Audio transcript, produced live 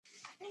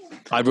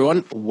Hi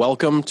everyone,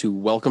 welcome to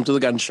the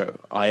Gun Show.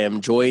 I am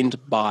joined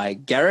by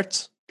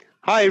Garrett.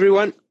 Hi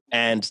everyone.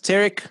 And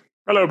Tarek.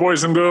 Hello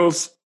boys and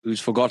girls. Who's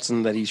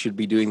forgotten that he should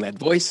be doing that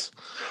voice.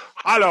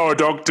 Hello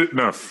doctor.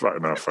 No,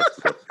 fuck.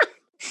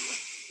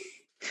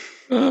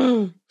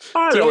 Hello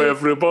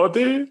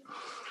everybody.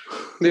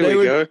 There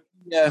we go.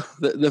 Yeah,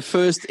 the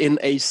first in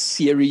a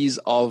series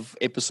of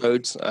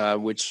episodes,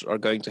 which are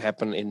going to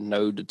happen in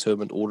no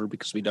determined order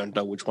because we don't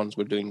know which ones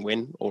we're doing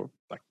when or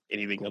like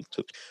anything else.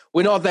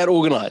 We're not that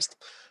organized.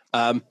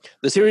 The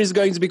series is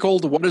going to be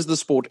called What is the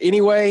Sport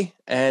Anyway?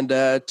 And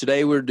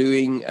today we're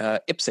doing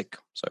IPSC.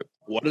 So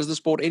what is the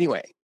sport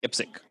anyway?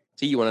 IPSC.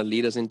 T, you want to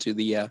lead us into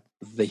the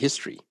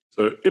history?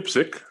 So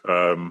IPSC,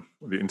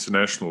 the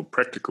International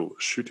Practical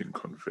Shooting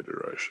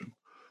Confederation,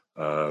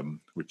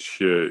 which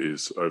here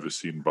is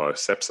overseen by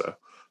SAPSA,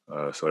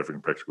 South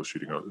African Practical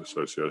Shooting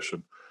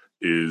Association,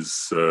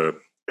 is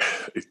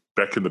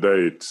back in the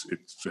day it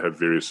had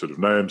various sort of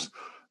names.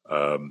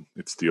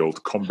 It's the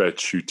old combat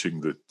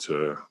shooting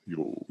that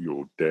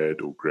your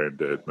dad or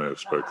granddad may have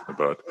spoken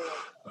about.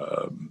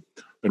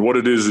 And what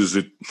it is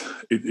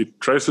it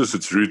traces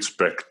its roots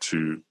back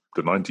to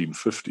the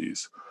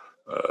 1950s,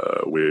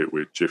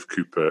 where Jeff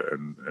Cooper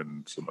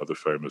and some other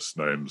famous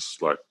names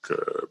like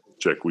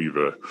Jack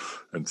Weaver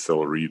and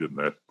Thel Reed and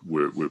that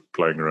were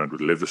playing around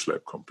with leather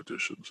slab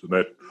competitions. And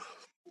that,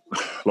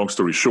 long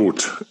story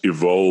short,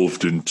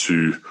 evolved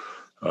into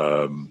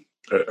a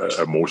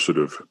more sort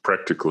of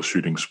practical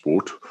shooting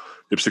sport.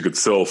 IPSC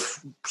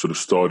itself sort of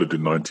started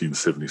in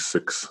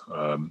 1976,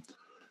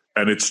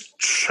 and it's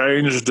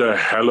changed a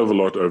hell of a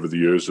lot over the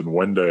years. And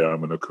one day I'm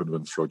going to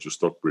convince Roger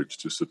Stockbridge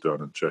to sit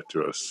down and chat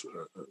to us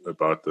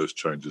about those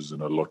changes in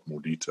a lot more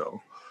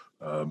detail.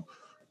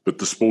 But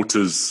the sport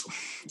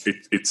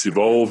it's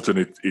evolved, and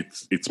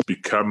it's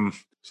become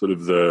sort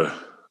of the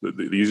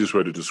easiest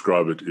way to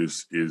describe it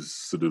is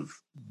sort of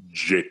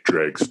jet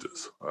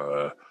dragsters.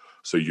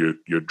 So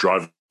you're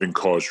driving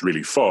cars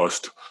really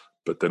fast,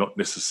 but they're not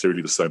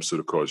necessarily the same sort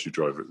of cars you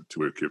drive to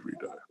work every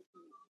day.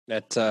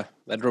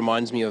 That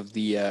reminds me of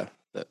the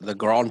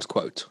Grant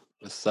quote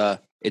with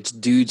it's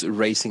dudes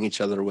racing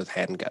each other with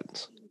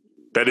handguns.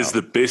 That is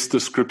the best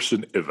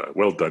description ever.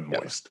 Well done,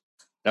 Moist.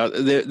 Now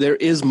there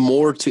is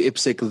more to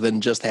IPSC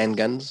than just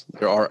handguns.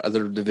 There are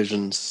other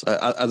divisions,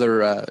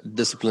 other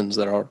disciplines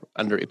that are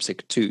under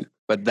IPSC too.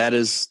 But that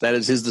is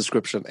his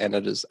description, and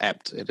it is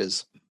apt. It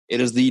is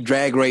the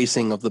drag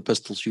racing of the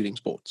pistol shooting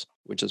sports,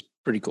 which is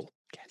pretty cool.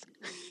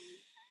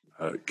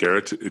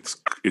 Garrett,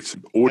 it's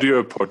an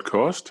audio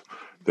podcast.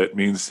 That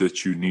means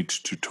that you need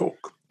to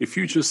talk. If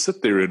you just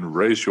sit there and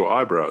raise your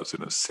eyebrows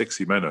in a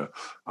sexy manner,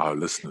 our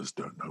listeners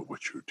don't know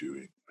what you're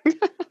doing.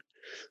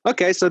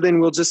 Okay, so then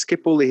we'll just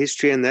skip all the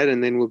history and that,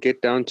 and then we'll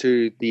get down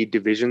to the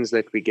divisions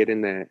that we get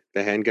in the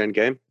handgun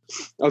game.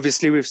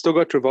 Obviously, we've still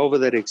got Revolver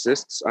that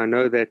exists. I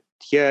know that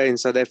here in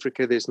South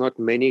Africa, there's not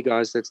many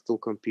guys that still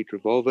compete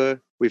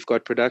Revolver. We've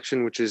got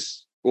Production, which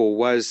is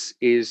your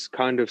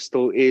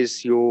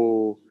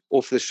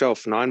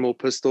off-the-shelf 9mm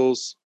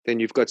pistols. Then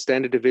you've got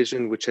Standard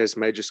Division, which has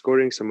major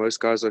scoring. So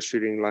most guys are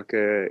shooting like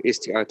a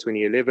STI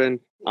 2011.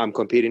 I'm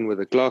competing with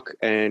a Glock,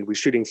 and we're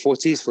shooting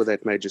 40s for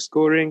that major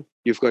scoring.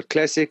 You've got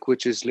Classic,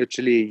 which is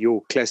literally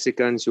your classic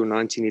guns, your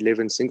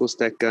 1911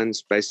 single-stack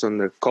guns based on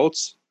the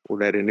Colts or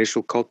that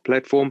initial Colt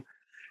platform.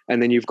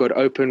 And then you've got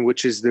Open,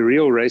 which is the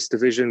real race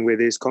division where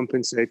there's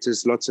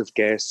compensators, lots of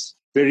gas,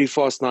 very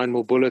fast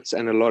 9mm bullets,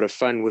 and a lot of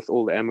fun with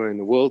all the ammo in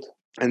the world.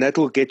 And that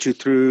will get you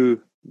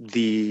through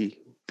the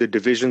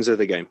divisions of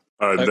the game.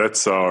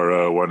 That's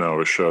our 1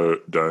 hour show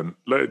done.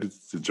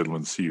 Ladies and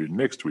gentlemen, see you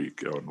next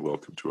week on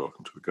Welcome to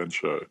the Gun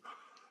Show.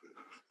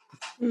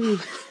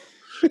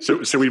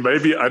 So we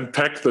maybe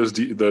unpack those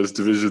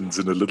divisions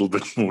in a little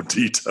bit more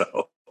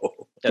detail.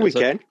 Yeah, we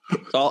can.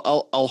 So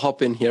I'll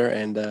hop in here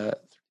and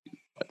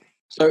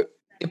so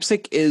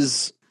IPSC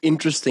is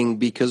interesting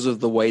because of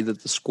the way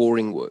that the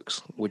scoring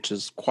works, which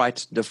is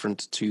quite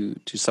different to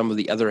some of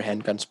the other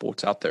handgun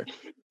sports out there.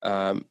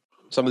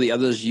 Some of the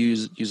others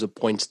use a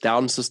points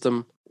down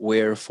system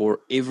where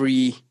for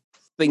every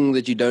thing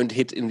that you don't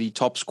hit in the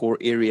top score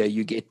area,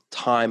 you get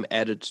time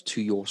added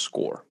to your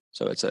score.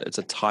 So it's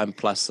a time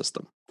plus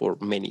system for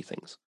many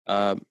things.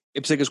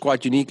 IPSC is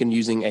quite unique in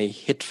using a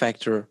hit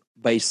factor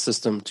based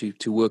system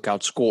to work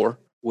out score,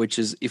 which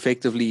is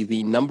effectively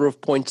the number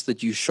of points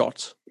that you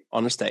shot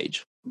on a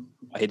stage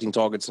by hitting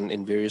targets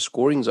in various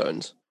scoring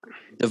zones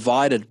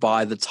divided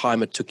by the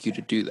time it took you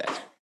to do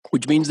that,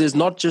 which means there's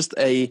not just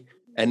an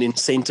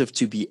incentive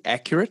to be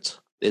accurate,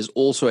 there's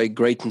also a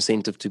great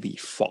incentive to be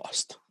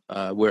fast,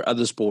 where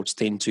other sports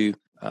tend to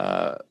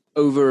I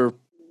don't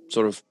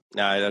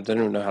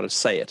even know how to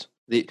say it.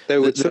 They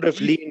would sort of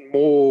lean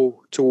more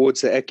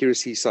towards the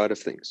accuracy side of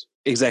things.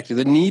 Exactly.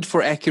 The need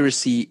for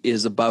accuracy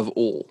is above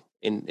all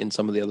in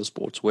some of the other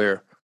sports,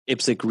 where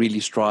IPSC really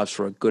strives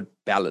for a good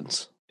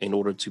balance in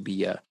order to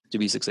be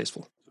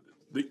successful.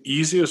 The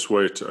easiest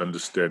way to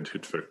understand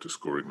hit factor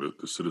scoring,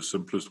 the sort of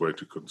simplest way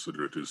to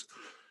consider it is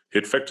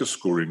hit factor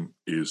scoring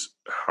is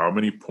how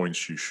many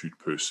points you shoot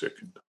per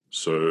second.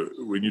 So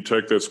when you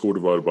take that score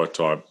divided by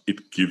time,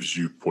 it gives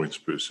you points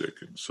per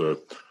second. So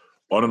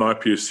on an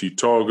IPSC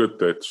target,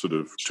 that sort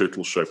of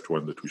turtle-shaped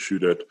one that we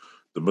shoot at,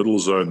 the middle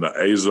zone, the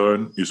A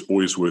zone, is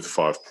always worth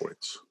 5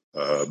 points.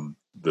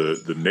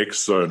 The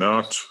next zone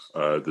out,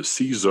 the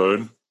C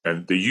zone,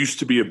 and there used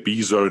to be a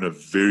B zone a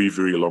very,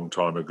 very long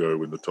time ago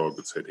when the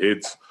targets had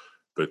heads,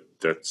 but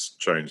that's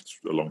changed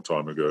a long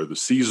time ago. The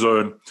C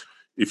zone,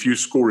 if you're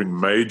scoring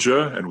major,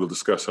 and we'll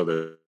discuss how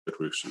that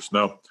works just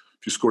now,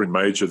 if you're scoring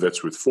major,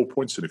 that's worth 4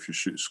 points, and if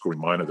you're scoring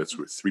minor, that's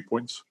worth 3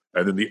 points.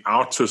 And then the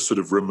outer sort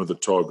of rim of the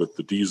target,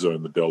 the D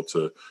zone, the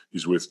delta,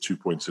 is worth 2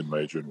 points in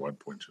major and 1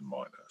 point in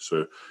minor.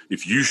 So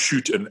if you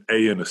shoot an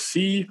A and a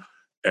C,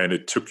 and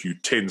it took you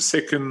 10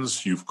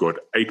 seconds, you've got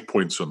 8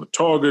 points on the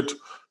target,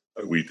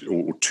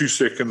 or 2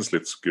 seconds.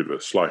 Let's give a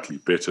slightly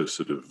better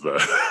sort of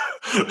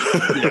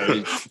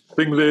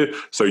thing there.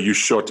 So you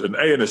shot an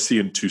A and a C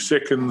in 2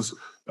 seconds.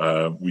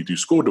 We do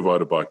score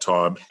divided by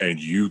time, and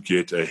you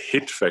get a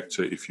hit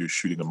factor if you're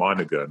shooting a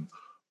minor gun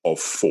of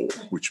 4,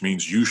 which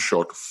means you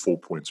shot 4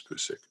 points per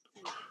second.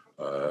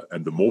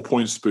 And the more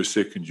points per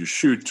second you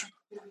shoot,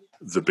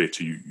 the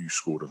better you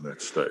scored on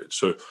that stage.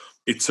 So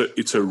it's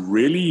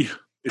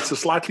a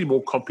slightly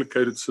more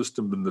complicated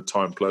system than the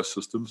time plus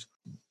systems,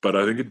 but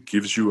I think it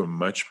gives you a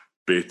much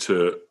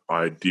better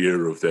idea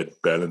of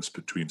that balance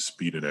between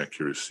speed and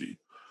accuracy.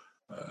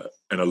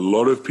 And a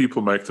lot of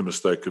people make the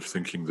mistake of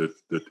thinking that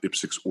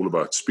IPSC's all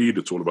about speed.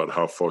 It's all about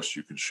how fast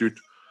you can shoot.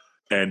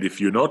 And if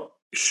you're not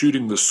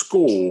shooting the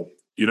score,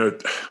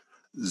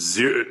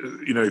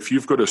 if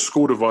you've got a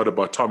score divided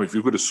by time, if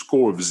you've got a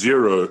score of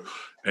 0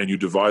 and you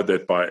divide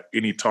that by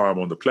any time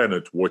on the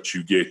planet, what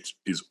you get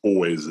is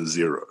always a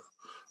 0.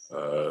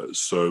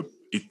 So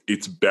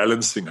it's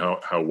balancing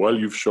how well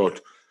you've shot,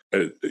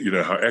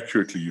 how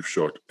accurately you've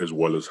shot, as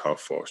well as how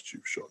fast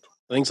you've shot.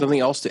 I think something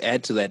else to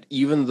add to that,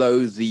 even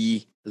though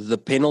the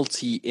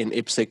penalty in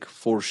IPSC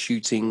for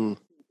shooting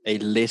a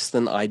less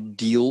than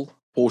ideal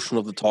portion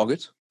of the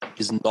target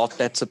is not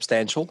that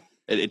substantial,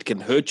 it can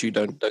hurt you,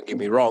 don't get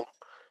me wrong.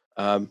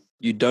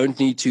 You don't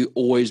need to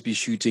always be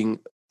shooting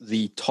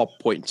the top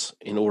points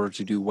in order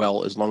to do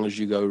well, as long as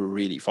you go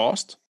really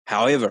fast.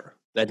 However,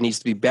 that needs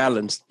to be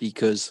balanced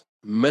because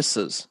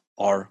misses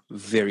are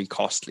very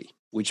costly,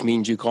 which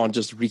means you can't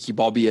just Ricky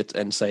Bobby it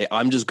and say,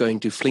 I'm just going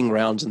to fling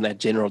rounds in that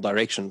general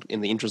direction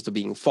in the interest of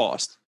being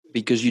fast,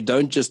 because you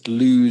don't just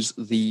lose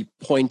the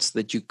points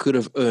that you could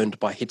have earned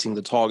by hitting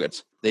the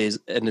target. There's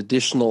an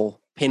additional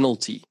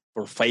penalty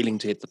for failing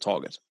to hit the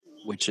target,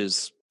 which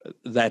is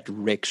that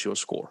wrecks your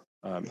score.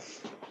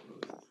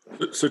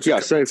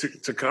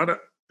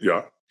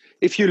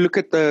 If you look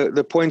at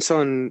the points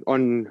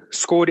on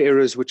scored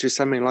errors, which is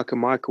something like a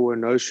mic or a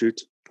no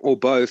shoot, or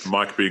both.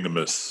 Mic being a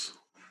miss.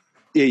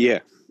 Yeah,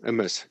 a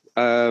miss.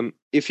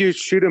 If you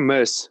shoot a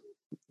miss,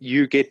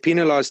 you get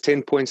penalized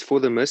 10 points for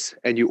the miss,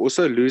 and you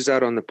also lose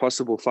out on the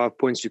possible 5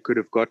 points you could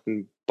have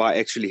gotten by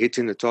actually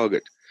hitting the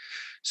target.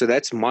 So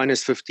that's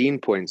minus 15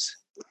 points.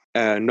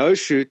 No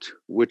shoot,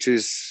 which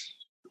is,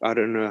 I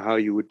don't know how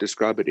you would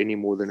describe it any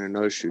more than a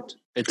no shoot.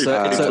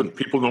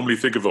 People normally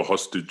think of a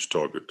hostage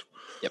target.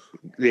 Yep.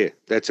 Yeah,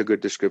 that's a good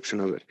description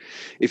of it.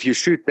 If you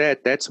shoot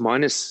that, that's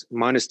minus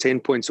 10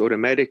 points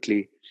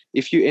automatically.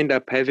 If you end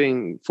up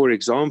having, for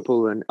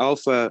example, an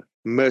alpha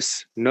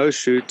miss no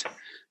shoot,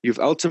 you've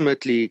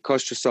ultimately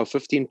cost yourself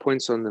 15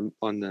 points on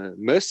the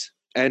miss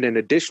and an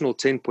additional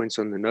 10 points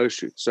on the no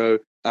shoot. So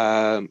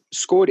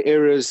scored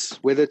errors,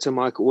 whether it's a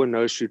mic or a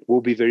no shoot,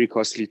 will be very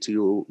costly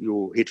to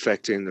your hit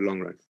factor in the long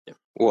run. Yep.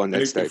 Or on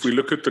that stage. If we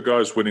look at the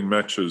guys winning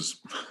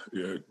matches,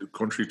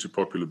 contrary to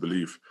popular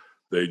belief,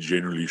 they're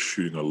generally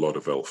shooting a lot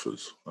of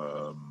alphas.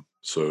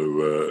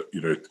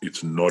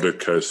 It's not a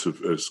case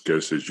of, as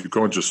Gaz says, you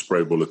can't just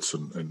spray bullets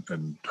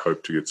and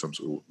hope to get some,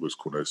 as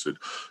Corné said,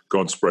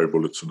 can't spray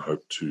bullets and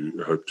hope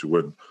to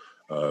win.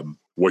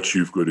 What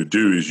you've got to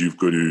do is you've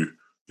got to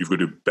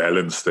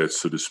balance that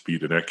sort of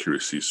speed and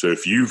accuracy. So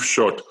if you've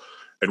shot,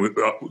 and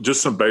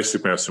just some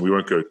basic maths, and we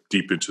won't go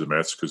deep into the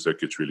maths because that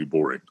gets really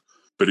boring.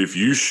 But if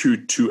you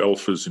shoot 2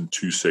 alphas in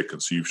 2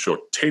 seconds, so you've shot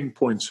 10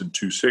 points in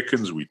 2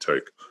 seconds, we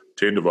take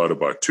 10 divided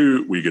by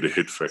 2, we get a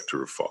hit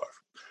factor of 5.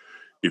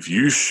 If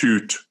you're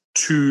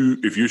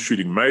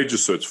shooting major,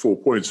 so it's 4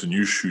 points, and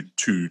you shoot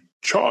 2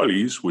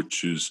 Charlies,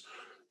 which is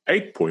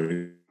 8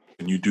 points,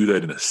 and you do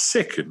that in a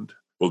second,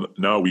 well,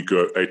 now we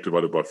go 8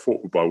 divided by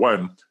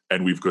 1,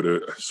 and we've got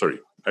 8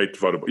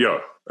 divided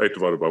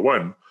by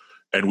 1,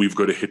 and we've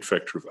got a hit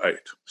factor of 8.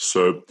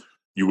 So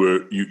you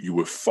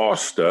were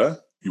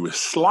faster, you were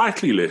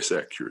slightly less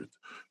accurate,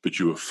 but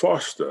you were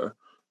faster.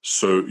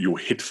 So your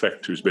hit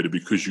factor is better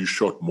because you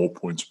shot more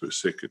points per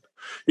second.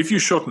 If you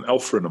shot an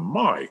alpha and a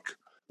mic,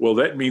 well,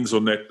 that means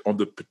on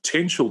the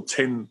potential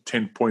 10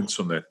 points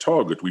on that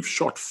target, we've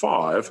shot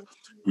 5,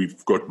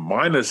 we've got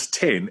minus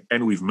 10,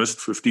 and we've missed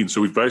 15.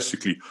 So we've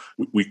basically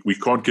we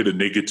can't get a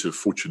negative,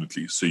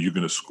 fortunately. So you're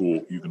going to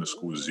score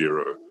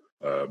 0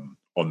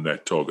 on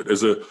that target.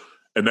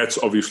 And that's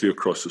obviously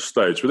across the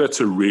stage, but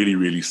that's a really,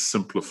 really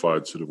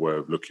simplified sort of way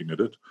of looking at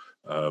it.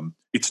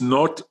 It's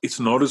not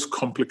as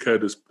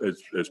complicated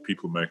as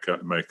people make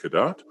it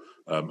out,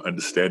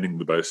 understanding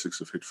the basics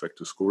of hit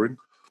factor scoring,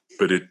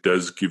 but it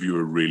does give you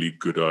a really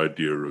good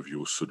idea of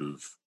your sort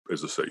of,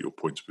 as I say, your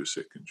points per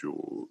second,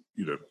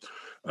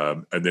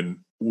 and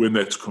then when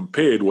that's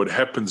compared, what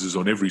happens is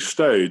on every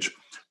stage,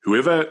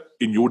 whoever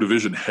in your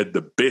division had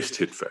the best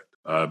hit factor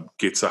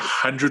gets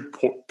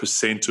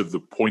 100% of the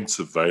points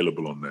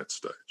available on that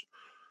stage.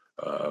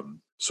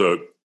 So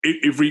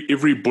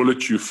every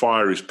bullet you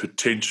fire is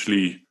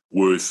potentially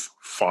worth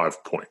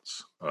 5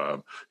 points.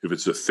 If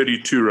it's a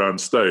 32-round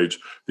stage,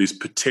 there's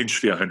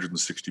potentially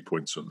 160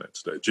 points on that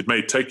stage. It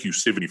may take you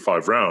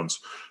 75 rounds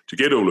to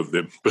get all of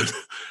them, but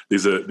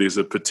there's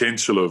a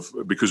potential of,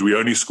 because we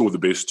only score the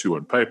best 2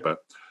 on paper,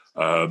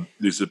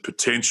 there's a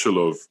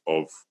potential of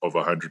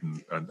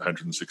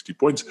 160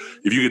 points.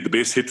 If you get the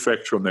best hit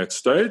factor on that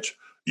stage,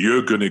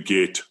 you're going to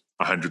get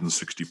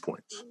 160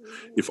 points.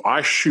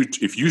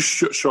 If you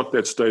shot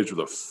that stage with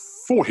a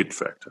 4 hit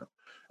factor,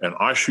 and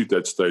I shoot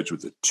that stage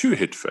with a 2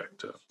 hit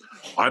factor,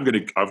 I've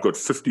got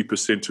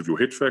 50% of your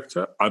hit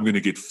factor. I'm going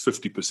to get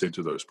 50%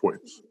 of those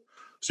points.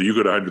 So you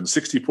got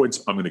 160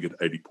 points. I'm going to get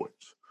 80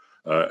 points.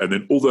 And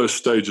then all those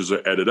stages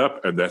are added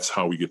up, and that's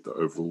how we get the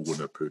overall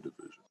winner per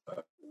division.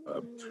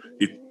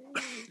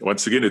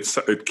 Once again,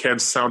 it can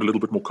sound a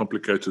little bit more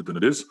complicated than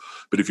it is,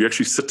 but if you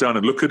actually sit down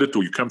and look at it,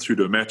 or you come through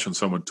to a match and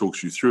someone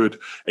talks you through it,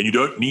 and you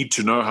don't need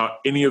to know how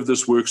any of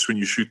this works when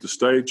you shoot the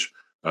stage.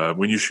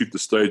 When you shoot the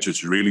stage,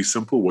 it's really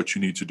simple. What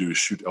you need to do is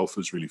shoot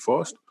alphas really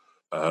fast.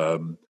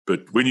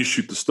 But when you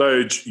shoot the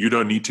stage, you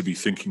don't need to be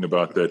thinking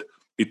about that.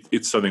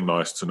 It's something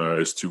nice to know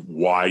as to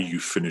why you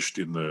finished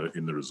in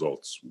the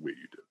results where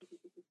you did.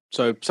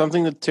 So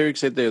something that Tarek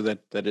said there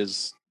that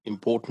is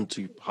important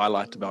to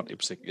highlight about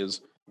IPSC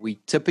is we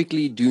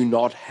typically do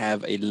not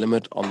have a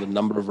limit on the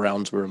number of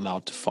rounds we're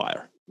allowed to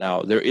fire.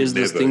 Now, there is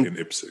this thing in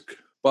IPSC.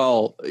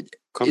 Well,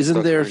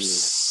 isn't there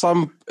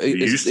some... There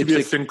used to be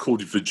a thing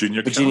called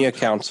Virginia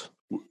count.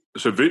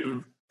 So,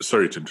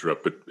 sorry to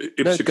interrupt, but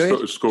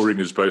IPSC scoring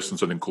is based on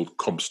something called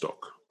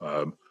Comstock.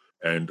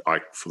 And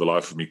I, for the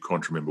life of me,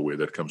 can't remember where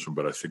that comes from,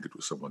 but I think it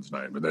was someone's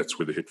name, and that's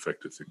where the hit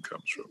factor thing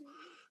comes from.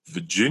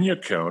 Virginia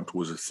count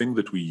was a thing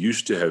that we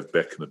used to have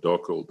back in the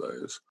dark old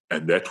days,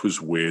 and that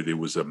was where there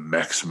was a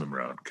maximum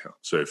round count.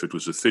 So if it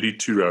was a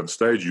 32-round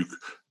stage, I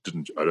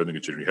don't think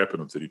it generally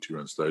happened on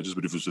 32-round stages,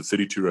 but if it was a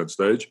 32-round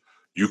stage,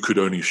 you could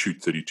only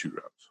shoot 32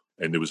 rounds,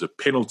 and there was a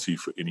penalty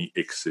for any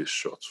excess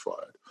shots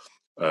fired.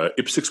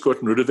 IPSC's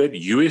gotten rid of that.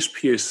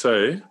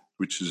 USPSA,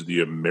 which is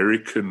the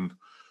American...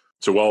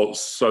 So while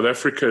South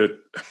Africa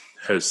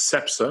has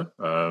SAPSA,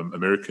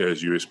 America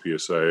has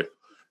USPSA,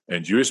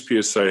 and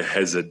USPSA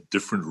has a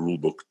different rule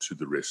book to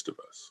the rest of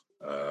us.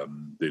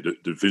 Their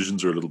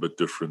divisions are a little bit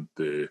different.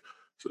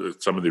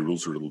 Some of their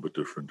rules are a little bit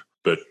different.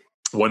 But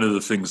one of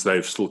the things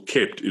they've still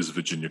kept is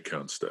Virginia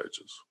count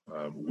stages.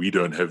 We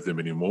don't have them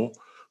anymore.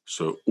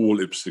 So all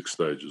IPSC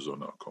stages are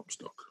now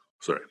Comstock.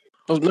 Sorry.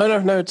 Oh,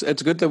 no.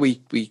 It's good that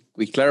we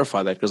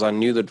clarify that, because I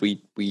knew that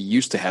we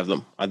used to have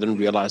them. I didn't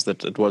realize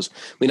that it was.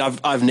 I mean,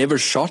 I've never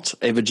shot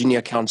a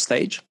Virginia count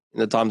stage in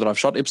the time that I've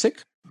shot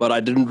IPSC, but I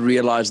didn't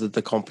realize that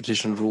the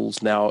competition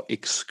rules now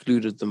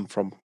excluded them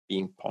from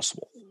being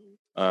possible.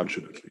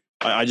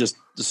 I just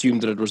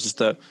assumed that it was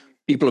just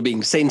people are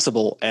being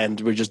sensible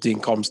and we're just doing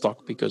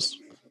Comstock because.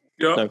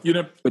 Yeah,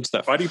 good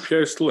stuff.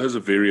 IDPA still has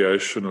a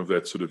variation of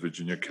that sort of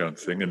Virginia count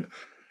thing, and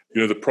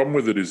the problem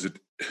with it is it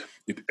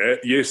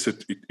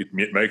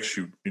makes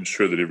you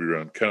ensure that every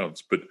round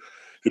counts, but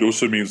it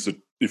also means that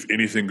if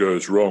anything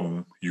goes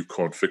wrong, you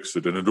can't fix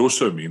it. And it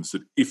also means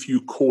that if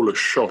you call a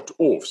shot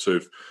off, so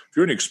if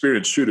you're an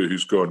experienced shooter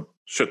who's gone,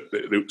 shit,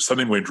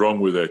 something went wrong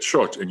with that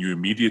shot, and you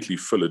immediately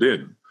fill it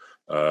in,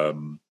 or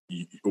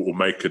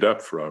make it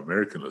up for our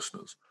American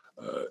listeners,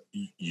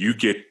 you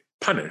get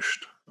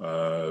punished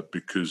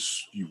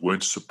because you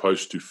weren't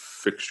supposed to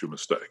fix your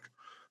mistake.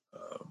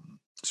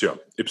 So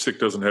yeah, IPSC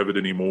doesn't have it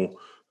anymore.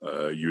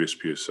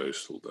 USPSA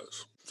still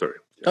does. Sorry.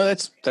 Yeah. Oh,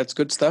 that's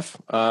good stuff.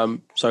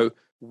 So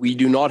we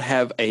do not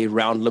have a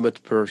round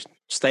limit per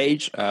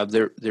stage.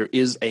 There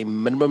is a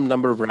minimum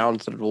number of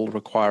rounds that it will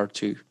require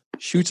to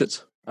shoot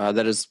it.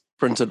 That is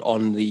printed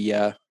on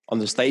the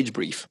stage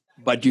brief.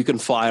 But you can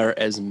fire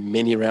as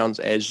many rounds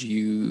as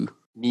you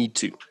need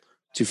to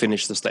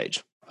finish the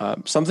stage.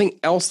 Something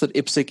else that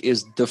IPSC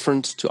is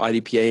different to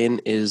IDPA in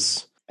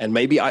is, and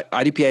maybe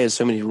IDPA has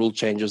so many rule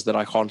changes that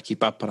I can't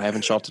keep up, but I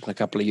haven't shot it in a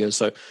couple of years.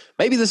 So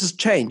maybe this has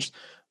changed.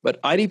 But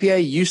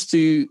IDPA used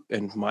to,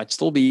 and might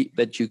still be,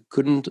 that you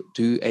couldn't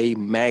do a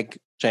mag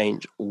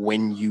change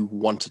when you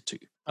wanted to,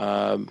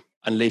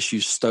 unless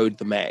you stowed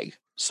the mag.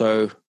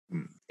 So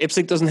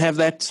IPSC doesn't have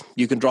that.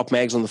 You can drop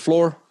mags on the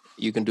floor.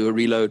 You can do a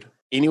reload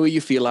anywhere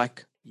you feel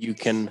like. You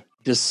can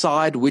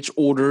decide which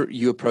order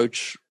you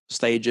approach the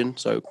stage in.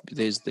 So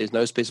there's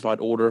no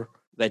specified order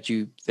that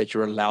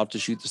you're allowed to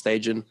shoot the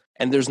stage in.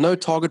 And there's no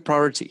target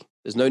priority.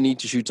 There's no need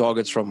to shoot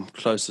targets from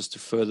closest to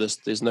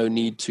furthest. There's no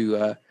need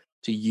to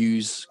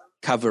use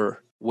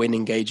cover when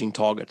engaging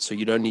targets. So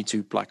you don't need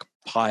to like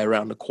pie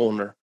around a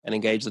corner and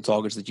engage the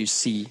targets that you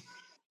see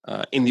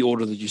in the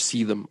order that you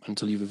see them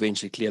until you've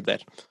eventually cleared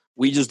that.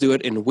 We just do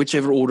it in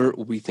whichever order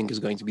we think is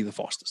going to be the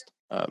fastest.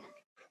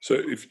 So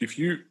if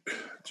you,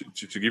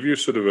 to give you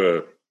sort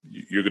of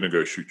you're going to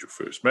go shoot your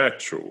first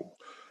match or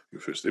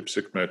your first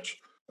IPSC match,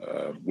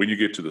 when you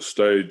get to the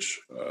stage,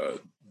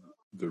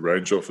 the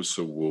range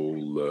officer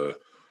will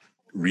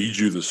read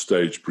you the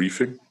stage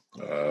briefing.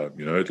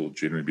 It'll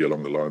generally be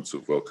along the lines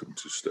of, welcome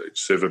to stage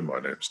 7. My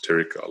name's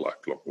Tarek. I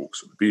like long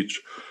walks on the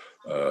beach.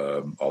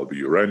 I'll be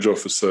your range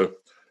officer.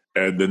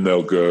 And then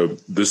they'll go,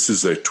 this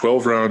is a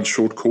 12-round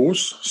short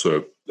course.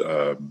 So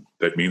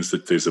that means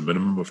that there's a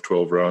minimum of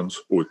 12 rounds.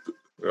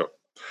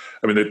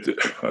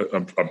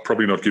 I'm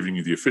probably not giving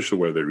you the official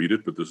way they read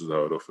it, but this is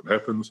how it often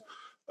happens.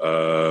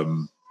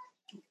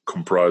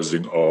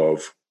 Comprising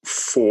of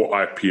 4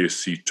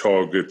 IPSC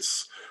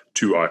targets,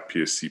 2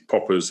 IPSC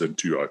poppers, and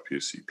 2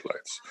 IPSC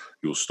plates.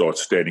 You'll start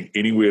standing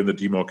anywhere in the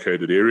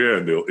demarcated area,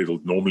 and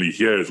it'll normally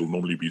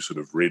be sort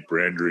of red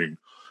branding,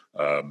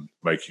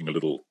 making a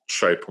little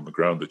shape on the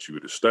ground that you were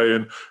to stay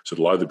in. So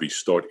it'll either be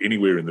start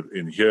anywhere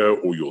in here,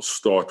 or you'll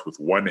start with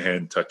one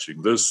hand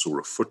touching this or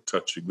a foot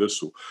touching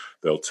this, or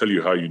they'll tell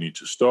you how you need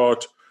to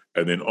start.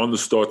 And then on the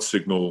start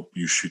signal,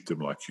 you shoot them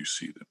like you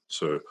see them.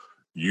 So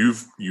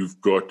you've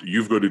got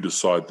to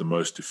decide the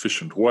most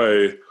efficient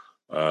way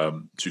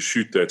to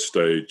shoot that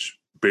stage,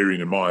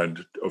 bearing in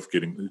mind of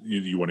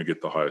you want to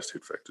get the highest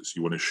hit factors.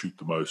 You want to shoot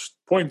the most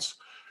points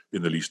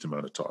in the least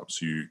amount of time.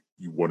 So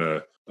you want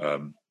to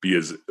be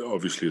as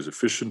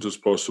efficient as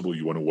possible.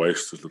 You want to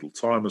waste as little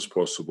time as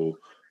possible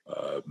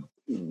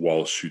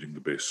while shooting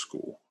the best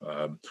score.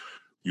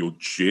 You'll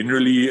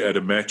generally, at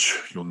a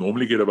match, you'll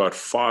normally get about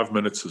 5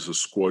 minutes as a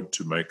squad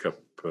to make up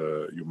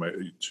to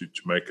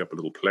make up a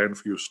little plan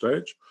for your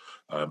stage,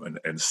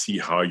 and see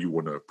how you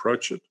want to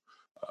approach it.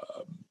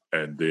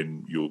 And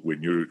then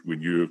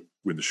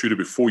when the shooter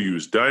before you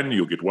is done,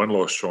 you'll get one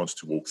last chance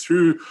to walk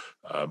through,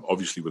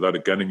 obviously without a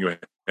gun in your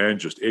hand,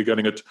 just air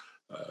gunning it,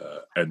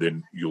 and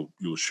then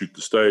you'll shoot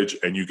the stage,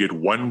 and you get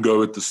one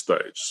go at the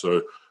stage.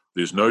 So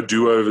there's no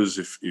do-overs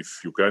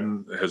if your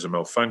gun has a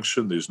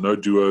malfunction. There's no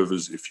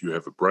do-overs if you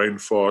have a brain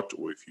fart,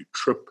 or if you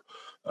trip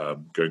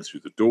going through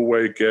the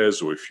doorway,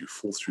 Gaz, or if you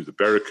fall through the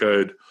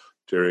barricade,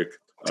 Derek.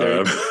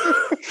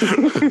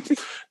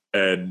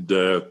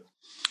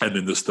 And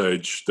in the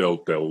stage,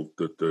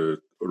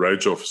 the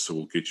range officer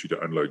will get you to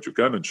unload your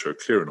gun and show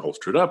clear and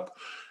holster it up,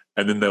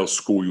 and then they'll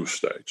score your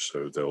stage.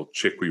 So they'll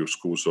check where your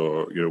scores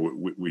are,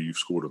 where you've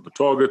scored on the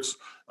targets,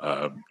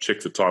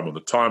 check the time on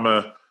the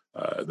timer.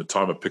 The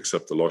timer picks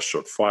up the last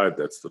shot fired.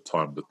 That's the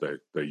time that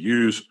they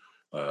use.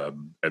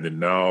 And then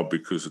now,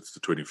 because it's the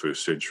 21st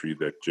century,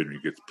 that generally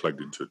gets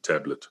plugged into a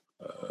tablet,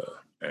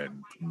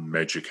 and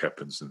magic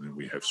happens, and then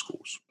we have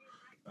scores.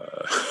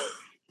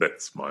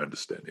 That's my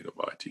understanding of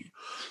IT.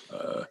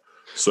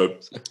 So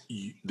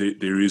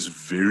there is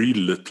very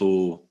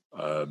little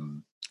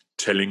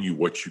telling you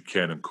what you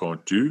can and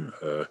can't do.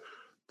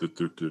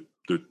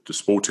 The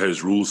sport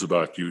has rules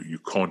about you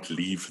can't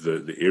leave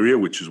the area,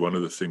 which is one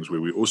of the things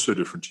where we're also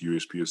different to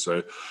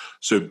USPSA.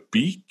 So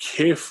be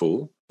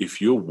careful if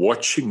you're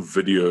watching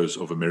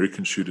videos of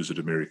American shooters at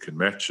American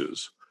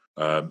matches.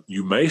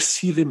 You may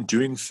see them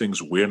doing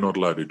things we're not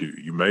allowed to do.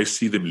 You may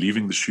see them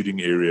leaving the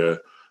shooting area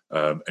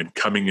and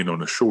coming in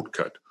on a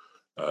shortcut.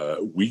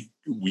 We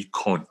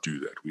can't do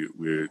that.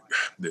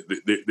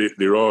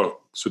 There are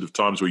sort of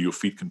times where your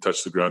feet can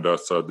touch the ground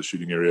outside the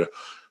shooting area,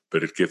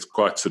 but it gets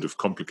quite sort of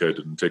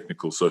complicated and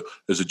technical. So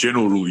as a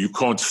general rule, you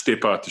can't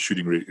step out the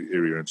shooting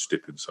area and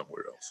step in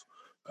somewhere else.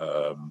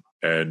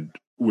 And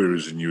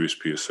whereas in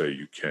USPSA,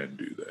 you can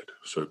do that.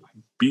 So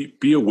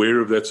be aware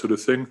of that sort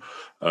of thing.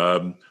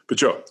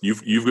 But yeah,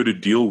 you've got to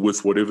deal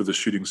with whatever the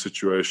shooting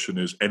situation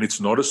is. And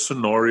it's not a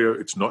scenario.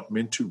 It's not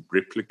meant to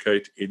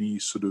replicate any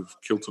sort of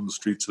kilt on the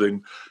streets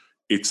thing.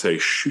 It's a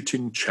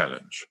shooting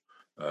challenge.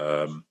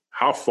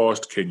 How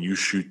fast can you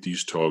shoot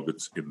these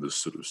targets in this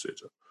sort of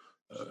setup?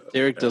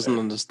 Derek doesn't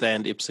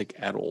understand IPSC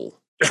at all.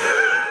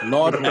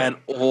 Not at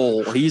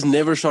all. He's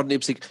never shot an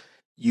IPSC.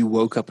 You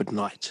woke up at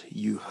night.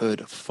 You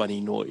heard a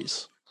funny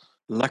noise.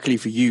 Luckily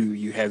for you,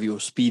 you have your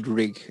speed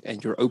rig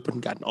and your open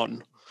gun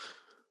on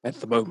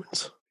at the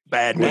moment.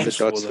 Bad with the news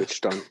dot for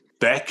switched on.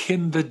 Back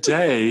in the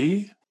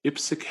day,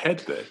 IPSC had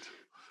that.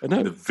 I know.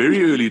 In the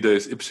very early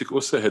days, IPSC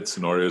also had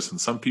scenarios,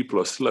 and some people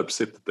are still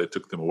upset that they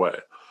took them away.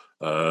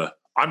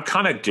 I'm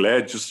kind of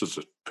glad, just as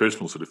a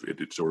personal sort of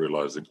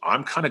editorializing,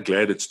 I'm kind of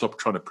glad it stopped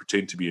trying to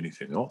pretend to be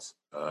anything else.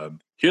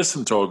 Here's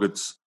some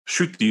targets.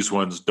 Shoot these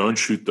ones. Don't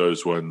shoot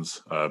those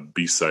ones.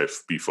 Be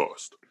safe. Be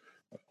fast.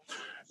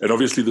 And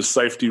obviously, the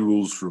safety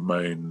rules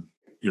remain.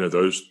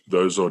 Those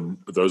are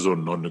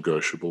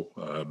non-negotiable.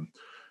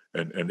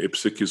 And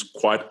IPSC is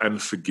quite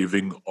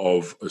unforgiving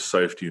of a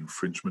safety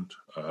infringement.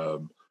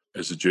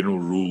 As a general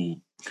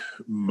rule,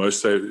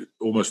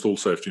 almost all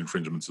safety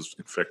infringements,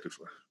 in fact,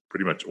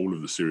 pretty much all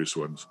of the serious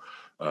ones,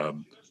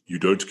 you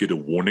don't get a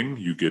warning,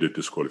 you get a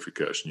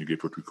disqualification. You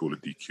get what we call a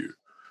DQ,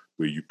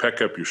 where you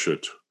pack up your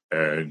shit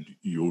and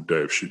your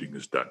day of shooting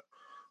is done.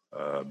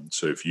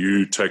 So if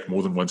you take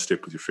more than one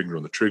step with your finger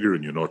on the trigger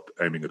and you're not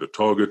aiming at a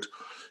target,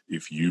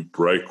 if you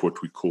break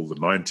what we call the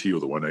 90 or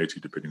the 180,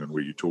 depending on who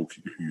you're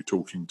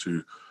talking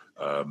to,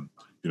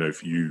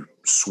 if you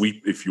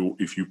sweep, if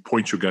you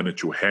point your gun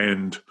at your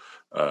hand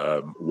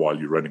while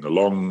you're running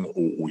along,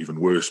 or even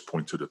worse,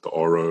 point it at the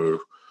RO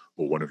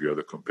or one of your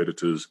other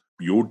competitors,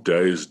 your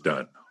day is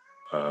done.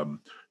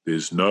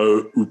 There's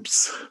no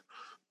oops,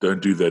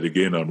 don't do that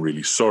again, I'm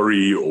really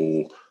sorry,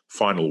 or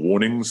final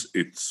warnings.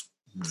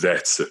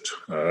 That's it.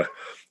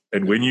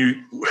 And when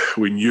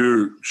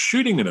you're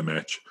shooting in a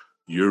match,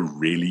 you're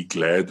really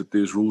glad that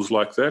there's rules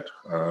like that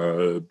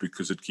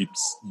because it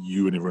keeps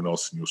you and everyone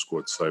else in your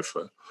squad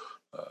safer.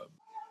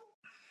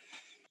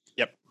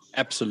 Yep,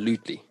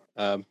 absolutely.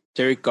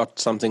 Terry got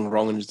something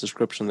wrong in his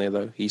description there,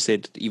 though. He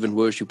said, even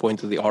worse, you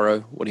pointed at the RO.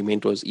 What he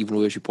meant was, even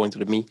worse, you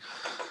pointed at me.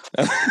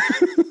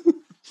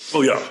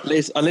 Well, yeah.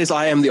 Unless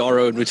I am the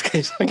RO, in which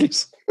case, I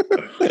guess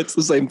it's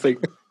the same thing.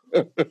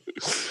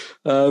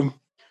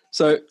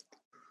 So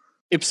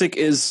IPSC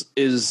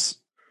is,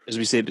 as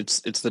we said,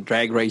 it's the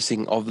drag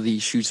racing of the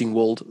shooting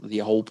world. The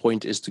whole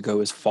point is to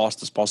go as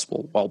fast as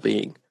possible while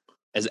being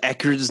as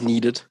accurate as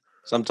needed.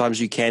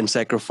 Sometimes you can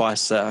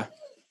sacrifice on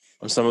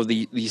some of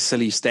the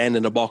silly stand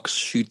in a box,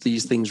 shoot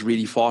these things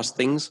really fast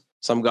things.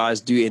 Some guys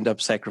do end up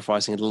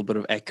sacrificing a little bit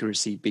of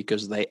accuracy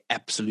because they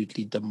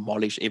absolutely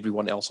demolish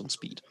everyone else on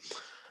speed.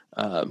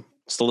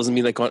 Still doesn't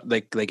mean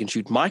they can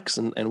shoot mics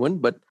and win,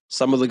 but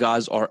some of the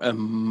guys are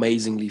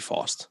amazingly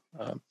fast.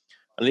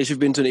 Unless you've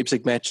been to an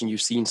IPSC match and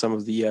you've seen some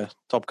of the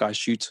top guys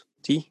shoot,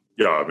 T?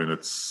 Yeah, I mean,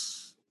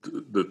 it's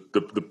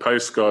the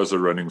pace guys are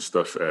running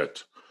stuff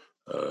at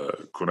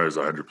Corné's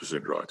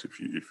 100% right.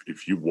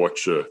 If you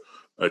watch a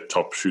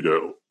top shooter,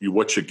 you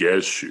watch a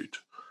Gaz shoot,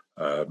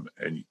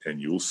 and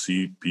you'll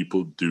see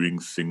people doing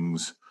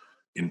things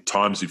in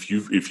times if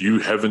you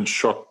haven't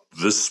shot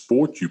this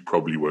sport, you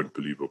probably won't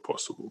believe are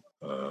possible.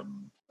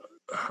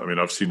 I mean,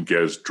 I've seen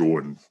Gaz draw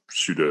and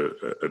shoot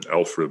an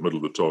alpha in the middle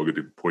of the target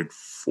in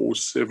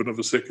 0.47 of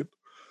a second.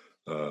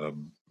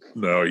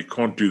 Now, he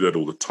can't do that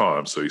all the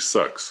time, so he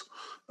sucks.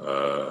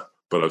 But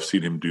I've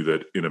seen him do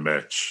that in a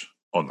match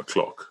on the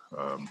clock.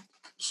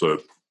 So,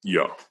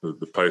 yeah,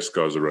 the pace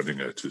guys are running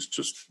at is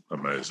just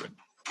amazing.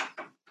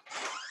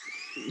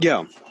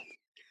 Yeah.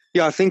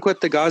 Yeah, I think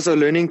what the guys are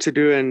learning to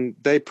do, and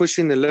they're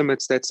pushing the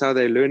limits, that's how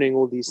they're learning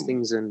all these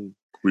things and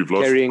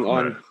carrying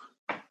on.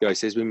 Yeah, he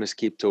says we must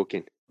keep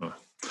talking. Oh.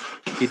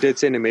 He did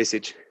send a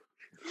message.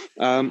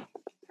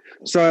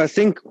 So I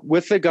think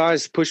with the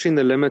guys pushing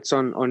the limits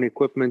on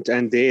equipment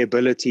and their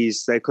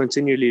abilities, they're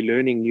continually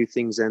learning new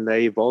things and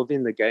they evolve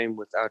in the game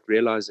without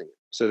realizing it.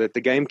 So that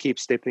the game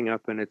keeps stepping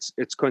up and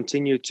it's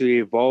continued to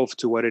evolve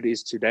to what it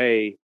is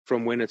today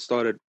from when it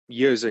started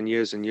years and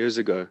years and years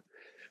ago.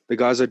 The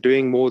guys are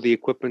doing more. The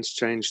equipment's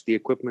changed. A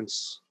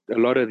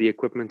lot of the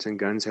equipment and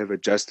guns have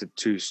adjusted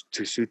to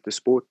suit the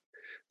sport.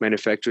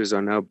 Manufacturers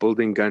are now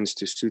building guns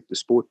to suit the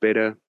sport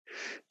better.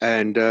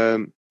 And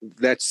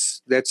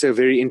that's a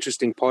very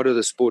interesting part of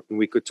the sport, and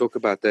we could talk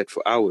about that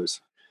for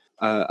hours.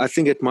 I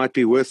think it might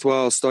be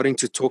worthwhile starting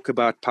to talk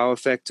about power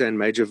factor and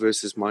major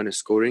versus minor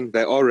scoring.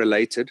 They are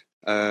related.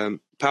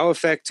 Power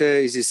factor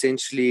is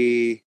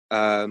essentially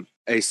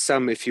a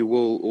sum, if you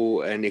will,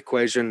 or an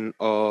equation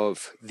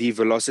of the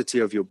velocity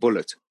of your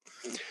bullet.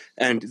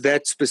 And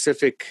that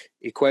specific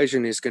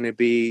equation is going to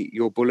be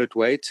your bullet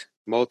weight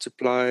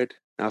multiplied.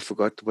 I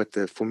forgot what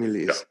the formula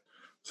is. Yeah.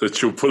 So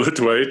it's your bullet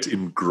weight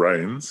in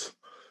grains,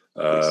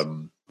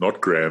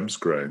 not grams,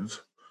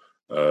 grains,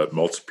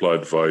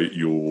 multiplied by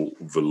your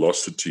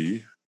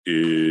velocity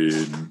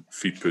in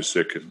feet per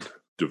second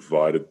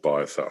divided by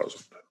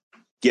 1,000.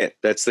 Yeah,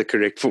 that's the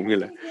correct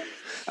formula.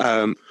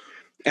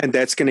 And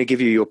that's going to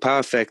give you your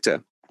power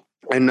factor.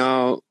 And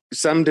now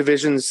some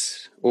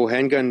divisions or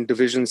handgun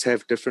divisions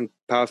have different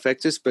power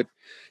factors, but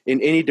in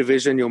any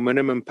division, your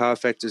minimum power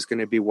factor is going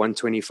to be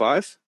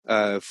 125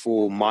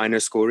 for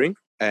minor scoring.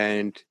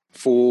 And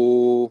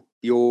for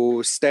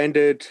your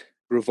standard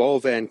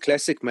revolver and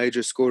classic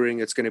major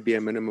scoring, it's going to be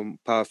a minimum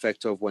power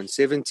factor of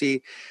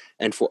 170.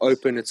 And for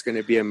open, it's going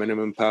to be a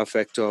minimum power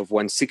factor of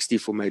 160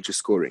 for major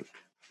scoring.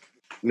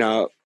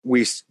 Now,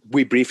 we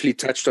briefly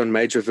touched on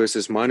major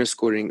versus minor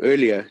scoring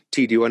earlier.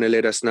 T, do you want to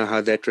let us know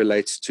how that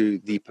relates to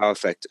the power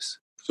factors?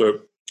 So,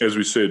 as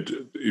we said,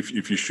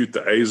 if you shoot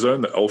the A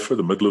zone, the alpha,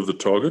 the middle of the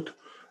target,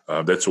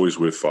 that's always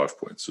worth 5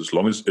 points. As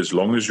long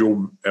as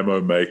your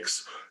ammo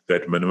makes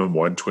that minimum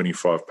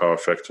 125 power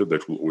factor,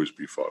 that will always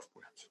be 5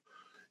 points.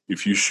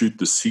 If you shoot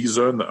the C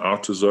zone, the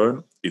outer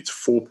zone, it's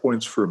 4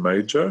 points for a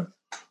major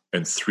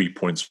and 3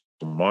 points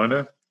for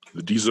minor.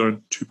 The D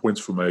zone, 2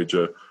 points for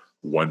major,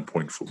 1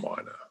 point for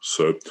minor.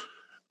 So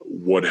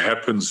what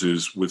happens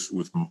is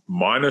with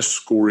minor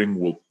scoring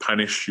will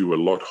punish you a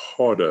lot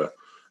harder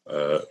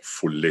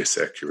for less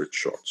accurate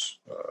shots.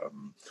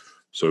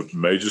 So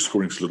major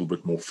scoring is a little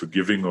bit more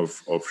forgiving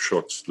of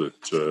shots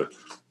that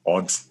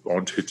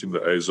aren't hitting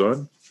the A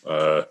zone.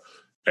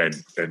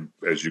 And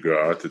as you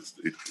go out,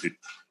 it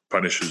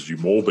punishes you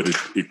more, but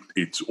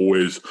it's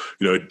always,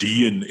 a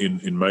D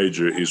in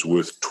major is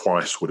worth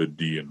twice what a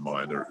D in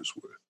minor is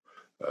worth.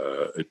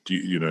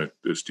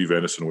 As Steve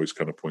Anderson always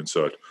kind of points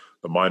out,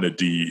 a minor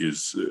D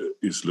is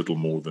little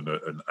more than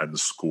an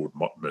unscored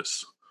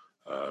miss.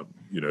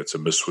 It's a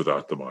miss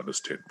without the minus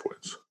 10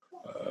 points.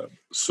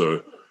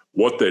 So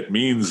what that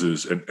means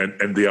is,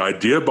 and the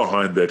idea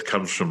behind that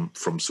comes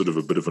from sort of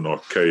a bit of an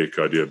archaic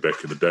idea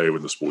back in the day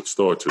when the sport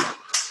started,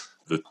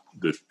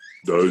 that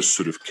those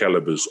sort of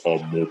calibers are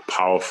more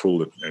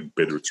powerful and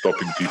better at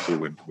stopping people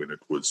when it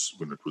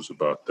was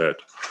about that.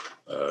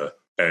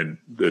 And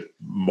that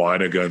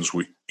minor guns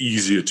were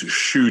easier to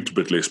shoot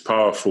but less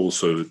powerful,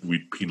 so that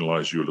we'd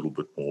penalize you a little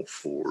bit more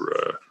for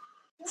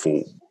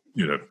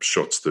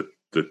shots that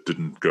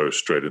didn't go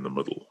straight in the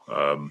middle.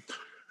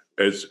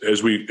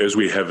 As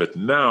we have it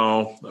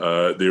now,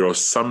 there are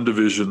some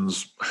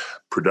divisions.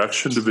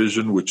 Production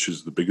division, which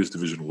is the biggest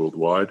division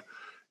worldwide,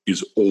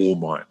 is all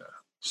minor.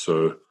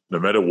 So no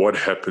matter what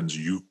happens,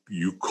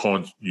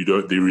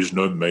 there is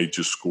no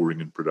major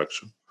scoring in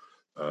production.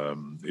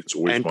 It's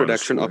always and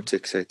production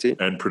optics,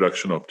 and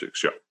production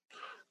optics, yeah.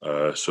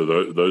 So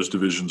those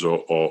divisions are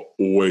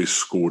always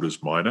scored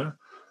as minor,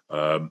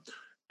 and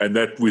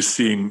that we're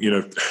seeing,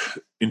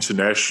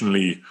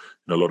 internationally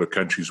in a lot of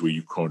countries where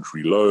you can't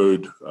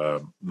reload.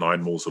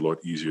 9mm a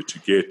lot easier to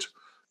get,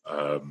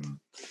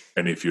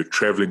 and if you're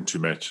traveling to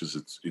matches,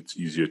 it's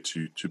easier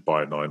to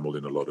buy 9mm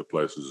in a lot of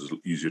places.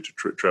 It's easier to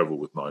travel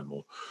with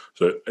 9mm.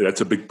 So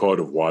that's a big part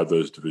of why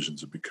those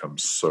divisions have become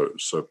so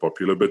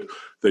popular. But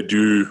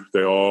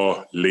they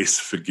are less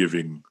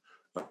forgiving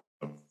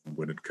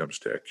when it comes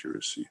to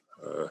accuracy.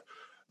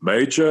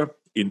 Major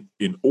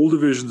in all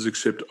divisions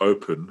except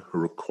open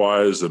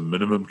requires a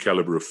minimum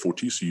caliber of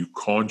 40, so you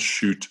can't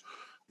shoot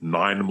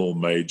 9mm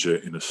major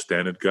in a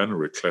standard gun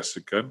or a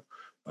classic gun.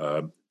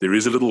 There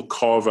is a little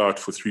carve out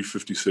for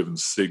 357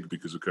 SIG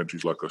because of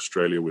countries like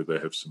Australia where they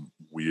have some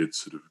weird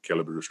sort of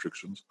caliber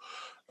restrictions.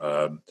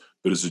 But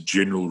as a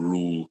general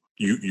rule,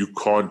 you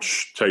can't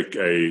take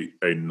a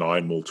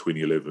 9mm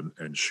 2011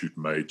 and shoot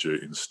major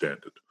in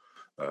standard.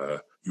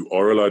 You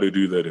are allowed to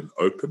do that in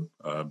open,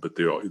 but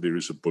there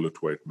is a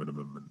bullet weight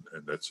minimum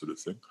and that sort of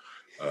thing.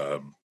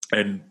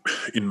 And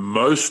in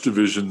most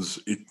divisions,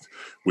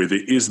 where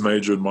there is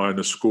major and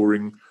minor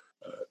scoring,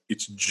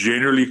 it's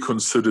generally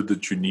considered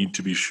that you need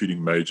to be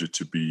shooting major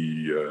to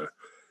be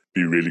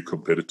really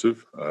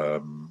competitive.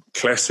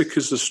 Classic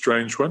is a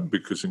strange one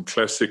because in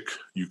Classic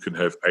you can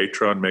have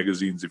 8-round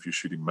magazines if you're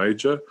shooting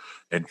major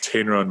and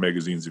 10-round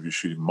magazines if you're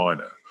shooting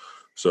minor.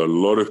 So a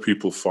lot of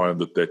people find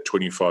that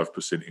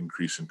 25%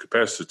 increase in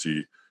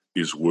capacity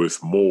is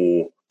worth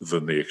more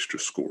than the extra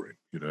scoring.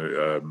 In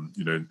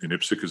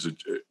IPSC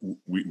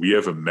we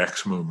have a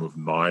maximum of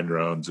 9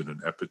 rounds in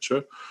an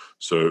aperture.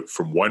 So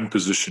from one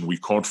position, we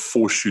can't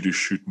force you to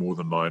shoot more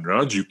than 9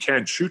 rounds. You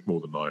can shoot more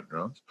than 9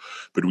 rounds,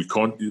 but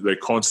they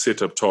can't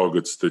set up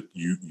targets that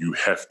you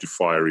have to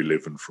fire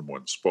 11 from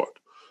one spot.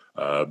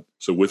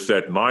 So with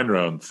that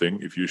 9-round thing,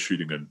 if you're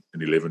shooting an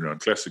 11-round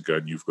classic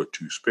gun, you've got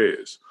 2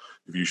 spares.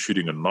 If you're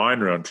shooting a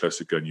 9-round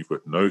classic gun, you've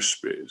got no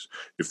spares.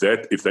 If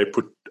they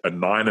put a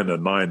 9 and a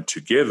 9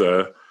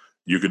 together,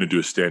 you're going to do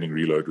a standing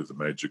reload with a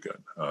major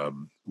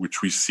gun,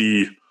 which we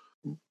see.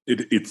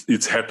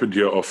 It's happened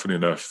here often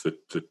enough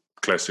that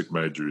classic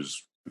major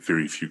is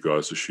very few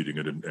guys are shooting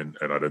it, and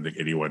I don't think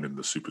anyone in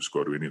the super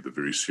squad or any of the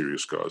very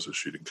serious guys are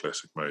shooting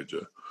classic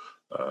major,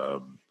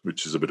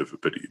 which is a bit of a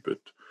pity, but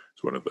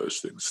it's one of those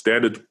things.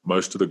 Standard,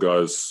 most of the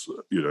guys,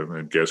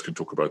 and Gaz can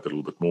talk about that a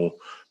little bit more,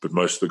 but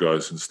most of the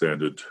guys in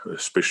standard,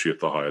 especially at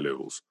the higher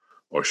levels,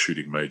 are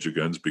shooting major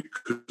guns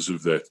because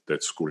of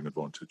that scoring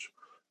advantage.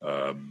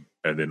 And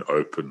then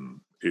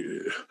open,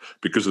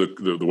 because of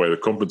the way the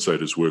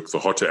compensators work, the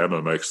hotter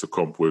ammo makes the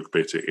comp work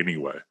better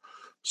anyway.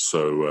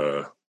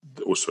 So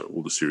also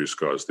all the serious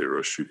guys there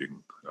are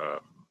shooting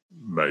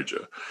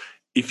major.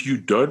 If you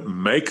don't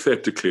make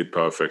that declared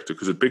power factor,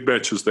 because at big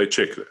matches they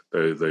check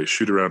that they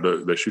shoot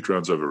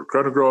rounds over a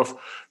chronograph,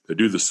 they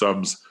do the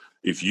sums.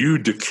 If you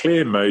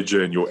declare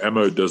major and your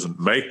ammo doesn't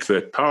make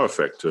that power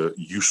factor,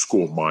 you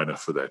score minor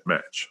for that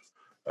match.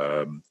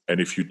 And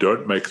if you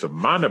don't make the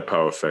minor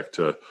power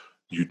factor,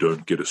 you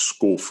don't get a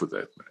score for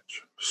that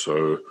match.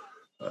 So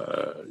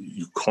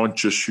you can't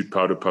just shoot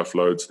powder puff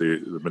loads.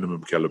 The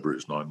minimum caliber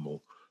is 9mm,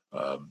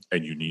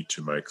 and you need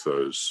to make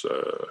those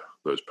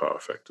power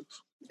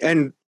factors.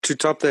 And to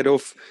top that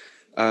off,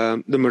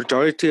 the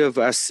majority of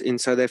us in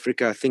South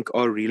Africa, I think,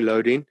 are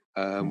reloading.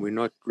 We're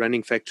not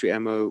running factory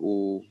ammo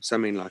or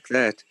something like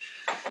that.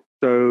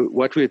 So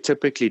what we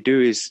typically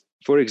do is,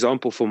 for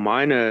example, for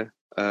minor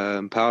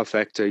power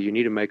factor, you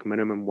need to make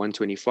minimum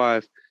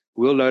 125.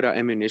 We'll load our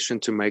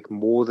ammunition to make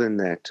more than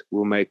that.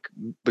 We'll make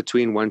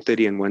between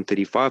 130 and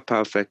 135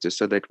 power factor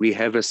so that we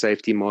have a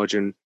safety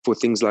margin for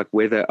things like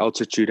weather,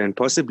 altitude, and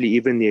possibly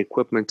even the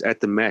equipment at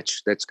the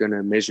match that's going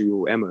to measure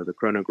your ammo, the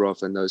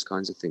chronograph and those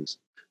kinds of things.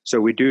 So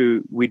we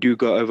do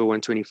go over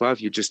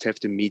 125. You just have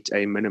to meet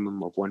a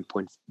minimum of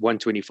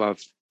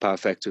 125 power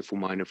factor for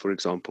minor, for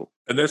example.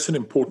 And that's an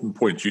important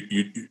point.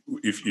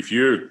 If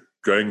you're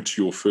going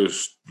to your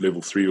first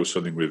level 3 or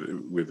something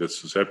where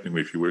this is happening,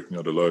 where if you're working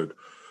out a load,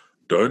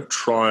 don't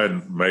try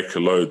and make a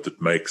load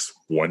that makes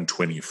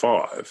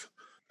 125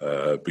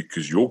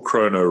 because your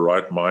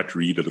chrono might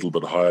read a little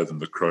bit higher than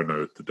the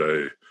chrono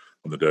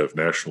on the day of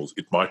nationals.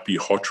 It might be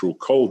hotter or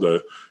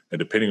colder, and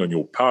depending on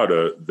your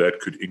powder, that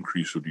could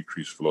increase or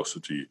decrease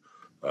velocity.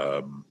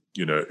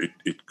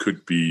 It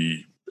could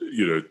be,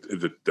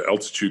 the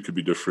altitude could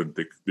be different.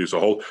 There's a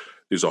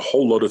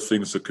whole lot of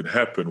things that can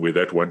happen where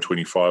that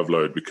 125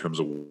 load becomes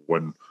a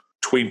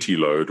 120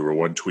 load or a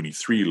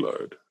 123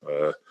 load.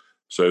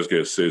 So as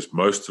Gaz says,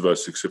 most of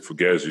us, except for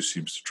Gaz, who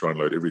seems to try and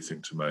load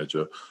everything to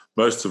major,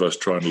 most of us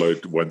try and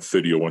load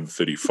 130 or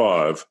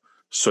 135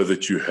 so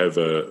that you have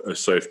a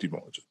safety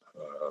margin,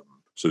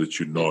 so that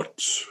you're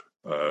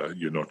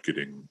not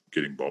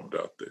getting bombed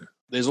out there.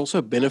 There's also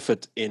a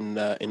benefit in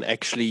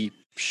actually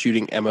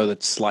shooting ammo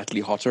that's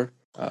slightly hotter.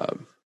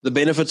 The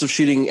benefits of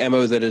shooting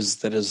ammo that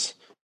is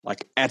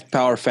like at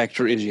power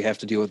factor is you have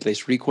to deal with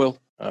less recoil.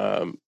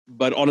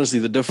 But honestly,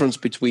 the difference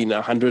between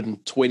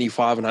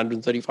 125 and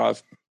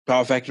 135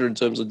 power factor in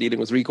terms of dealing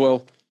with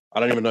recoil, I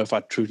don't even know if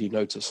I truly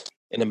notice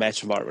in a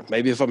match environment.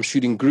 Maybe if I'm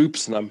shooting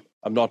groups and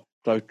I'm not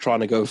trying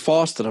to go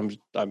fast, and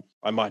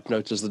I might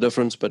notice the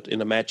difference. But in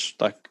a match,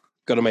 like,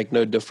 going to make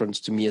no difference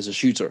to me as a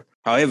shooter.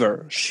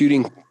 However,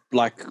 shooting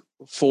like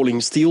falling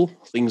steel,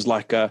 things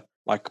like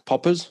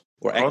poppers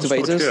or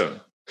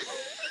activators.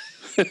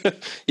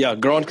 Yeah,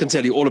 Grant can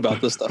tell you all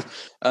about this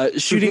stuff.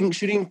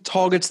 Shooting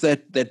targets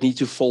that need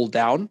to fall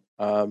down,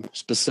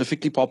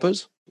 specifically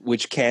poppers,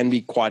 which can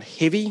be quite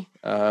heavy.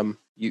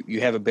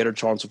 You have a better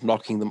chance of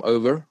knocking them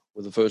over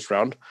with the first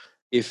round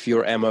if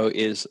your ammo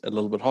is a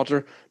little bit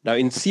hotter. Now,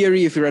 in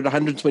theory, if you're at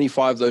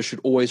 125, those should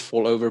always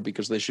fall over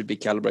because they should be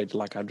calibrated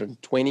like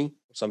 120 or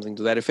something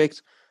to that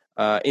effect.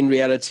 In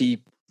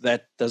reality,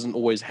 that doesn't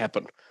always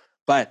happen.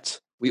 But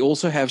we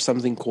also have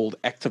something called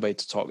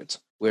activator targets,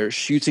 where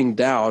shooting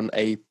down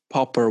a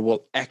popper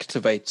will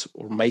activate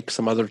or make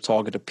some other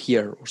target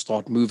appear or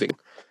start moving.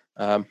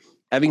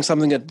 Having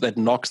something that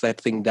knocks that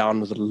thing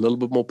down with a little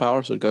bit more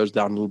power, so it goes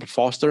down a little bit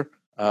faster,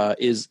 there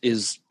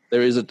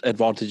is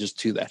advantages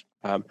to that.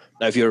 Now,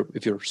 if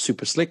you're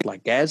super slick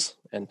like Gaz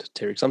and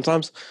Tarek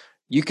sometimes,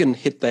 you can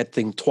hit that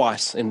thing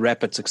twice in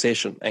rapid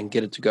succession and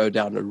get it to go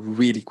down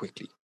really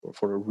quickly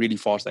for a really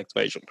fast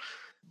activation.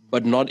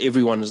 But not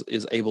everyone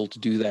is able to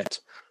do that,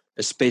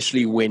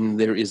 especially when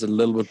there is a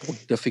little bit more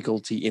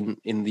difficulty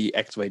in the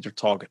activator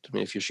target. I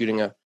mean, if you're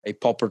shooting a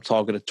popper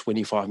target at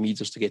 25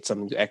 meters to get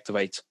something to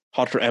activate,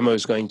 hotter ammo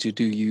is going to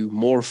do you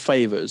more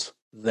favors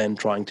than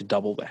trying to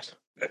double that.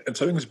 And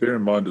something to bear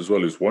in mind as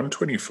well is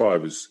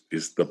 125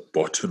 is the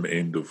bottom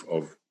end of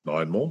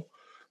 9mm.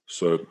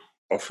 So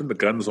often the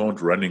guns aren't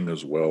running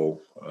as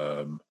well.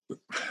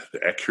 The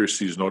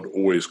accuracy is not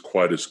always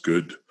quite as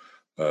good.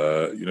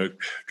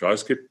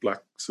 Guys get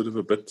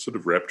a bit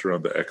wrapped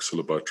around the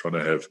axle about trying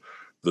to have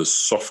the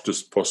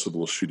softest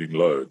possible shooting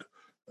load.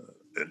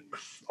 And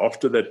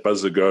after that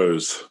buzzer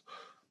goes,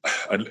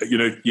 and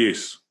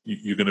yes,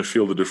 you're going to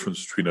feel the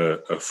difference between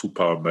a full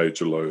power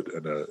major load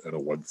and a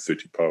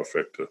 130 power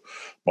factor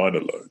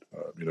minor load.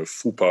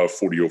 Full power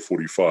 40 or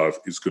 45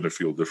 is going to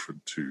feel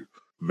different to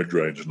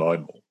mid-range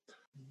 9mm.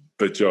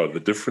 But yeah, the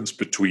difference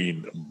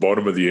between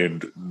bottom of the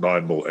end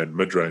 9mm and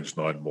mid-range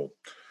 9mm,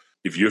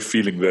 if you're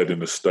feeling that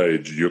in a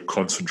stage, you're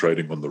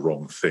concentrating on the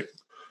wrong thing,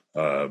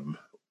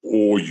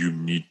 or you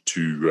need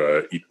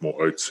to eat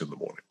more oats in the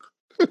morning.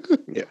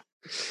 Yeah.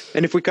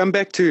 And if we come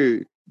back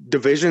to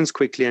divisions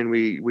quickly, and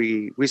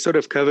we sort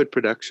of covered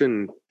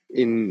production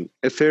in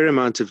a fair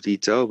amount of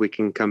detail, we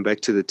can come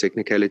back to the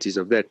technicalities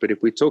of that. But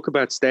if we talk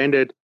about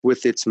standard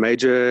with its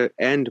major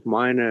and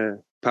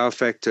minor power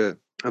factor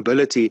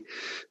ability,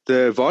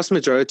 the vast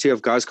majority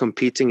of guys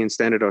competing in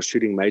standard are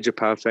shooting major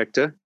power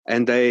factor.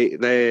 And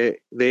there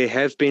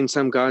have been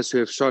some guys who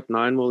have shot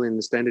 9mm in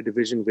the standard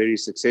division very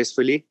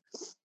successfully.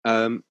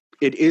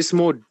 It is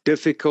more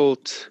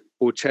difficult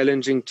or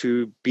challenging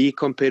to be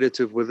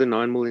competitive with the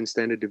 9mm in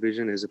standard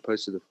division as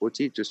opposed to the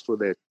 40, just for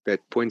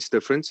that points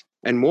difference.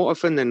 And more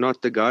often than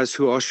not, the guys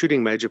who are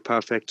shooting major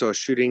power factor are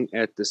shooting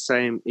at the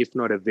same, if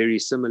not a very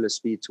similar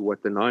speed to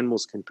what the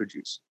 9mm can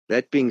produce.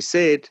 That being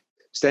said,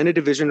 standard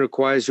division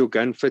requires your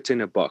gun fit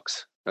in a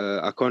box.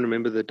 I can't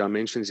remember the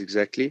dimensions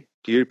exactly.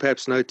 Do you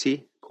perhaps know,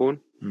 T,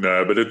 Corn?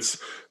 No, but it's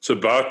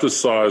about the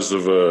size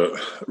of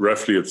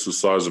roughly it's the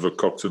size of a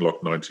Cockton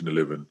Lock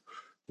 1911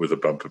 with a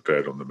bumper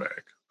pad on the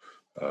mag.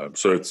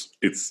 So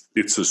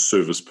it's a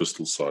service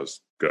pistol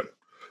sized gun.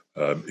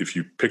 If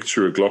you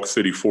picture a Glock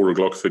 34 or a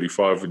Glock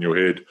 35 in your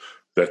head,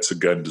 that's a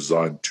gun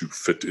designed to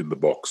fit in the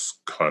box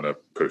kind of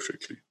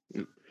perfectly.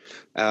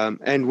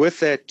 And with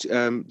that,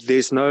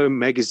 there's no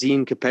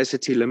magazine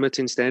capacity limit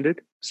in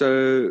standard.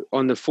 So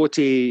on the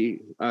 40,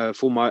 in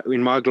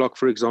my Glock,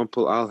 for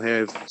example, I'll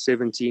have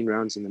 17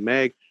 rounds in the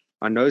mag.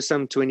 I know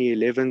some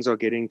 2011s are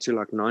getting to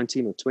like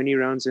 19 or 20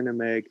 rounds in a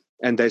mag,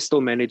 and they're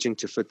still managing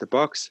to fit the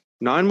box.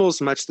 9mm's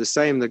much the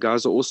same. The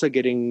guys are also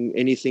getting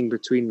anything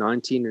between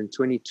 19 and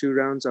 22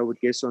 rounds, I would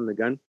guess, on the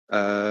gun.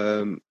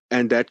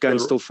 And that gun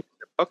still fits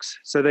the box.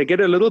 So they get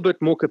a little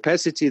bit more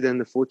capacity than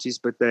the 40s,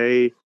 but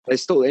they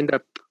still end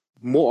up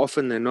more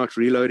often than not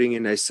reloading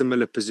in a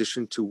similar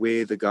position to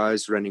where the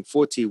guys running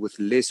 40 with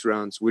less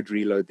rounds would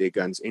reload their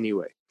guns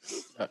anyway.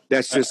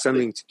 That's just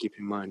something to keep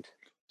in mind.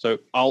 So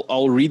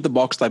I'll read the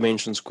box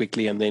dimensions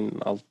quickly, and then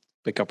I'll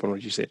pick up on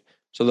what you said.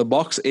 So the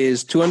box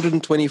is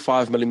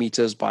 225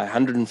 millimeters by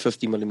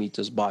 150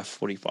 millimeters by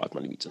 45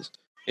 millimeters.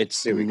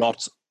 It's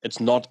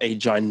not a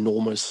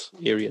ginormous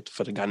area to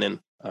fit a gun in,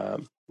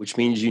 which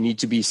means you need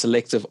to be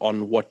selective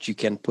on what you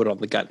can put on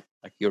the gun.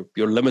 Like you're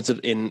limited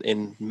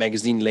in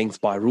magazine length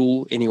by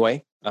rule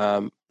anyway.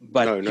 But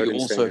not you in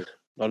also standard.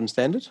 Not in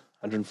standard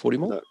 140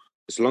 mil. No.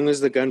 As long as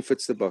the gun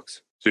fits the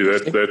box. See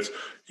that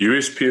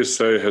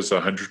USPSA has a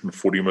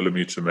 140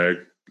 millimeter mag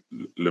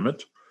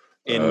limit,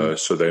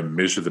 so they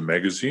measure the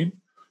magazine.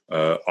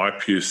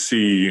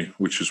 IPSC,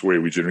 which is where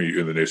we generally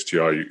in an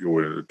STI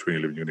or in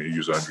 2011 you're going to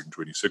use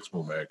 126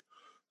 mil mag.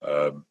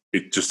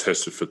 It just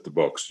has to fit the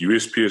box.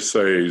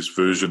 USPSA's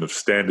version of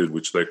standard,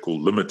 which they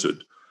call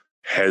limited,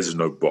 has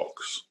no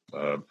box.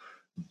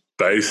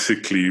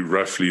 Basically,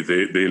 roughly,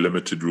 their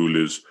limited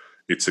rule is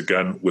it's a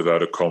gun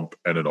without a comp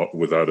and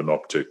without an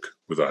optic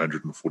with a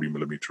 140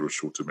 millimeter or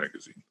shorter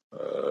magazine.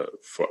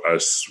 For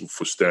us,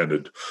 for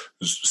standard,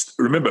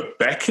 remember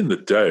back in the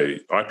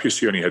day,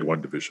 IPSC only had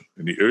one division.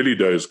 In the early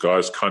days,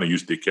 guys kind of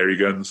used their carry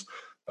guns.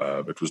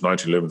 It was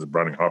 1911s and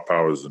Browning high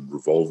powers and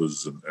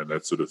revolvers and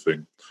that sort of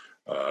thing.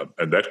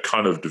 And that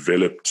kind of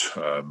developed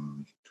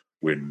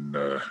when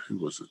who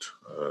was it?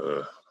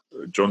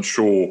 John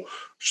Shaw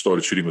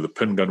started shooting with a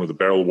pin gun with a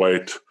barrel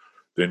weight.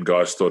 Then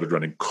guys started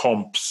running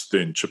comps.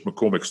 Then Chip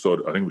McCormick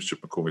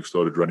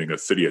started running a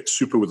 38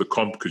 Super with a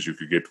comp because you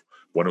could get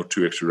 1 or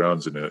 2 extra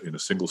rounds in a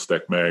single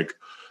stack mag.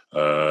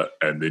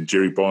 And then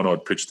Jerry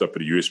Barnard pitched up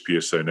at a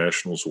USPSA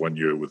Nationals one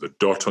year with a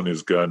dot on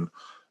his gun.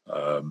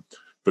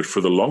 But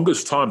for the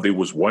longest time, there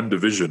was one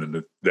division,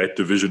 and that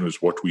division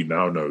was what we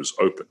now know as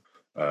open.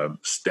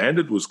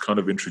 Standard was kind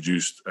of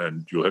introduced,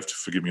 and you'll have to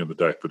forgive me on the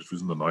date, but it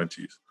was in the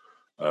 90s.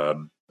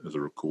 As I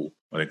recall,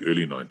 I think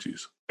early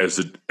 90s, as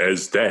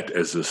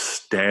a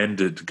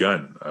standard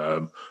gun.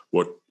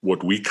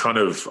 What we kind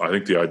of, I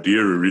think the idea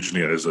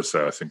originally, and as I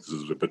say, I think this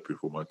is a bit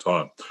before my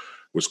time,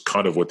 was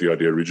kind of what the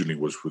idea originally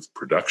was with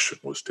production,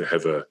 was to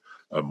have a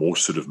more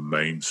sort of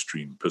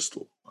mainstream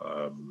pistol.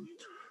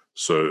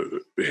 So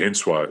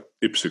hence why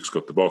IPSC's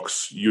got the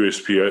box.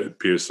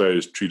 USPSA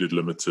is treated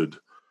limited,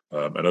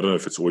 and I don't know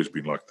if it's always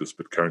been like this,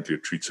 but currently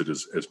it treats it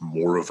as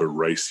more of a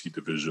racy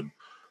division,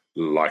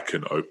 like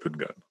an open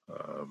gun.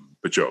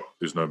 But yeah,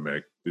 there's no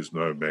mag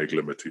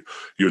limit.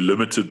 You're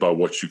limited by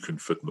what you can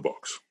fit in the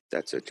box.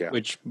 That's it, yeah.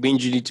 Which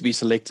means you need to be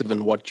selective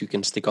in what you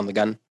can stick on the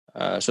gun.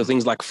 So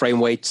things like frame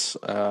weights,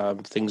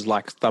 things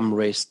like thumb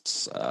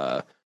rests,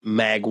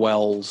 mag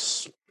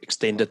wells,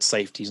 extended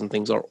safeties and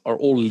things are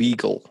all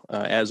legal,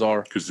 as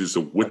are... Because there's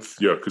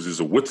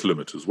a width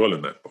limit as well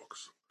in that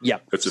box. Yeah.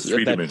 It's a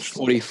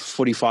 3-dimensional.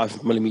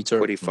 45 millimeter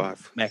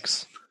 45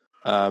 max.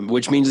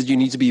 Which means that you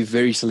need to be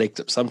very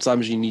selective.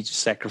 Sometimes you need to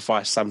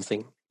sacrifice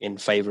something in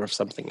favor of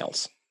something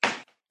else.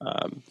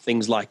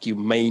 Things like you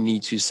may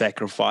need to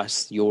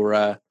sacrifice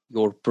your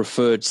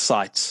preferred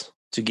sights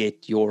to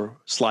get your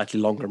slightly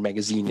longer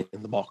magazine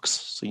in the box.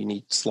 So you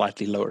need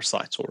slightly lower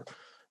sights, or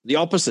the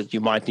opposite.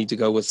 You might need to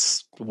go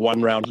with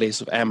 1 round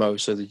less of ammo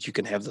so that you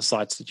can have the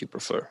sights that you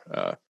prefer.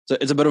 So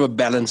it's a bit of a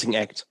balancing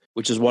act,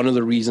 which is one of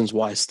the reasons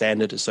why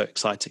standard is so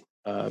exciting.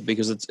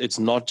 Because it's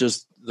not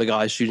just the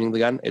guy shooting the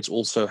gun, it's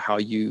also how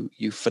you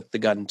fit the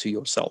gun to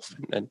yourself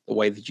and the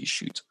way that you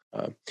shoot.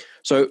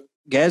 So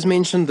Gaz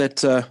mentioned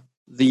that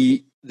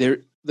the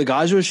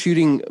guys who are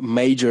shooting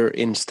major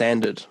in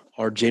standard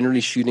are generally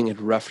shooting at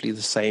roughly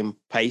the same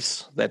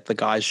pace that the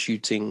guys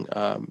shooting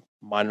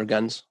minor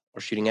guns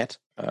are shooting at.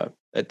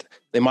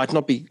 They might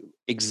not be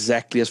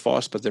exactly as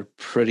fast, but they're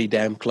pretty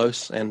damn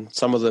close. And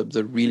some of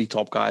the really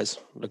top guys,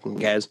 looking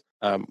at Gaz,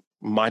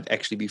 might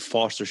actually be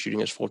faster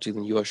shooting as 40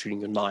 than you are shooting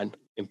your 9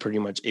 in pretty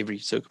much every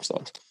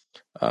circumstance.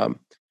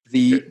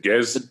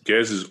 Gaz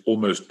is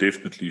almost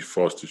definitely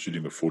faster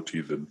shooting a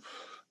 40 than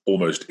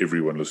almost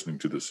everyone listening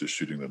to this is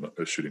shooting a 9.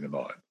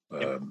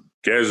 Yep.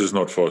 Gaz is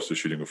not faster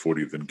shooting a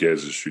 40 than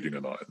Gaz is shooting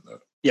a 9.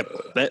 Yep,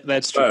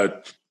 that's true.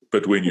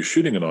 But when you're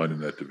shooting a 9 in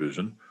that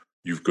division,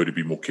 you've got to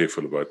be more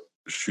careful about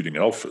shooting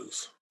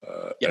alphas.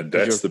 And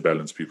that's the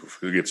balance people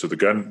forget. So the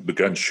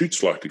gun shoots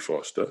slightly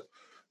faster,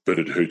 but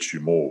it hurts you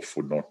more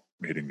for not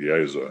hitting the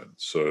A zone.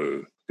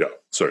 So, yeah,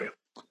 sorry.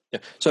 Yeah.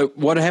 So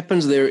what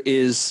happens there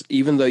is,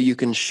 even though you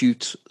can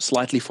shoot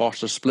slightly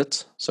faster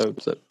splits, so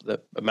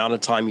the amount of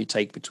time you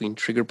take between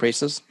trigger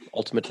presses,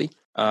 ultimately,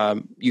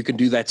 you can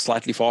do that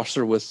slightly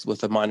faster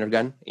with a minor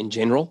gun in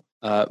general.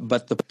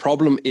 But the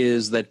problem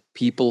is that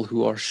people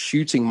who are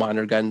shooting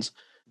minor guns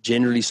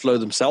generally slow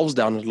themselves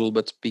down a little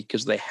bit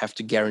because they have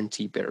to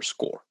guarantee better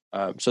score.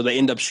 So they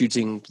end up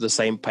shooting the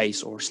same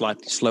pace or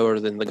slightly slower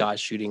than the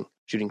guys shooting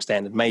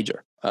standard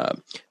major.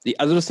 The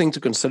other thing to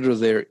consider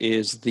there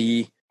is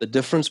the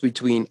difference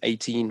between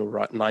 18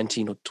 or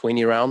 19 or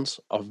 20 rounds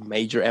of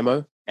major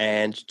ammo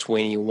and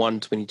 21,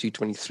 22,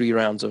 23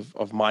 rounds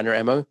of minor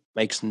ammo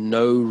makes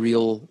no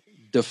real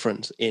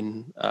difference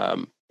in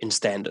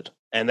standard.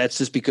 And that's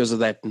just because of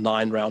that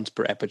 9 rounds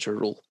per aperture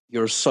rule.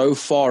 You're so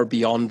far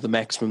beyond the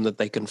maximum that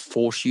they can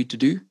force you to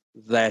do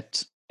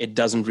that it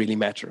doesn't really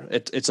matter.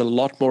 It's a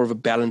lot more of a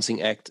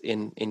balancing act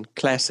in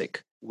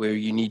classic where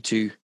you need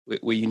to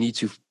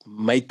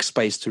make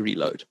space to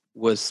reload.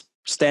 With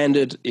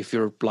standard, if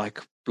you're like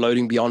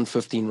loading beyond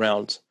 15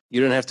 rounds, you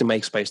don't have to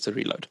make space to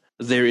reload.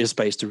 There is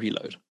space to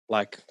reload.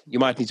 Like, you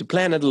might need to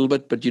plan it a little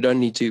bit, but you don't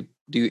need to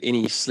do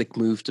any slick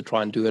move to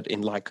try and do it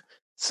in like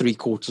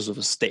 3/4 of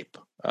a step.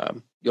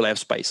 You'll have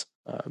space.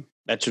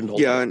 That shouldn't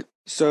hold. Yeah, and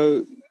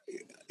so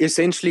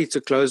essentially,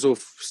 to close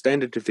off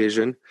standard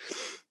division,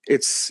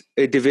 it's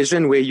a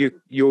division where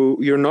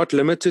you're not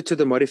limited to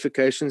the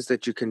modifications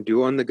that you can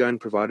do on the gun,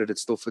 provided it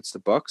still fits the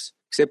box,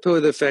 except for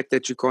the fact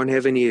that you can't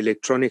have any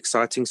electronic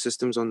sighting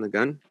systems on the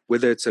gun,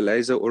 whether it's a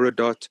laser or a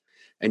dot,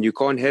 and you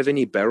can't have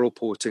any barrel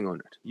porting on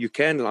it. You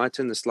can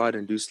lighten the slide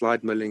and do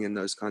slide milling and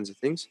those kinds of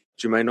things,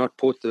 but you may not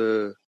port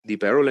the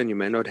barrel, and you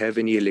may not have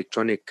any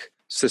electronic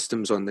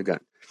systems on the gun.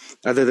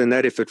 Other than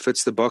that, if it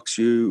fits the box,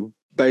 you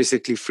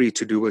basically free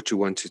to do what you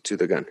want to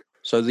the gun.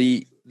 So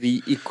the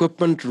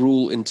equipment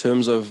rule in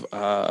terms of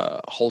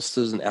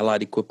holsters and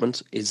allied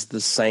equipment is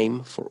the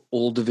same for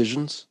all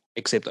divisions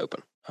except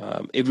open.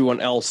 Everyone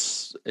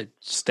else,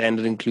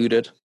 standard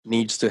included,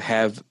 needs to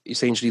have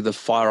essentially the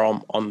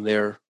firearm on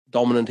their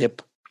dominant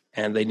hip,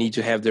 and they need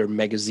to have their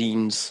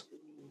magazines.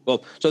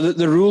 Well, so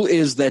the rule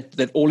is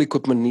that all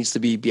equipment needs to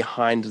be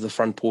behind the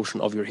front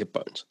portion of your hip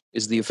bones,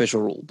 is the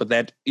official rule. But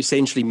that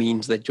essentially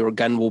means that your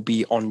gun will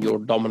be on your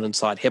dominant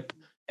side hip,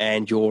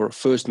 and your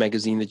first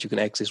magazine that you can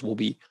access will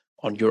be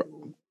on your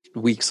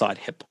weak side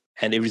hip,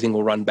 and everything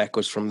will run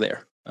backwards from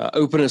there.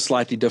 Open is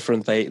slightly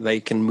different. They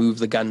can move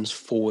the guns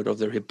forward of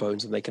their hip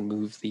bones, and they can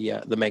move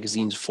the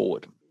magazines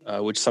forward,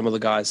 which some of the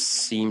guys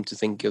seem to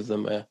think give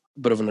them a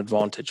bit of an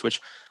advantage, which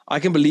I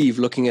can believe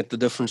looking at the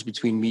difference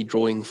between me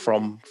drawing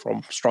from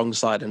strong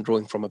side and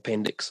drawing from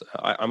appendix.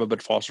 I'm a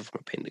bit faster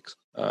from appendix,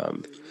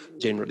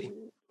 generally.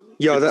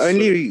 Yeah,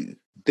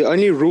 the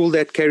only rule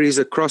that carries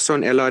across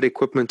on allied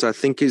equipment, I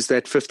think, is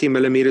that 50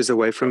 millimeters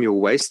away from your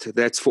waist.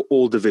 That's for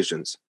all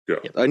divisions. Yeah.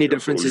 The only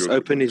difference is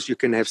open is you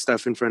can have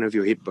stuff in front of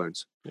your hip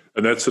bones.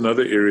 And that's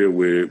another area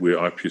where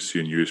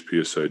IPSC and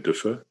USPSA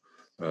differ.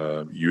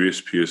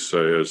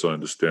 USPSA, as I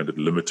understand it,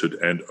 limited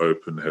and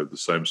open have the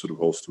same sort of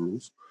holster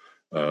rules.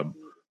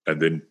 And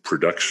then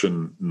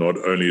production, not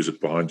only is it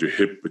behind your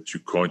hip, but you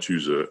can't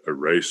use a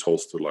race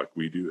holster like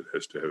we do. It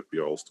has to be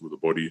a holster with a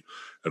body.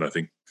 And I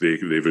think their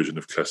version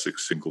of classic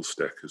single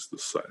stack is the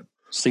same.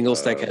 Single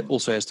stack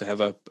also has to have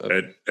a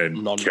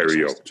and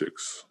carry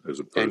optics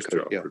as opposed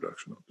to our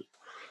production optics.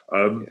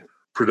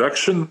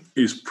 Production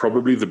is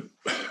probably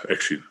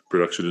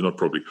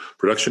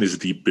production is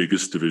the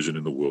biggest division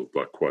in the world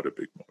by quite a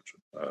big margin.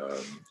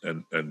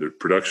 And the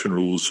production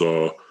rules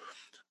are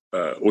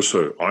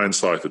also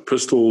iron-sighted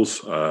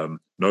pistols,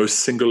 no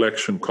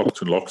single-action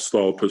cocked and locked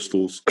style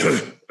pistols,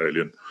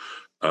 alien.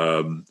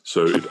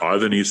 So it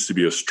either needs to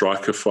be a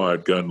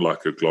striker-fired gun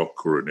like a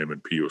Glock or an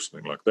M&P or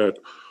something like that,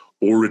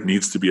 or it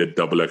needs to be a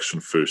double-action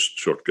first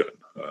shot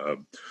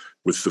gun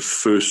with the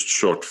first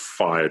shot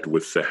fired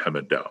with the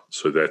hammer down.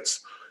 So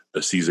that's a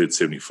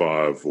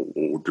CZ75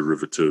 or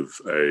derivative,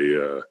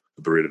 a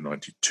Beretta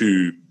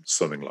 92,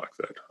 something like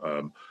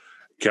that.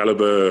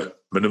 Caliber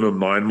minimum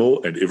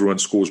 9mm, and everyone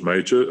scores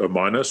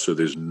minor, so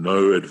there's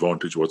no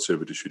advantage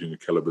whatsoever to shooting a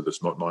caliber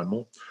that's not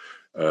 9mm.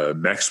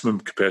 Maximum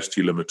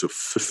capacity limit of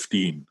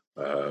 15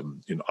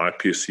 in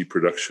IPSC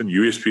production.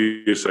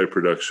 USPSA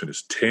production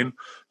is 10.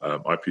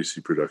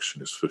 IPSC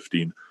production is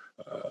 15,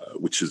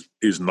 which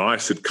is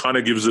nice. It kind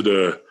of gives it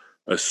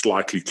a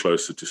slightly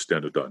closer to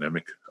standard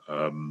dynamic.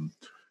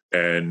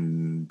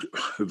 And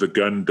the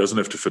gun doesn't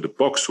have to fit a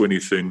box or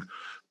anything,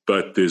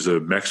 but there's a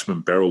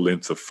maximum barrel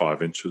length of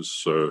 5 inches.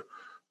 So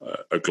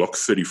a Glock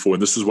 34,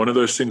 and this is one of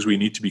those things where you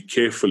need to be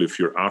careful if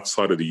you're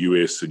outside of the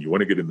US and you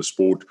want to get in the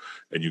sport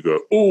and you go,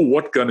 oh,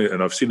 what gun?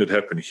 And I've seen it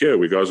happen here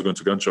where guys are going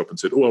to a gun shop and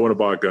said, oh, I want to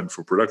buy a gun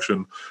for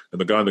production.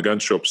 And the guy in the gun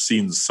shop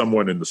seen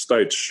someone in the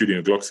States shooting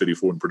a Glock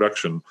 34 in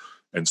production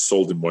and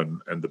sold him one,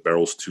 and the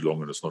barrel's too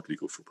long and it's not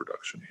legal for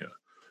production here.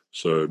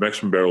 So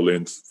maximum barrel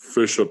length,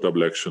 first shot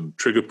double action,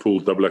 trigger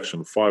pull double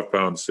action 5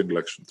 pounds, single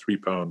action 3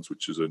 pounds,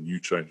 which is a new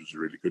change, which is a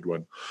really good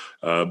one.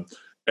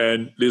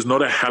 And there's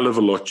not a hell of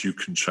a lot you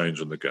can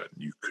change on the gun.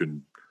 You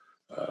can,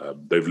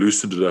 they've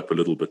loosened it up a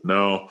little bit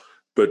now,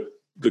 but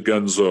the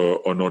guns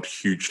are not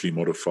hugely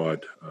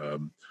modified.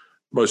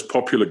 Most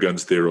popular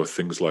guns there are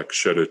things like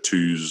Shadow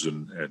 2s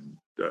and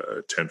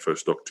Tanfo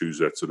Stock 2s,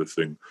 that sort of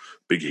thing.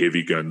 Big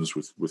heavy guns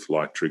with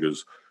light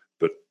triggers.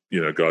 But,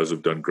 guys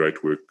have done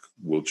great work.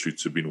 World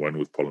Shoots have been one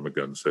with polymer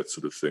guns, that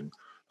sort of thing.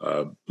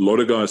 A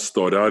lot of guys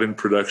start out in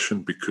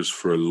production because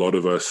for a lot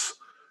of us,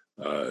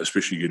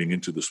 especially getting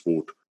into the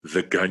sport,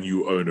 the gun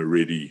you own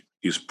already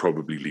is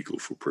probably legal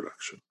for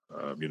production.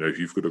 If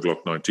you've got a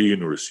Glock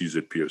 19 or a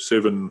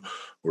CZP07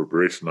 or a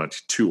Beretta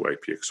 92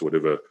 APX or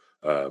whatever,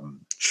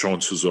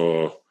 chances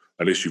are,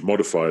 unless you've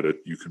modified it,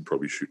 you can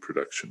probably shoot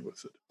production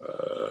with it.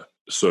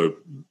 So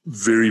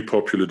very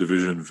popular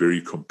division,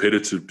 very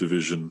competitive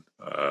division.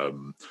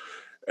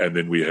 And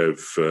then we have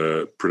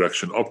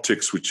production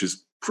optics, which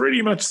is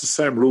pretty much the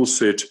same rule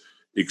set,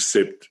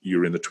 except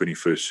you're in the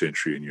 21st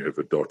century and you have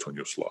a dot on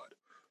your slide.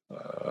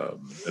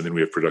 And then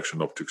we have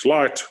production optics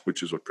light,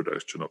 which is what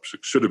production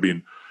optics should have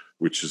been,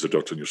 which is a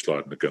dot on your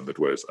slide and a gun that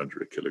weighs under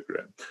a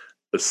kilogram.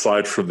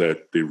 Aside from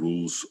that, the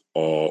rules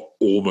are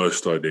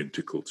almost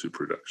identical to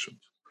production,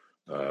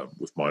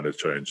 with minor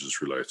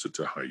changes related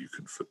to how you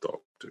can fit the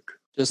optic.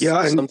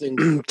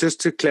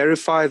 Just to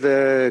clarify,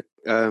 the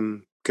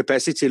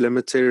capacity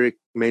limit Eric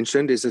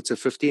mentioned is it's a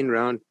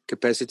 15-round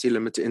capacity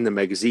limit in the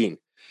magazine.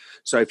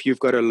 So if you've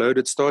got a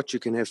loaded start, you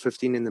can have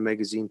 15 in the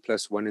magazine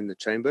plus 1 in the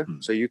chamber.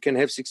 So you can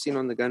have 16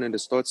 on the gun and a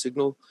start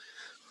signal.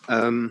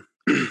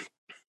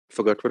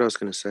 Forgot what I was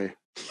going to say.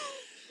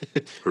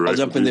 I'll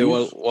jump in there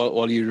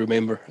while you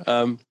remember.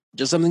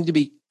 Just something to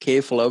be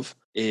careful of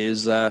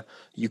is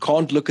you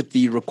can't look at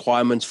the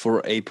requirements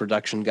for a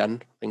production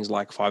gun, things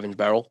like 5-inch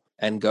barrel,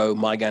 and go,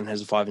 my gun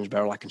has a 5-inch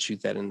barrel, I can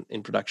shoot that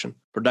in production.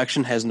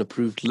 Production has an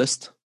approved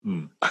list.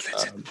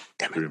 That's it.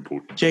 Damn it. Very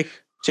important. Check.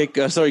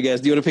 Sorry, guys.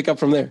 Do you want to pick up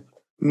from there?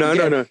 No.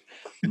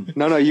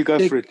 You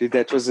go for it.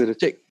 That was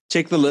it.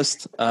 Check the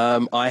list.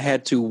 I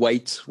had to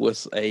wait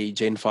with a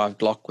Gen 5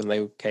 Glock when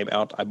they came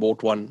out. I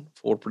bought one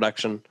for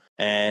production,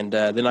 and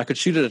then I could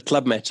shoot it at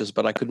club matches,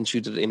 but I couldn't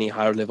shoot it at any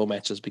higher level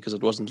matches because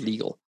it wasn't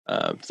legal.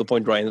 To the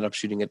point where I ended up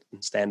shooting it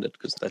in standard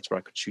because that's where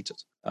I could shoot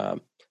it.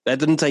 That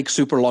didn't take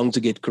super long to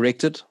get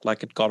corrected.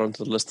 Like, it got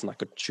onto the list and I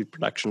could shoot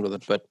production with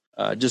it. But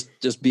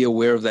just be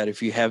aware of that.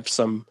 If you have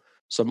some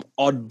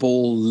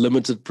oddball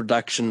limited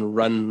production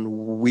run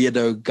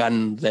weirdo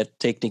gun that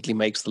technically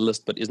makes the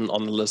list but isn't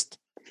on the list,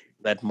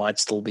 that might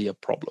still be a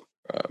problem.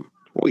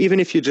 Or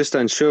even if you're just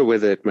unsure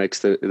whether it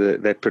makes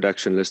that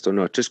production list or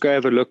not, just go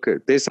have a look.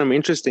 There's some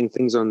interesting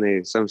things on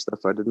there, some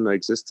stuff I didn't know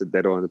existed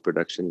that are on the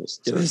production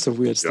list. Yeah, there's some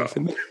weird stuff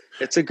in there.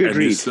 It's a good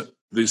read.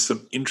 There's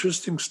some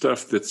interesting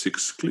stuff that's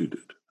excluded.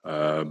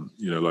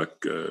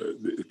 Like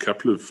a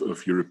couple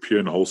of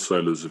European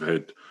wholesalers have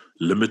had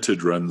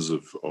limited runs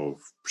of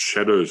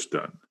shadows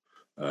done,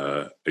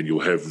 and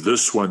you'll have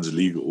this one's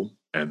legal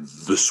and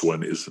this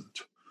one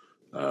isn't.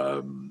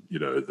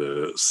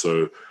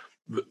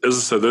 As I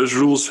say, those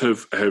rules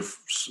have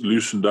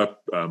loosened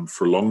up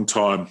for a long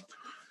time.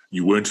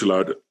 You weren't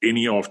allowed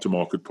any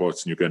aftermarket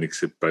parts in your gun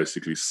except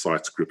basically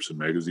sights, grips, and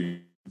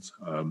magazines.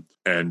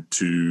 And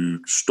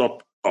to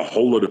stop a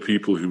whole lot of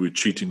people who were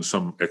cheating,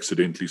 some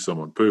accidentally, some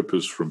on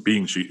purpose, from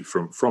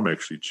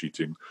actually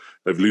cheating,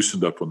 they've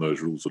loosened up on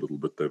those rules a little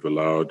bit. They've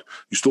allowed,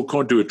 you still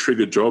can't do a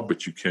trigger job,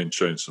 but you can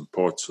change some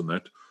parts on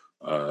that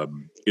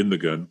in the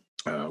gun,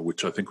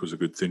 which I think was a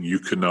good thing. You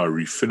can now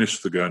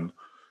refinish the gun,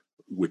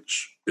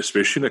 which,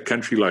 especially in a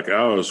country like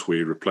ours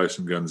where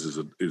replacing guns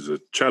is a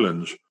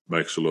challenge,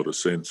 makes a lot of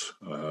sense.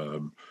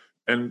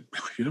 And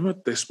you know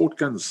what? They're sport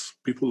guns.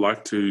 People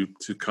like to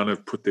kind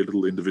of put their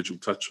little individual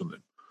touch on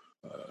them.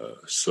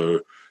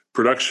 So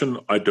production,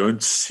 I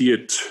don't see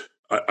it.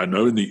 I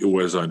know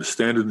as I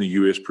understand it, in the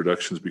US,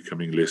 production is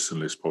becoming less and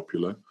less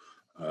popular.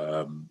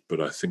 But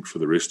I think for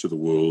the rest of the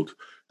world,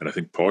 and I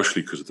think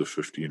partially because of the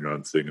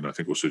 15-round thing, and I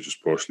think also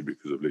just partially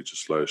because of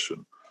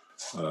legislation,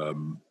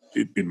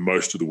 in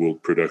most of the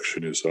world,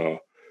 production is our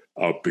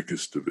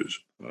biggest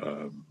division.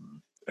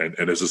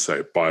 And as I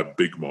say, by a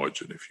big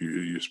margin. If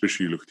you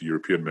especially look at the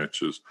European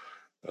matches,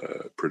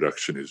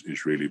 production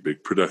is really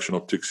big. Production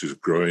optics is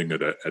growing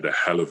at a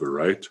hell of a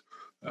rate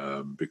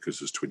because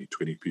there's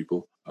 2020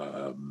 people.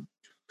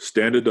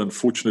 Standard,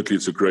 unfortunately,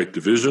 it's a great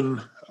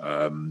division.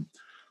 I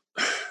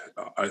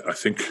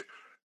think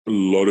a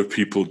lot of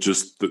people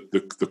just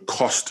the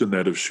cost in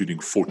that of shooting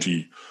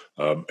 40,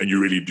 and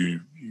you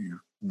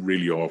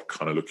really are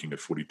kind of looking at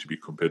 40 to be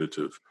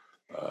competitive.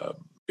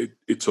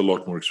 It's a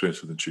lot more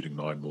expensive than shooting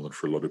 9mm, and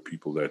for a lot of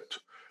people that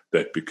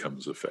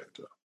becomes a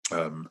factor.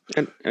 And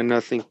I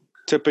think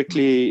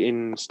typically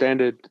in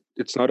standard,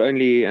 it's not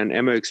only an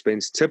ammo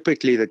expense.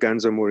 Typically, the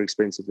guns are more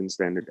expensive in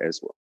standard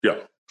as well. Yeah.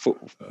 For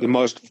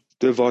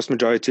the vast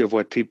majority of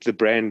what the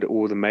brand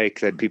or the make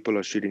that people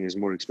are shooting is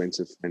more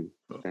expensive than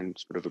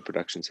sort of a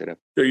production setup.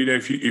 Yeah,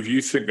 if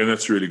you think, and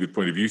that's a really good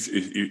point.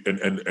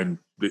 And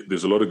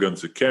there's a lot of guns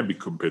that can be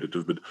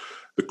competitive, but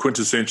the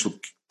quintessential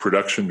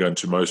production gun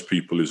to most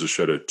people is a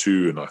Shadow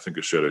 2, and I think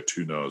a Shadow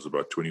 2 now is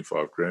about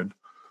 $25,000.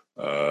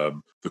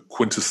 The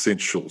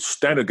quintessential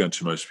standard gun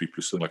to most people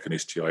is something like an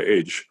STI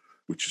Edge,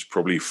 which is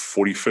probably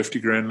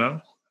 $40,000-$50,000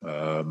 now.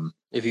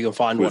 If you can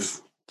find one,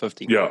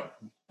 50. Yeah,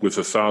 with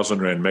 1,000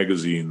 Rand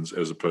magazines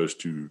as opposed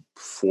to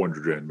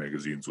 400 Rand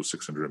magazines or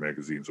 600 Rand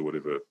magazines or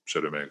whatever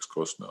Shadow Mags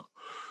cost now.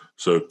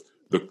 So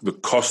the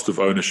cost of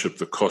ownership,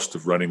 the cost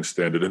of running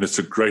standard, and it's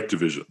a great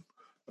division,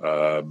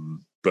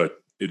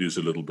 but it is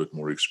a little bit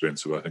more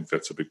expensive. I think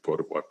that's a big part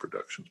of why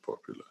production is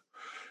popular.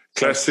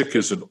 Classic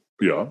is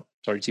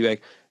Sorry,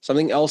 T-Bag.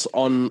 Something else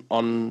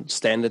on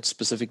standard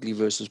specifically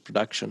versus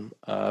production,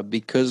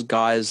 because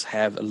guys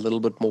have a little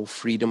bit more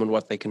freedom in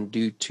what they can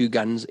do to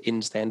guns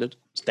in standard.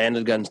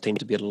 Standard guns tend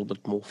to be a little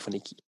bit more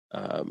finicky.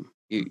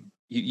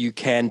 You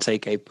can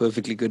take a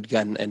perfectly good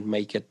gun and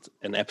make it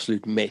an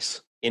absolute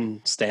mess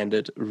in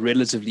standard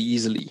relatively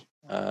easily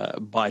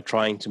by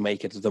trying to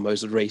make it the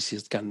most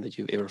raciest gun that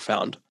you've ever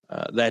found.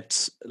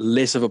 That's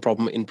less of a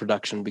problem in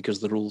production because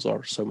the rules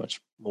are so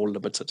much more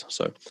limited.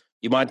 So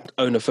you might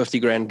own a 50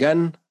 grand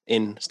gun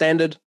in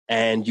standard,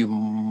 and you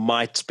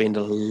might spend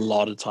a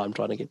lot of time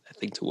trying to get that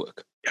thing to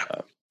work.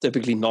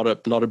 Typically not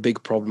a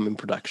big problem in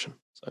production.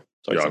 So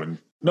sorry, yeah, I mean,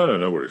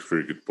 no worries.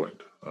 Very good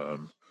point.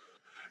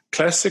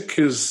 Classic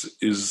is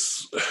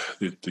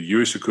the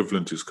US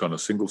equivalent is kind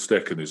of single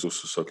stack, and there's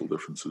also subtle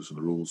differences in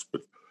the rules.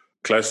 But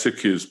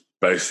Classic is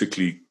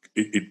basically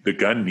the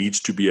gun needs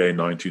to be a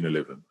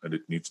 1911, and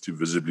it needs to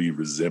visibly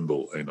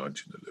resemble a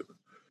 1911.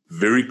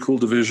 Very cool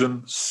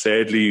division.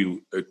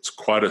 Sadly, it's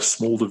quite a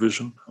small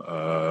division.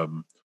 A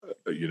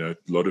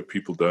lot of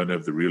people don't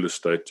have the real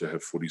estate to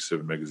have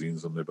 47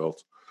 magazines on their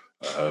belt.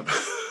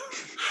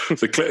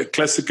 So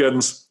Classic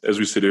guns, as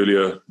we said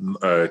earlier,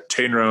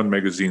 10-round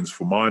magazines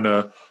for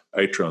minor,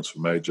 8 rounds for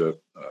major.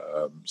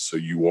 So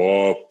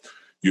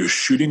you're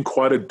shooting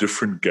quite a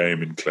different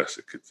game in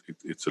Classic.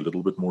 It's a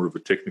little bit more of a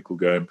technical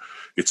game.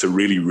 It's a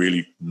really,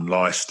 really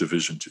nice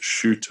division to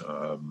shoot.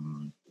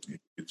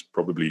 It's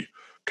probably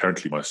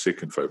currently my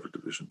second favorite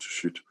division to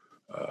shoot.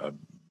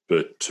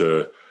 But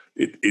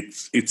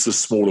it's a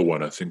smaller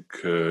one. I think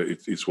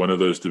it's one of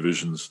those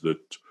divisions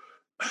that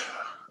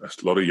a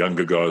lot of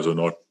younger guys are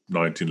not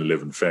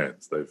 1911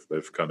 fans.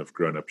 They've kind of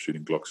grown up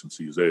shooting Glocks and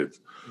CZs.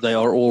 They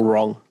are all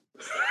wrong.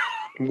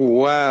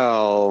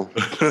 Wow.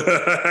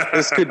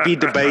 This could be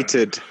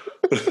debated.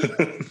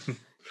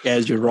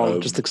 Guys, you're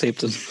wrong. Just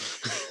accept it.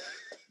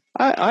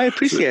 I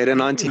appreciate a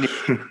 19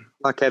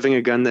 like having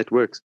a gun that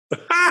works.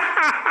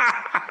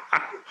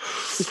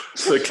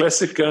 So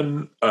Classic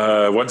gun,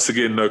 once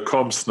again, no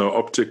comps, no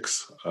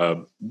optics.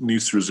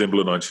 Needs to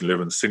resemble a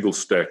 1911 single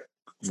stack,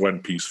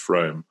 one-piece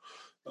frame.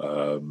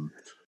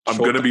 I'm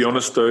going to be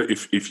honest though,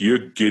 if you're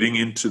getting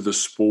into the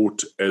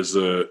sport as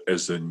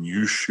a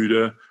new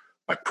shooter,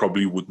 I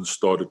probably wouldn't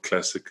start at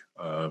Classic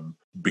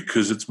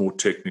because it's more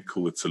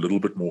technical. It's a little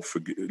bit more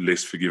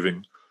less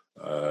forgiving.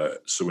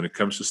 So when it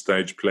comes to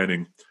stage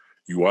planning,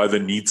 you either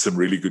need some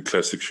really good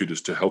Classic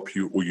shooters to help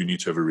you, or you need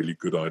to have a really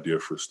good idea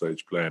for a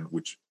stage plan,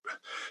 which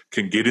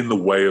can get in the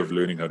way of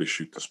learning how to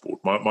shoot the sport.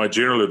 My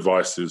general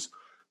advice is,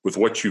 with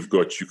what you've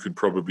got, you can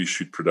probably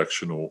shoot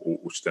production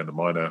or standard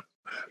minor.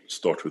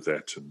 Start with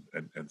that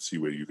and see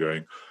where you're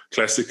going.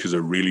 Classic is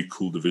a really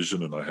cool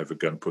division, and I have a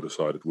gun put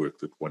aside at work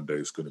that one day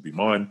is going to be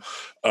mine.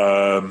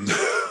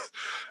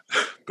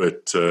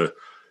 But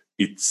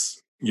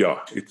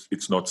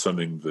it's not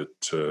something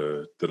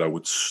that I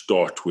would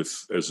start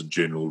with as a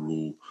general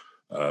rule,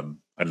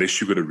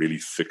 unless you've got a really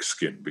thick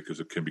skin, because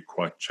it can be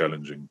quite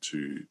challenging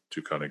to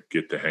kind of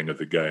get the hang of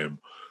the game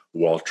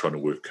while trying to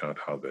work out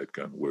how that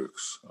gun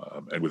works,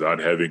 and without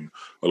having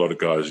a lot of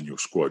guys in your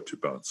squad to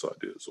bounce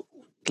ideas off.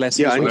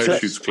 Classic,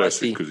 shoots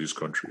Classic because he's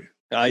country.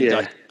 I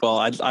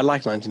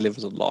like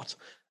 1911s a lot.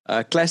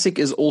 Classic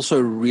is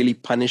also really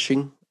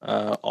punishing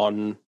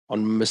on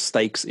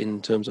mistakes in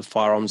terms of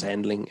firearms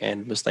handling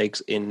and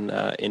mistakes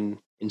in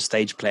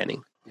stage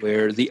planning,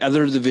 where the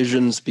other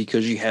divisions,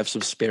 because you have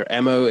some spare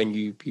ammo and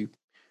you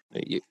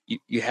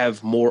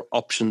have more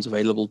options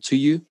available to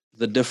you.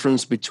 The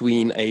difference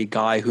between a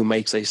guy who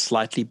makes a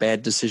slightly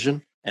bad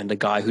decision and a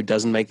guy who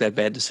doesn't make that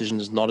bad decision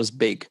is not as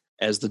big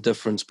as the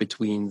difference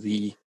between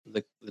the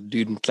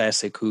dude in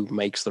Classic who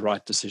makes the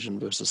right decision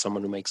versus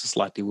someone who makes a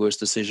slightly worse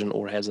decision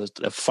or has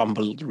a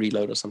fumbled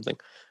reload or something.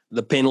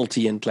 The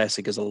penalty in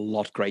Classic is a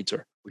lot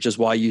greater, which is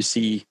why you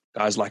see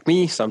guys like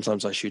me.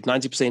 Sometimes I shoot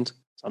 90%.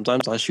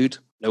 Sometimes I shoot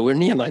nowhere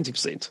near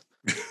 90%.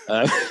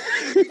 And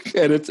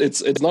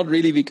it's not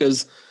really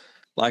because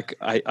like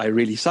I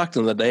really sucked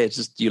on the day. It's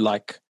just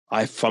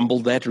I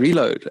fumbled that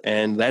reload,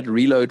 and that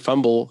reload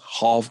fumble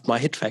halved my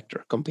hit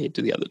factor compared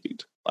to the other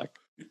dude.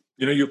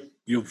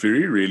 You'll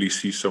very rarely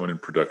see someone in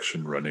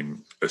production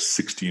running a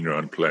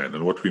 16-round plan.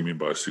 And what we mean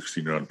by a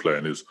 16-round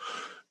plan is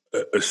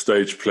a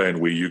stage plan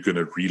where you're going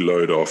to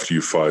reload after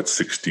you fired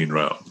 16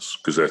 rounds,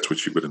 because that's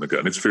what you put in the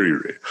gun. It's very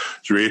rare.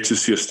 It's rare to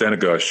see a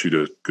standard guy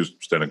shooter, because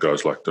standard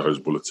guys like to hose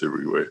bullets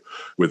everywhere,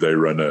 where they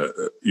run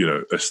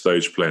a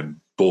stage plan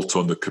built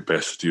on the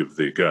capacity of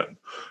their gun.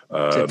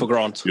 Except for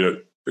Grant.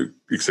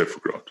 Except for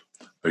Grant.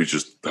 He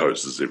just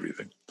hoses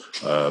everything.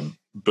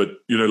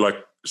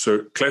 So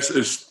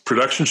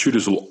production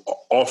shooters will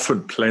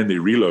often plan their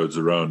reloads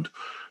around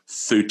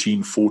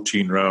 13,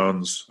 14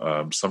 rounds,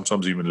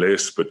 sometimes even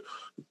less, but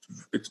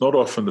it's not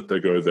often that they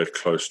go that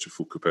close to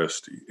full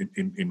capacity.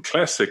 In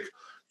Classic,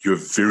 you're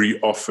very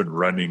often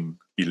running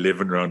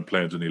 11-round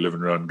plans in an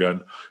 11-round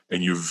gun,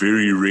 and you're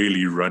very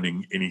rarely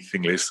running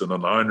anything less than a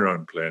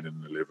 9-round plan in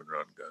an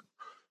 11-round gun.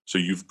 So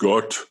you've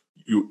got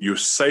your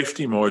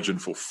safety margin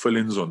for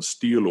fill-ins on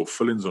steel or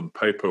fill-ins on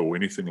paper or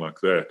anything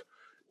like that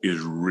is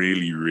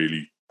really,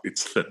 really,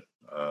 it's thin.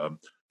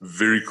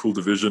 Very cool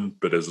division,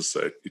 but as I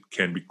say, it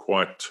can be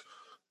quite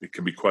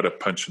a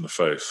punch in the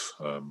face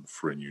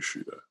for a new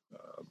shooter.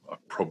 I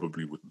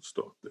probably wouldn't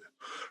start there.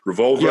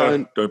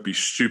 Revolver, don't be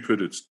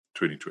stupid. It's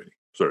 2020.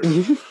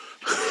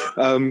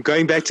 Sorry.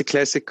 Going back to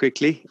Classic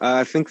quickly,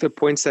 I think the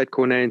points that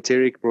Corné and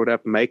Terek brought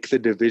up make the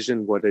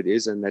division what it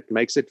is, and that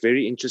makes it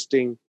very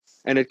interesting.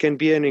 And it can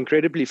be an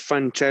incredibly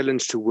fun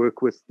challenge to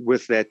work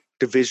with that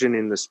division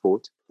in the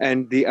sport.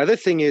 And the other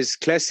thing is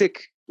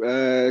Classic,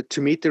 to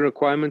meet the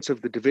requirements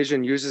of the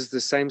division, uses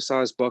the same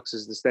size box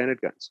as the standard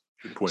guns.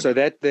 Good point. So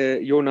that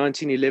your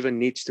 1911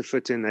 needs to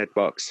fit in that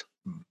box.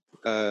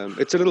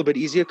 It's a little bit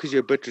easier because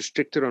you're a bit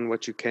restricted on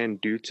what you can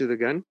do to the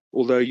gun,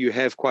 although you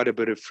have quite a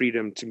bit of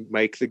freedom to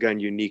make the gun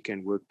unique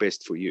and work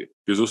best for you.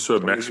 There's also a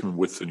maximum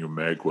width in your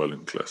mag well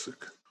in Classic.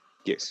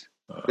 Yes.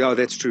 Yeah,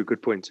 that's true.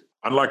 Good point.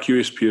 Unlike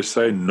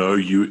USPSA, no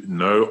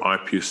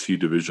IPSC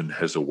division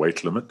has a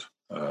weight limit.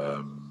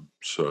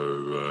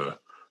 So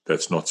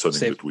that's not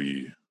something that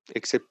we...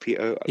 Except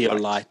PO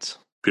Light.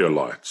 PO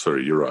Light.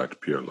 Sorry, you're right.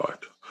 PO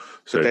Light.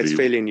 So that's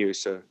fairly new.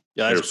 So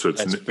so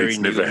it's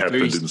never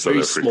happened in South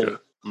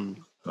Africa.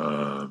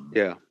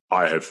 Yeah.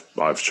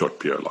 I've shot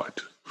PO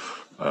Light,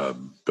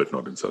 but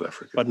not in South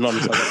Africa.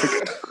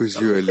 Because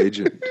you're a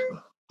legend.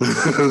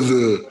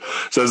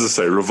 So as I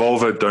say,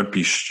 Revolver, don't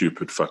be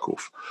stupid. Fuck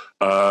off.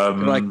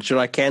 Should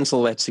I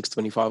cancel that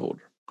 625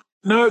 order?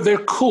 No, they're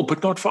cool,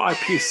 but not for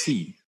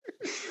IPSC.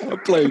 I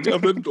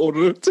didn't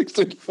order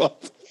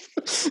 625.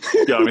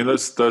 Yeah, I mean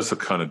those are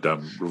kind of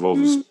dumb.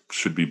 Revolvers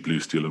should be blue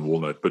steel and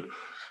walnut, but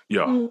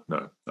yeah,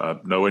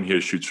 no one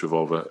here shoots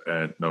Revolver,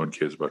 and no one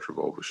cares about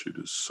Revolver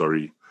shooters.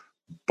 Sorry,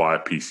 buy a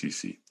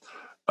PCC.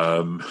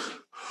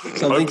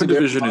 Open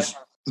division is.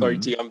 Sorry,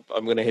 T.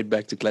 I'm going to head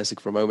back to Classic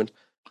for a moment.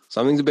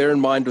 Something to bear in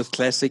mind with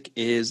Classic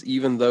is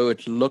even though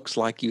it looks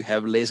like you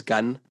have less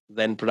gun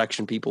than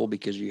production people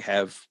because you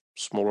have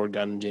smaller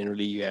gun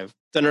generally, you have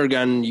thinner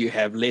gun, you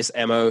have less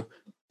ammo.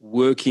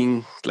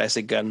 Working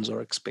Classic guns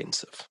are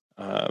expensive.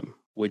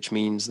 Which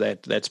means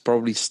that that's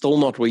probably still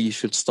not where you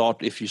should start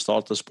if you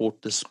start the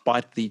sport,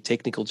 despite the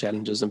technical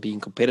challenges and being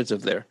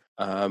competitive there.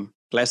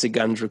 Classic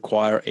guns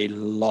require a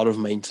lot of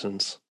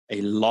maintenance,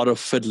 a lot of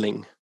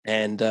fiddling,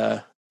 and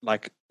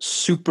like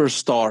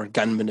superstar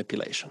gun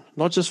manipulation,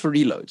 not just for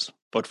reloads,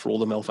 but for all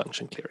the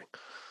malfunction clearing.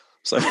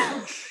 So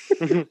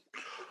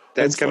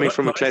that's coming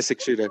from a Classic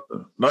shooter.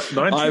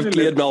 I've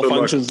cleared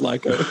malfunctions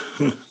like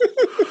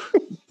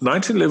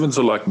 1911s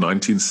are like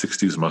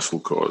 1960s muscle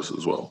cars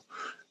as well.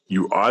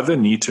 You either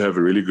need to have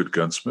a really good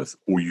gunsmith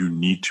or you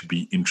need to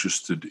be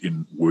interested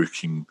in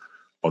working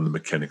on the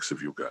mechanics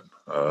of your gun.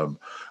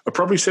 A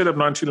properly set up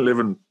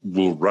 1911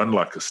 will run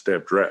like a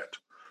stabbed rat,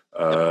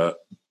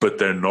 but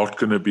they're not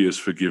going to be as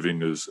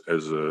forgiving as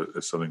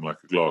something like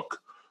a Glock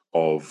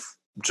of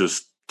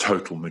just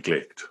total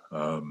neglect.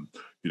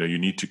 You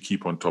need to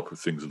keep on top of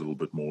things a little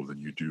bit more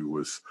than you do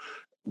with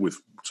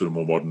sort of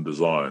more modern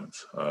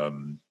designs.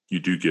 You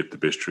do get the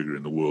best trigger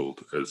in the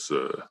world as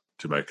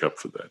to make up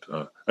for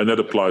that. And that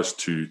applies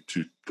to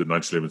the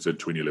 1911s and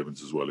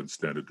 2011s as well in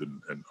standard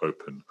and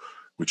open,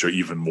 which are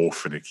even more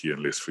finicky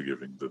and less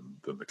forgiving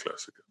than the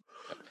Classic.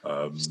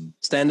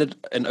 Standard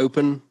and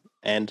open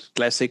and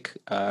Classic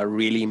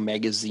really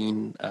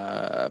magazine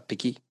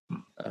picky.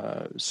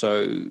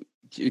 So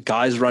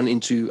guys run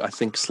into, I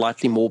think,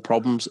 slightly more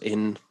problems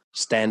in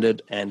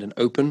standard and an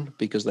open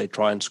because they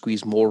try and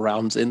squeeze more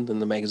rounds in than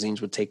the magazines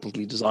were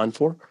technically designed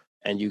for.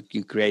 And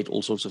you create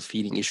all sorts of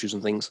feeding issues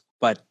and things.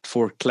 But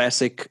for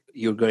Classic,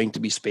 you're going to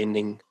be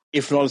spending,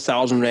 if not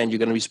 1,000 Rand, you're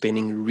going to be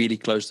spending really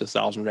close to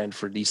 1,000 Rand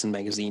for a decent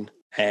magazine.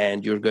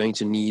 And you're going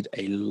to need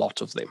a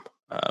lot of them,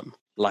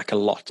 like a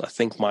lot. I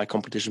think my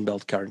competition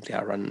belt currently,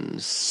 I run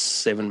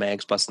 7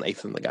 mags plus an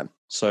eighth in the gun.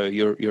 So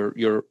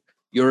you're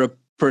a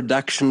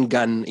production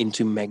gun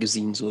into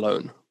magazines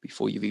alone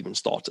before you've even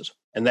started.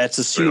 And that's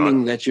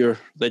assuming that you're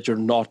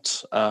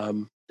not,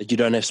 that you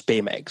don't have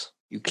spare mags.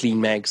 You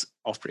clean mags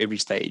after every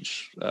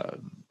stage,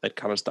 that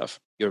kind of stuff.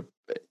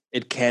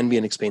 It can be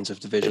an expensive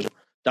division.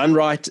 Done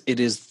right, it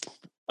is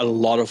a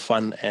lot of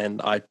fun,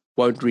 and I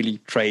won't really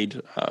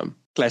trade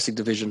Classic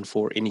division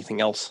for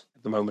anything else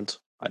at the moment.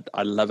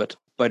 I love it,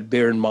 but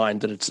bear in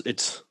mind that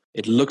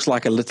it looks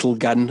like a little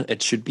gun.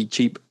 It should be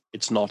cheap.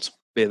 It's not.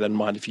 Bear that in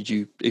mind if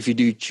you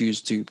do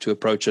choose to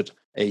approach it.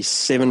 A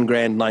 7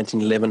 grand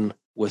 1911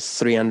 with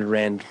 300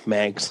 Rand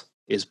mags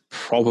is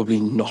probably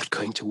not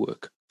going to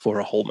work for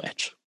a whole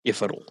match,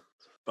 if at all.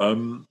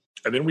 And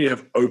then we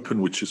have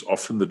open, which is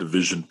often the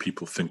division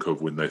people think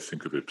of when they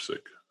think of IPSC.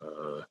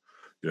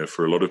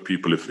 For a lot of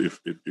people,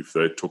 if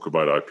they talk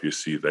about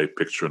IPSC, they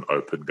picture an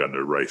open gun,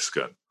 a race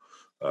gun,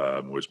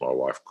 whereas my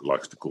wife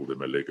likes to call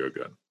them a Lego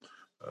gun.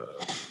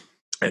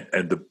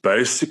 And the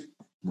basic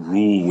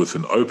rule with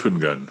an open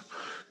gun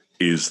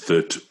is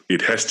that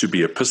it has to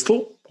be a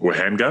pistol or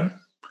handgun,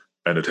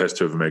 and it has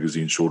to have a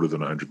magazine shorter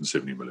than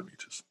 170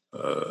 millimeters,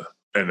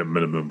 and a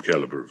minimum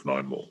caliber of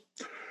 9mm.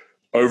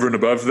 Over and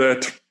above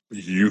that,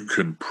 you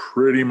can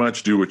pretty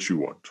much do what you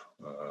want.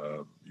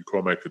 You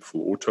can't make it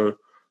full auto,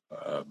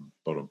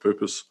 not on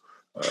purpose,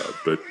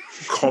 but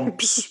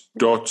comps,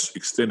 dots,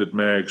 extended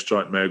mags,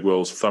 giant mag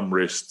wells, thumb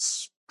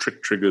rests,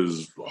 trick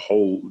triggers,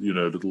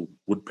 little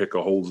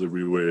woodpecker holes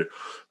everywhere.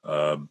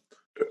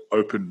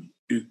 Open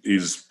it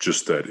is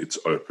just that it's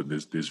open.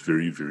 There's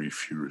very, very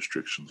few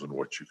restrictions on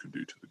what you can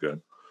do to the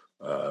gun.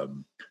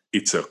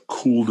 It's a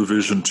cool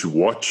division to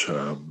watch.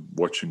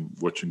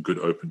 Watching good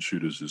open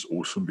shooters is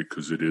awesome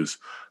because it is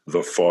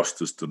the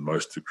fastest and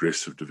most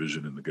aggressive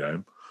division in the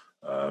game.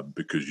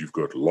 Because you've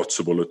got lots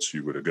of bullets,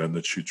 you've got a gun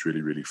that shoots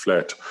really, really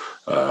flat.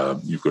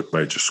 You've got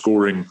major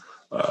scoring.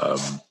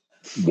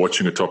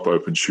 Watching a top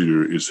open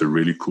shooter is a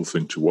really cool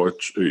thing to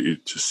watch,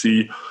 to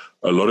see.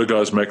 A lot of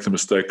guys make the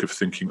mistake of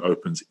thinking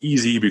open's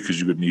easy because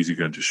you've got an easy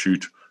gun to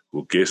shoot.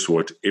 Well, guess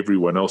what?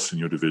 Everyone else in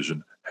your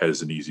division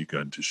has an easy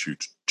gun to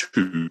shoot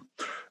too.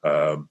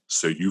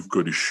 So you've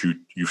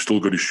still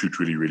got to shoot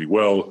really, really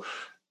well,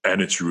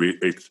 and it's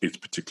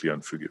particularly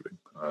unforgiving.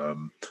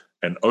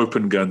 And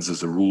open guns,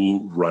 as a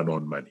rule, run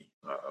on money.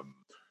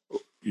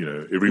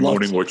 Every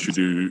morning what you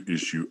do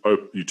is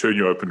you turn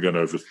your open gun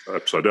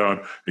upside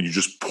down and you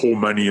just pour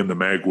money in the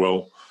mag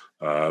well.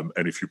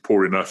 And if you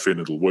pour enough in,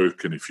 it'll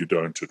work. And if you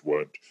don't, it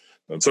won't.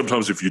 And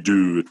sometimes if you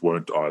do, it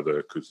won't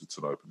either because it's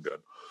an open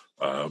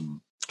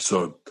gun.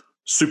 So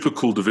super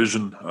cool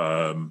division,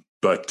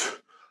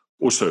 but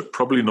also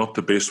probably not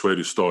the best way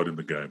to start in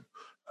the game.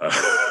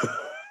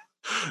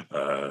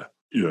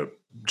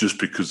 Just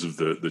because of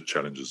the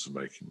challenges of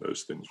making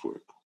those things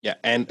work. Yeah,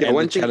 and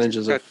the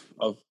challenges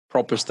of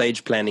proper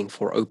stage planning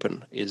for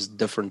open is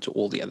different to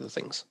all the other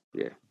things.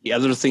 Yeah. The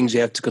other things you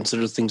have to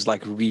consider things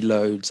like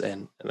reloads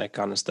and that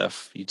kind of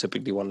stuff. You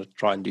typically want to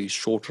try and do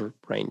shorter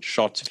range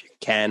shots if you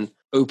can.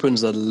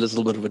 Open's a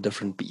little bit of a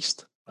different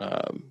beast.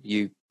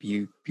 You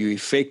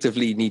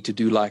effectively need to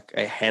do like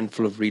a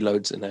handful of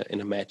reloads in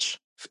a match,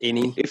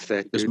 if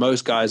that. Because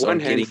most guys are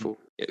getting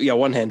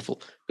one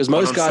handful. Because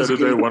most guys on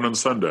Saturday, one on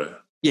Sunday.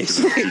 Yes.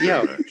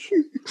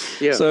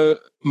 Yeah. So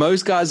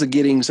most guys are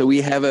getting. So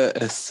we have a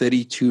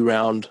 32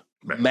 round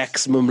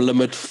maximum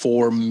limit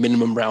for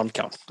minimum round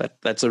count.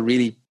 That's a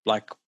really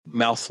like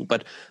mouthful.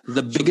 But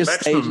the biggest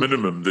maximum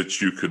minimum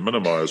that you can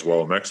minimize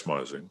while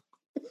maximizing.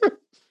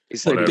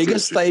 The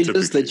biggest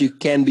stages that you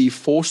can be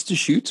forced to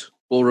shoot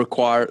will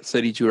require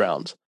 32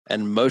 rounds,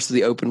 and most of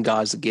the open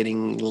guys are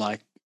getting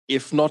like,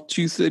 if not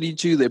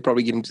 232, they're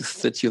probably getting to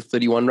 30 or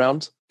 31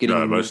 rounds.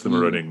 Most of them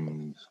are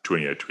running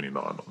 28,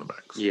 29 on the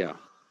max. Yeah.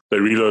 They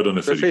reload on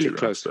a 32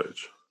 round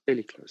stage.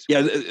 Fairly close.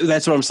 Yeah,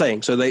 that's what I'm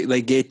saying. So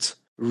they get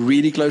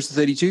really close to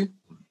 32,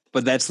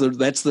 but that's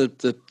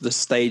the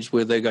stage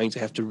where they're going to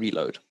have to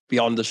reload.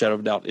 Beyond the shadow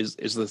of doubt is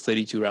the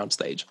 32 round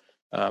stage.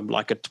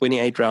 Like a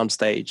 28 round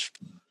stage,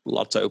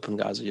 lots of open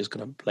guys are just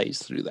going to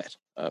blaze through that.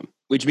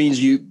 Which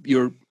means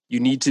you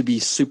need to be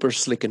super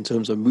slick in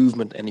terms of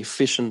movement and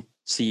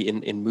efficiency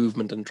in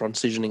movement and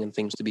transitioning and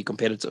things to be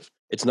competitive.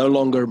 It's no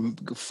longer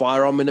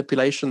firearm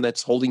manipulation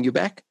that's holding you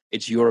back.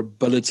 It's your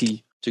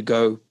ability to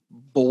go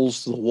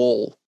balls to the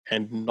wall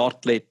and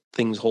not let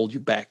things hold you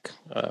back.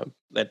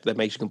 That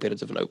makes you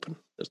competitive and open.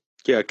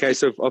 A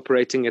case of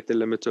operating at the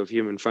limit of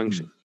human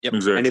function. Yep.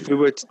 Exactly.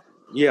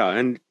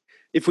 And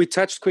if we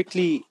touched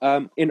quickly,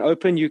 in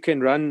open you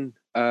can run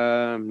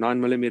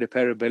 9mm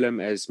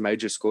Parabellum as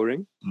major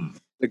scoring.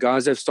 The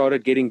guys have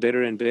started getting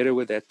better and better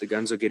with that. The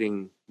guns are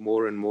getting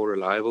more and more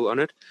reliable on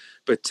it.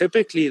 But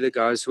typically the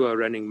guys who are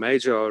running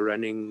major are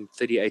running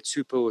 38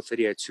 Super or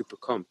 38 Super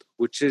Comp,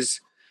 which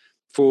is,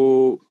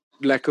 for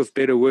lack of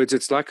better words,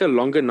 it's like a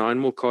longer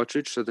 9mm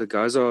cartridge. So the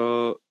guys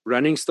are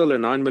running still a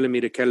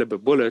 9mm caliber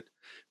bullet,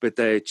 but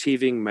they're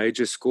achieving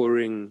major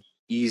scoring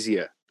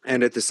easier.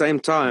 And at the same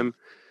time,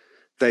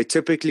 they're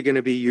typically going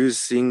to be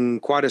using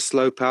quite a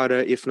slow powder,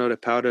 if not a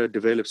powder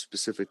developed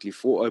specifically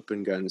for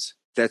open guns.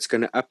 That's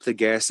going to up the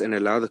gas and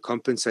allow the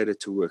compensator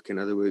to work. In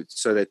other words,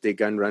 so that their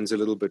gun runs a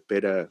little bit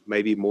better,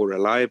 maybe more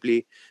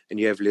reliably, and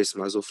you have less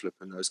muzzle flip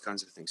and those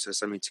kinds of things. So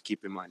something to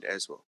keep in mind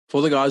as well.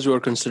 For the guys who are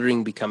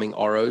considering becoming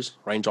ROs,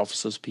 range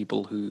officers,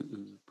 people who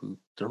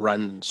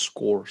run and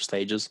score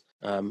stages,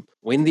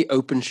 when the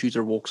open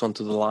shooter walks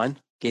onto the line,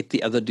 get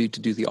the other dude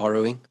to do the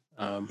ROing.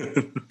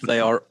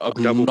 They are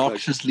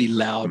obnoxiously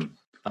loud.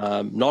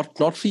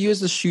 Not for you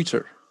as the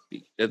shooter.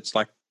 It's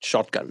like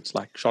shotguns.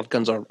 Like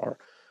shotguns are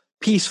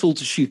peaceful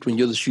to shoot when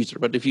you're the shooter,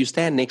 but if you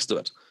stand next to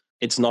it,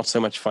 it's not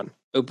so much fun.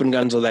 Open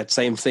guns are that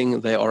same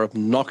thing. They are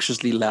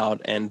obnoxiously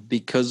loud, and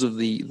because of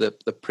the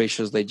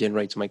pressures they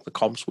generate to make the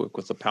comps work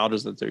with the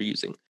powders that they're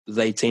using,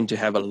 they tend to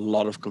have a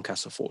lot of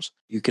concussive force.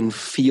 You can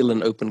feel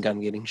an open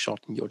gun getting shot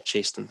in your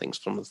chest and things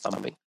from the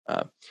thumping.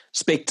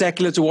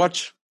 Spectacular to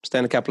watch.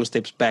 Stand a couple of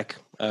steps back.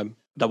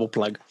 Double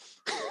plug.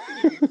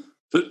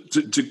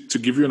 To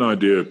give you an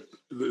idea,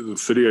 the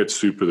 38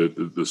 Super,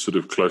 the sort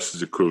of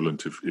closest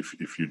equivalent,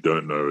 if you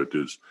don't know it,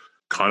 is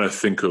kind of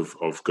think of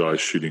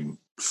guys shooting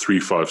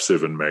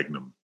 357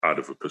 Magnum out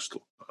of a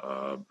pistol.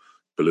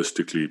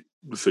 Ballistically,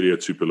 the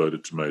 38 Super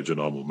loaded to major,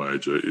 normal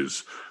major,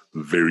 is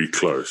very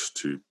close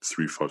to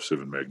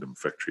 357 Magnum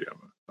factory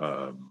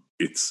ammo.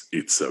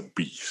 It's a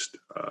beast.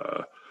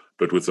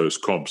 But with those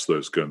comps,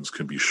 those guns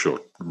can be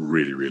shot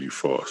really, really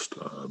fast.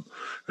 And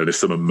there's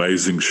some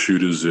amazing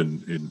shooters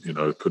in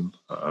open.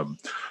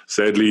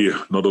 Sadly,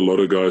 not a lot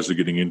of guys are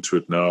getting into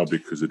it now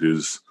because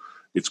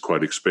it's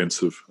quite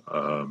expensive.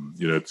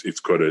 It's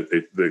quite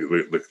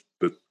the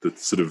the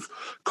sort of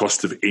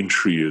cost of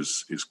entry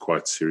is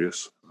quite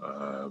serious.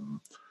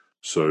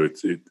 So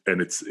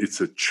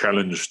it's a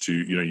challenge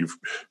to,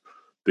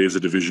 there's a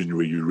division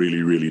where you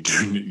really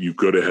do, you've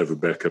got to have a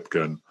backup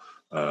gun.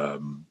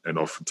 And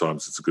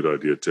oftentimes it's a good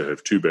idea to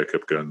have two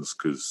backup guns,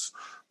 because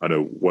I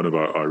know one of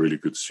our really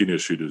good senior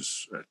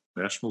shooters at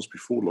Nationals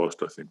before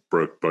last, I think,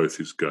 broke both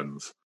his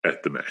guns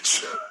at the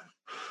match.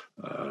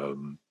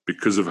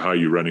 Because of how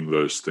you're running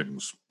those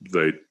things,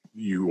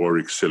 you are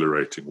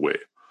accelerating wear.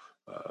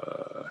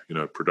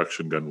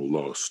 Production gun will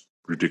last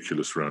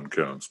ridiculous round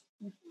counts.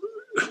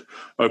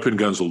 Open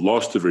guns will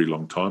last a very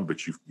long time,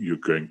 but you're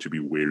going to be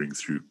wearing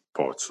through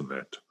parts on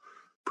that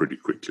pretty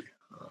quickly.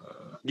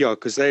 Yeah,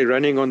 because they're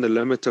running on the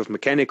limit of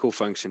mechanical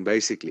function,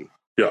 basically.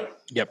 Yeah.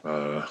 Yep.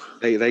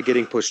 They're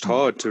getting pushed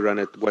hard to run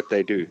at what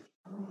they do.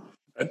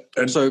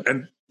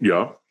 And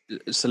yeah,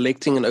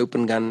 selecting an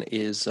open gun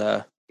is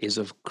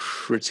of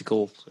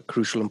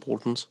crucial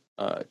importance.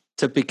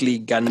 Typically,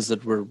 guns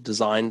that were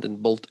designed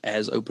and built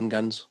as open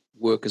guns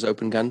work as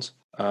open guns.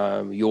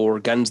 Your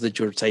guns that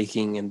you're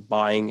taking and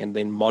buying and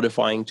then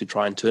modifying to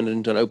try and turn it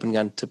into an open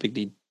gun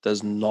typically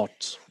does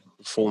not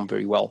perform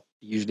very well.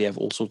 You usually have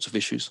all sorts of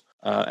issues.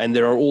 And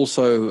there are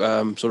also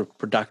sort of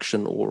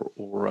production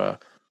or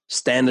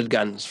standard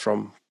guns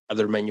from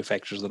other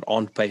manufacturers that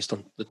aren't based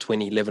on the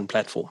 2011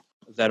 platform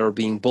that are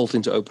being built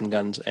into open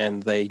guns,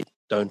 and they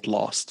don't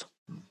last.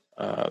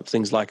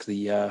 Things like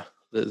the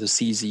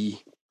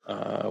CZ,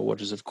 what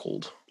is it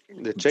called?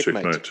 The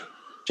Checkmate.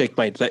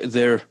 Checkmate.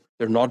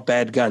 They're not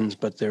bad guns,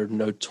 but they're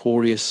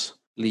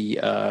notoriously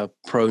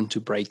prone to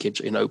breakage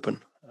in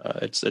open.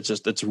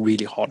 It's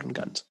really hard on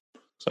guns.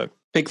 So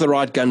pick the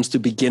right guns to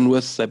begin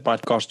with. That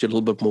might cost you a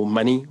little bit more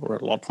money or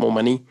a lot more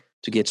money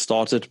to get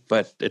started,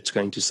 but it's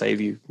going to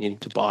save you needing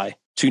to buy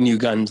two new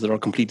guns that are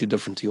completely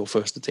different to your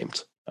first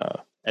attempt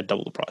at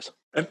double the price.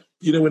 And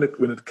when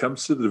it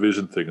comes to the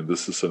division thing, and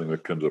this is something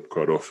that comes up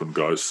quite often,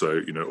 guys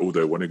say,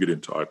 they want to get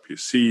into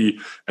IPSC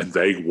and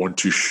they want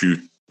to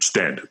shoot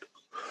standard,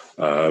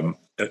 or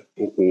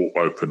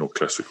open or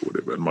classic or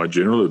whatever. And my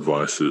general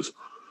advice is,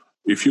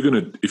 if you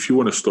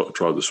want to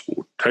try the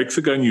sport, take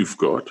the gun you've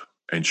got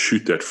and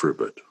shoot that for a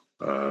bit.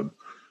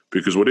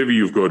 Because whatever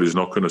you've got is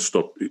not going to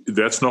stop.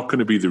 That's not going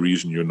to be the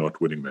reason you're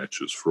not winning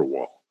matches for a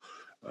while.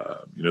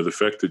 The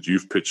fact that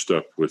you've pitched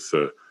up with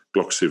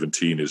Glock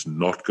 17 is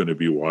not going to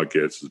be why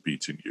Gads is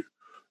beating you.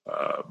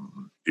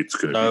 It's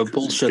going to be... No,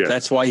 bullshit.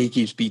 That's why he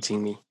keeps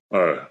beating me.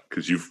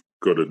 Because you've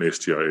got an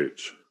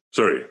STIH.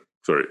 Sorry.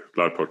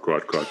 Loud pot,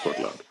 quiet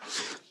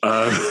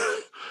loud.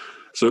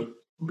 So,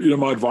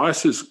 my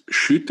advice is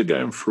shoot the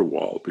game for a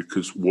while,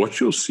 because what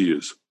you'll see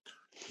is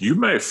you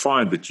may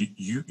find that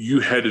you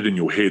had it in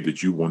your head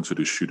that you wanted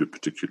to shoot a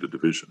particular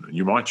division, and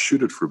you might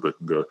shoot it for a bit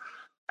and go,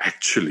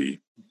 actually,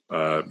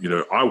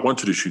 I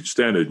wanted to shoot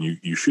standard, and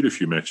you shoot a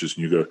few matches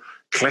and you go,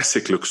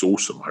 classic looks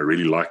awesome. I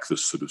really like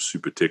this sort of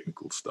super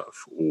technical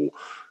stuff. Or,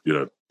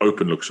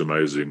 open looks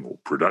amazing, or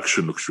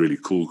production looks really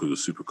cool because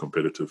it's super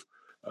competitive.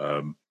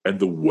 And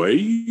the way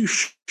you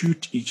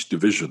shoot each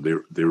division,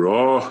 there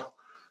are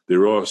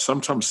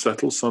sometimes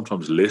subtle,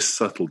 sometimes less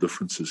subtle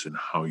differences in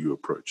how you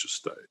approach a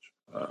stage.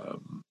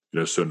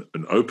 So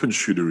an open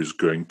shooter is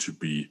going to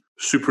be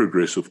super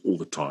aggressive all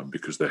the time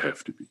because they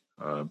have to be.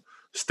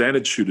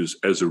 Standard shooters,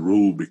 as a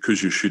rule,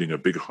 because you're shooting a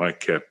big high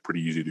cap,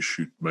 pretty easy to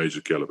shoot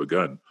major caliber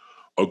gun,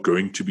 are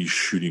going to be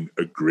shooting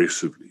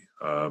aggressively.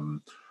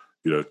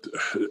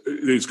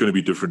 There's going to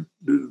be different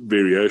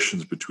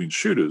variations between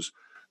shooters,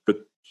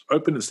 but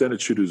open and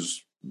standard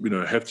shooters,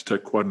 have to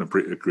take quite an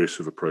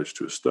aggressive approach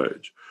to a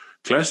stage.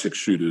 Classic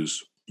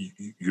shooters,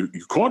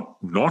 you can't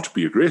not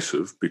be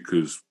aggressive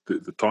because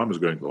the time is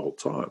going the whole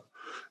time.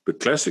 But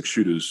classic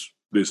shooters,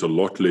 there's a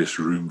lot less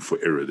room for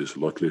error. There's a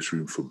lot less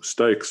room for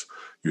mistakes.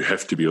 You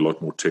have to be a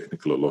lot more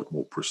technical, a lot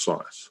more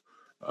precise.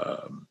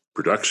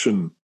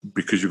 Production,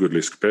 because you've got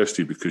less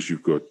capacity, because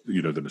you've got,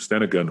 than a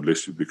standard gun,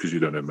 because you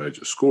don't have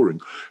major scoring,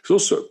 it's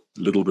also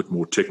a little bit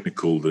more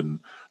technical than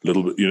a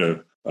little bit,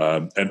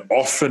 and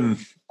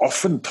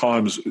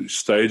oftentimes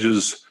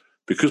stages,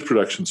 because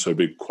production's so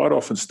big, quite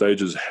often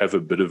stages have a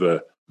bit of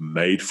a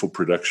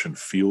made-for-production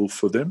feel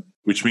for them,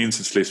 which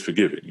means it's less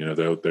forgiving.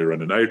 They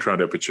run an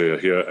 8-round aperture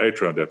here,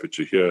 8-round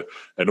aperture here,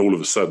 and all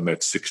of a sudden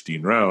that's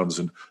 16 rounds.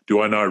 And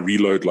do I now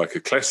reload like a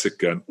classic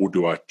gun, or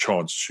do I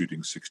chance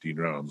shooting 16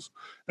 rounds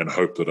and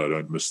hope that I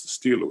don't miss the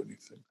steel or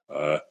anything?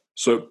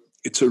 So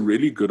it's a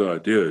really good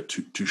idea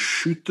to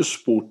shoot the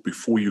sport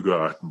before you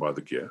go out and buy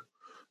the gear,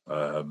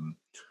 and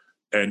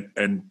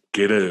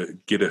get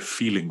a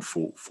feeling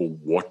for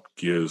what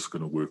gear is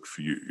going to work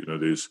for you.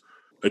 There's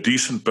a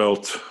decent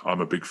belt. I'm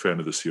a big fan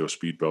of the CR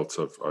Speed belts.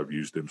 I've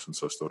used them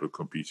since I started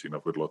competing.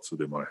 I've got lots of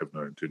them. I have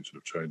no intention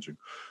of changing.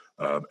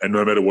 And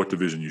no matter what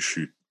division you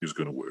shoot is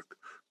going to work.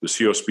 The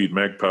CR Speed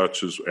mag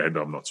pouches, and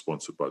I'm not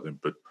sponsored by them,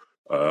 but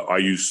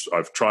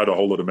I've tried a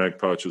whole lot of mag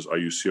pouches. I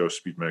use CR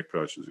Speed mag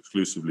pouches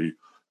exclusively.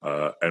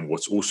 And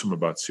what's awesome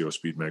about CR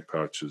Speed mag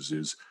pouches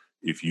is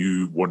if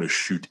you want to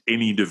shoot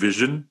any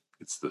division,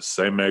 it's the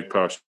same mag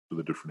pouch with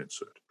a different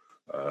insert.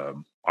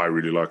 I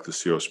really like the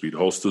CR Speed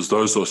holsters.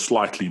 Those are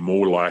slightly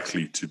more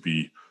likely to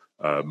be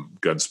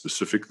gun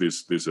specific.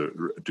 There's a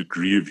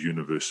degree of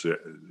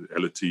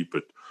universality,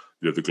 but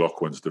the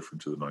Glock one's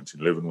different to the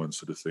 1911 one,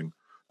 sort of thing.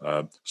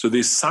 So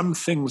there's some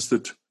things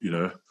that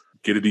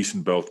get a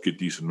decent belt, get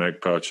decent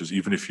mag pouches,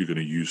 even if you're going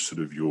to use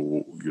sort of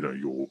your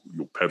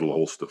pedal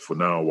holster for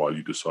now while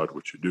you decide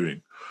what you're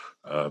doing.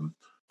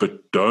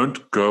 But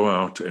don't go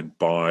out and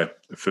buy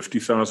a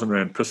 50,000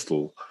 Rand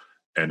pistol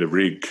and a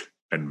rig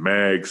and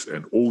mags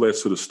and all that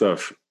sort of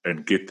stuff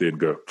and get there and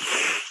go,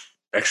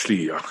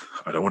 actually,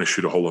 I don't want to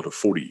shoot a whole lot of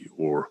 40,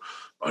 or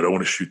I don't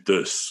want to shoot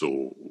this,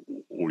 or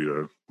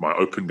my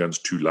open gun's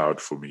too loud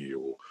for me,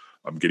 or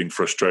I'm getting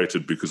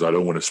frustrated because I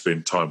don't want to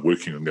spend time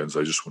working on guns.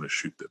 I just want to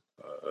shoot them.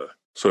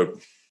 So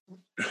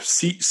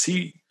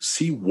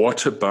see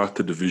what about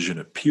the division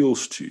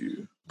appeals to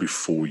you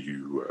before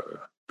you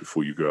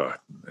go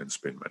out and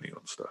spend money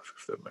on stuff,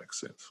 if that makes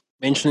sense.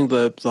 Mentioning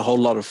the whole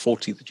lot of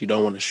 40 that you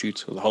don't want to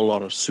shoot, or the whole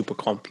lot of super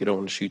comp you don't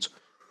want to shoot.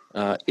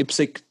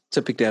 IPSC,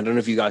 typically, I don't know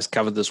if you guys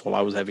covered this while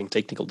I was having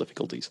technical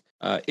difficulties.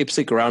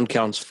 IPSC round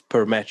counts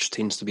per match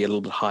tends to be a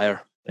little bit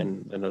higher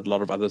than a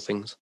lot of other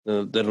things,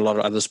 than a lot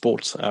of other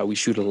sports. We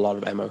shoot a lot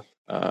of ammo,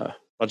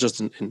 not just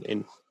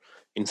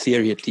in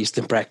theory, at least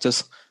in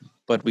practice,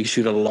 but we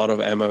shoot a lot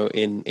of ammo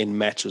in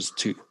matches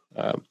too.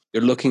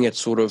 You're looking at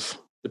sort of,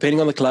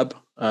 depending on the club,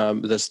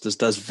 this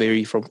does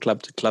vary from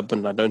club to club,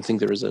 and I don't think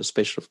there is a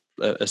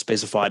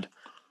specified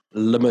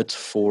limit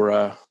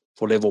for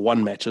level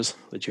 1 matches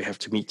that you have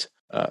to meet.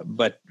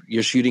 But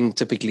you're shooting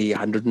typically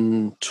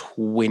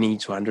 120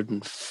 to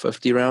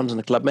 150 rounds in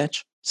a club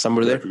match,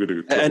 somewhere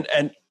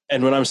there.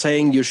 And when I'm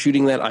saying you're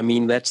shooting that, I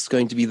mean that's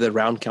going to be the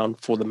round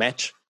count for the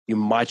match. You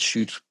might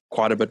shoot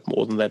quite a bit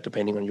more than that,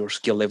 depending on your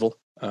skill level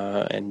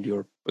and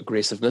your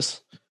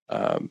aggressiveness.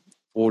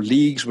 For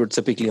leagues, we're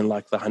typically in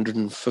like the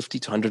 150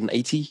 to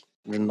 180,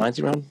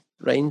 190 round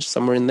range,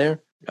 somewhere in there.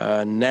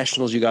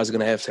 Nationals, you guys are going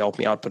to have to help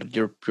me out, but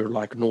you're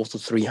like north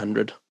of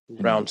 300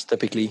 rounds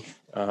typically.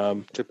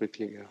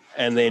 Typically, yeah.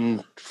 And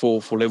then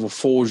for level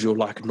 4s, you're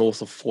like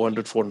north of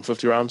 400,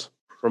 450 rounds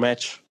per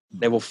match.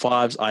 Level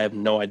 5s, I have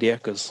no idea,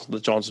 because the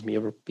chance of me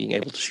ever being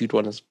able to shoot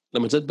one is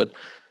limited. But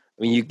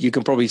I mean, you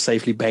can probably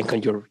safely bank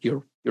on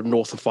your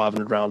north of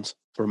 500 rounds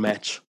for a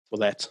match for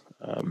that.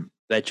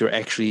 That you're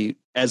actually,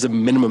 as a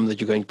minimum that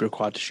you're going to be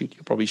required to shoot,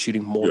 you're probably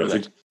shooting more than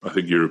that. I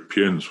think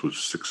Europeans was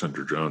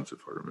 600 rounds, if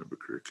I remember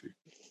correctly.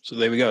 So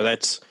there we go.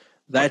 That's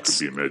I could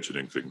be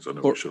imagining things. I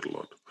know we shot a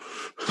lot.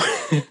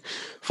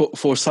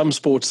 For some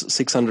sports,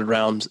 600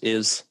 rounds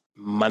is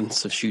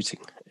months of shooting.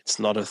 It's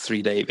not a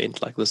 3-day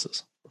event like this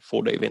is, a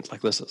 4-day event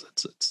like this is.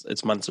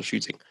 It's months of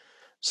shooting.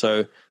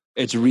 So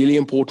it's really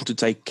important to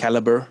take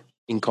caliber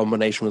in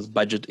combination with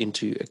budget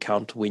into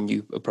account when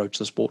you approach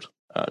the sport.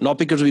 Not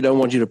because we don't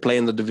want you to play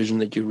in the division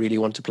that you really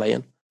want to play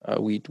in.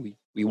 We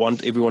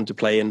want everyone to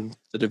play in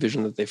the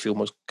division that they feel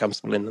most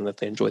comfortable in and that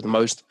they enjoy the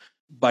most.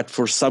 But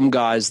for some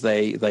guys,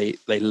 they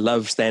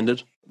love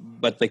standard,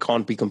 but they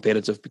can't be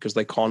competitive because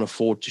they can't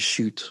afford to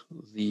shoot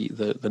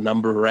the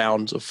number of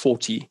rounds of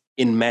 40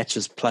 in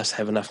matches, plus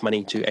have enough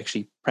money to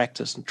actually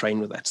practice and train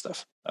with that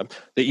stuff.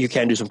 That you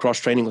can do some cross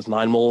training with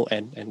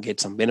 9mm and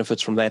get some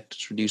benefits from that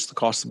to reduce the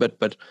cost a bit,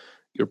 but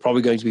you're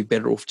probably going to be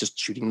better off just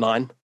shooting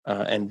 9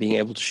 and being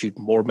able to shoot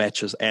more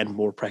matches and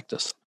more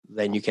practice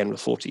than you can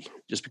with 40,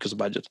 just because of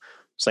budget.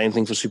 Same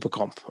thing for super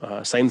comp.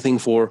 Same thing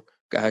for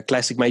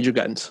classic major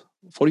guns.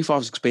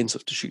 45 is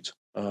expensive to shoot.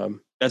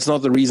 That's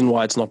not the reason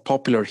why it's not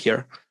popular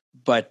here,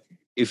 but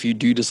if you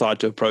do decide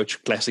to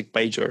approach classic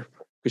major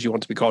because you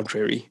want to be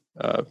contrary,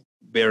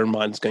 bear in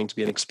mind it's going to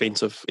be an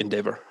expensive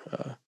endeavor.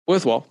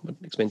 Worthwhile, but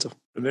expensive.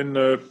 And then,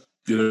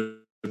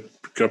 a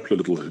couple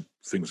of little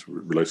things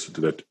related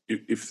to that.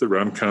 If the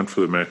round count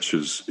for the match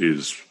is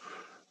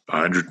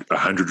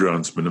 100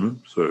 rounds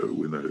minimum, so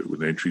when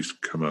the entries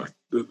come out,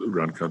 the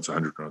round count's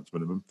 100 rounds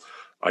minimum.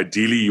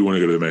 Ideally, you want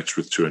to go to the match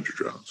with 200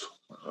 rounds.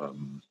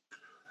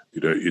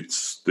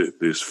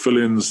 There's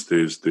fill-ins,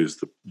 there's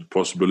the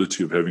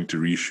possibility of having to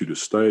reshoot a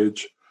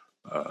stage,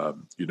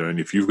 and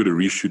if you've got to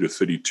reshoot a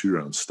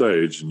 32-round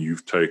stage and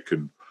you've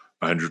taken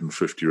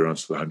 150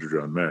 rounds to the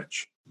 100-round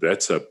match,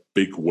 that's a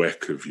big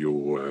whack of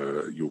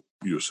your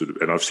sort of.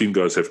 And I've seen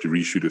guys have to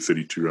reshoot a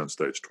 32-round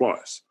stage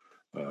twice.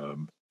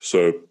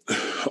 So,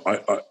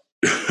 I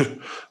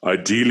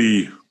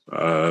ideally,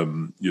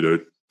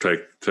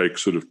 take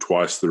sort of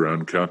twice the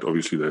round count.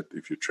 Obviously, that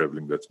if you're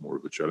traveling, that's more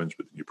of a challenge.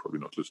 But you're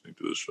probably not listening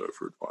to this show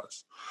for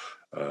advice.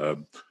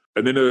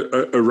 And then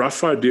a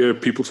rough idea.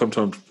 People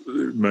sometimes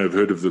may have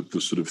heard of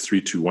the sort of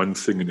 3-2-1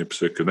 thing in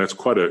IPSC, and that's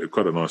quite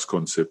a nice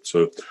concept.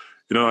 So,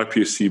 in our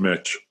IPSC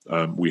match,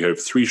 we have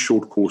 3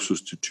 short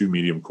courses to 2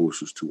 medium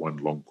courses to 1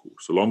 long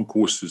course. The long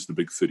course is the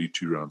big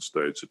 32-round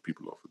stage that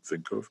people often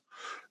think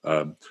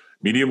of.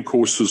 Medium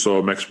courses are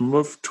a maximum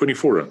of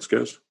 24 rounds,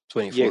 guys.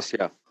 24. Yes,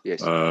 yeah,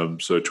 yes.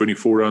 So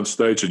 24-round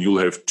stage, and you'll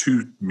have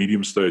 2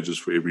 medium stages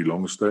for every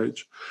long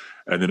stage.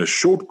 And then a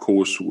short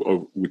course,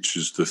 which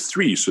is the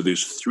 3. So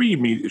there's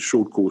 3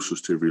 short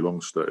courses to every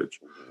long stage.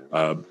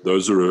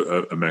 Those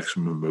are a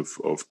maximum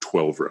of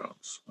 12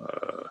 rounds.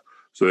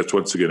 So that's,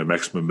 once again, a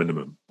maximum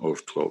minimum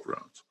of 12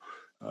 rounds.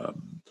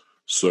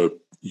 So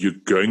you're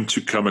going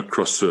to come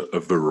across a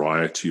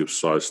variety of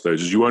size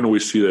stages. You won't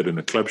always see that in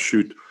a club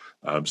shoot.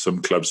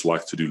 Some clubs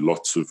like to do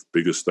lots of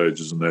bigger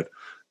stages and that.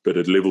 But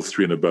at level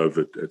 3 and above,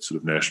 at sort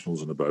of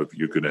nationals and above,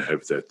 you're going to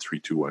have that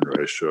 3-to-1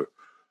 ratio,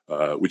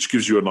 which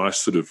gives you a nice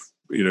sort of,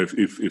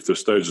 if the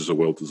stages are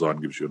well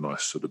designed, gives you a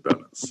nice sort of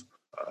balance.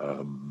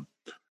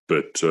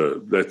 But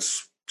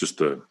that's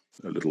just a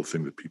little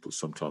thing that people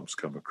sometimes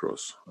come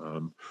across.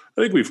 I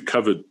think we've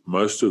covered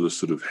most of the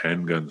sort of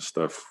handgun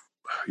stuff.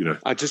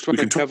 I just want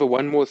to cover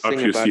one more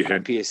thing about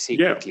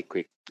IPSC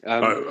quick.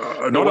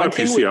 Not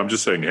IPSC, I'm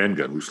just saying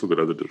handgun. We've still got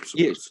other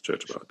disciplines to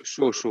chat about.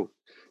 Sure.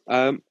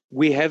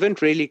 We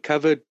haven't really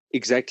covered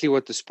exactly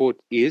what the sport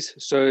is.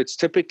 So it's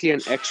typically an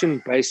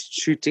action-based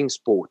shooting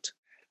sport.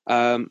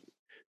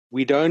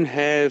 We don't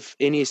have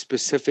any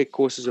specific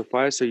courses of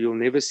fire, so you'll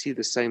never see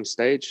the same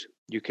stage.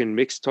 You can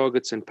mix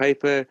targets and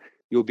paper.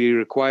 You'll be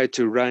required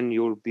to run.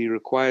 You'll be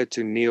required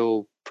to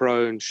kneel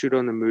prone, shoot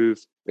on the move.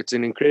 It's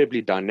an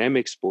incredibly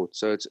dynamic sport.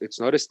 So it's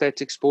not a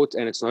static sport,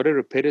 and it's not a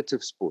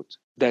repetitive sport.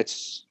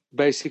 That's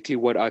basically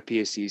what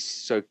IPS is.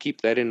 So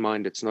keep that in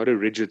mind. It's not a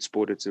rigid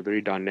sport. It's a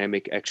very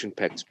dynamic,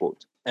 action-packed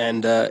sport.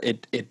 And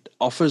it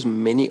offers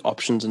many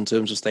options in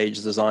terms of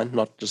stage design,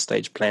 not just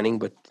stage planning,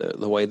 but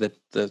the way that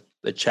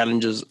the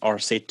challenges are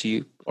set to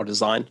you or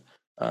designed.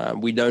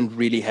 We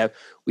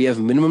have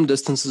minimum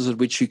distances at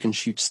which you can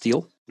shoot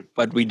steel,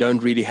 but we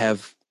don't really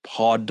have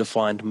hard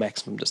defined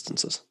maximum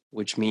distances,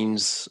 which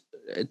means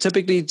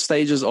typically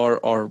stages are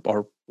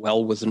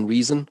well within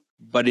reason,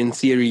 but in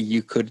theory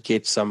you could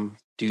get some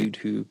dude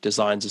who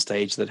designs a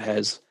stage that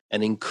has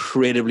an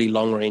incredibly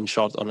long range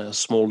shot on a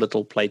small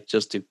little plate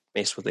just to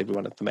mess with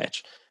everyone at the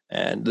match.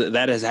 And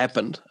that has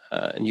happened.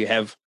 And you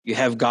have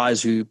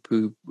guys who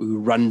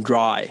run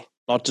dry.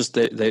 Not just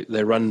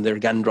they run their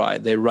gun dry,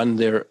 they run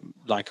their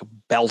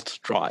belt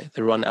dry.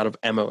 They run out of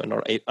ammo and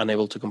are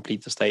unable to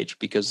complete the stage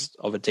because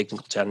of a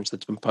technical challenge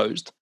that's been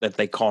posed that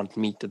they can't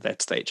meet at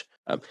that stage.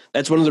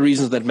 That's one of the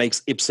reasons that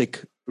makes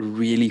IPSC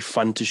really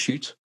fun to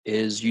shoot,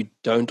 is you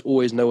don't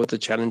always know what the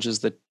challenge is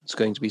that's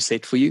going to be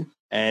set for you.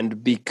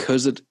 And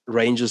because it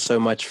ranges so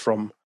much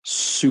from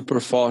super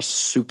fast,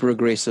 super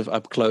aggressive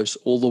up close,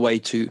 all the way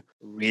to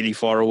really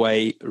far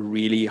away,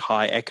 really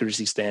high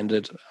accuracy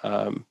standard,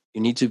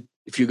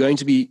 if you're going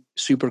to be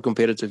super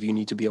competitive, you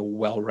need to be a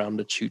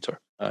well-rounded shooter.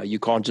 You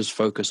can't just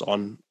focus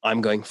on,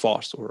 I'm going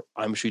fast or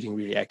I'm shooting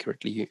really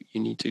accurately.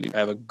 You need to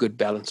have a good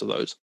balance of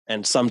those.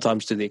 And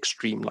sometimes to the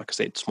extreme, like I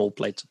said, small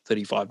plates at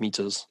 35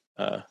 meters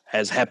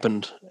has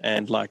happened.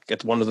 And like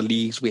at one of the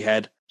leagues, we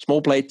had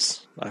small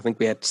plates. I think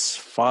we had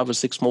 5 or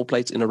 6 small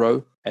plates in a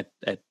row at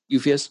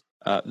UFS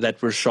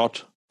that were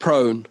shot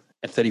prone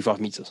at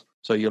 35 meters.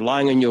 So you're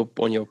lying on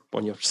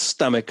your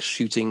stomach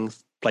shooting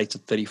plates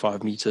at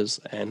 35 meters,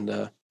 and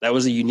that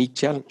was a unique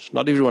challenge.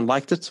 Not everyone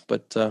liked it,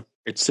 but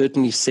it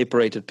certainly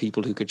separated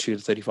people who could shoot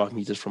at 35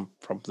 meters from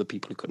the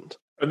people who couldn't.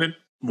 And then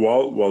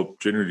while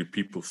generally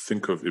people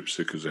think of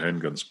IPSC as a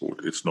handgun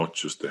sport, it's not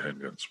just a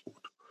handgun sport.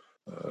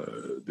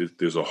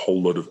 There's a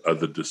whole lot of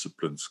other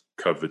disciplines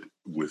covered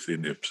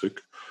within IPSC.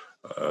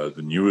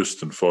 The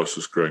newest and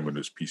fastest growing one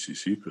is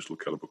PCC, pistol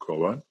caliber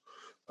carbine,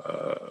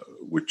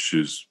 which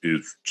is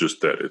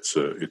just that.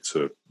 It's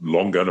a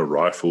long gun, a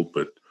rifle,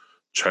 but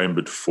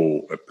chambered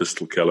for a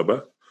pistol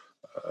caliber,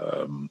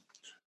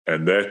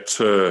 and that's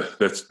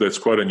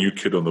quite a new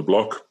kid on the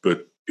block,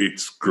 but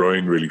it's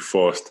growing really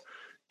fast.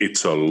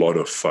 It's a lot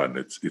of fun.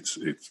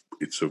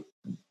 It's a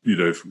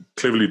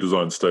cleverly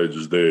designed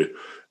stages there.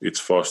 It's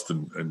fast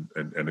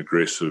and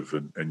aggressive,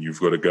 and you've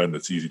got a gun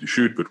that's easy to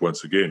shoot. But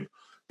once again,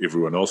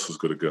 everyone else has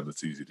got a gun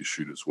that's easy to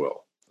shoot as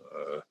well.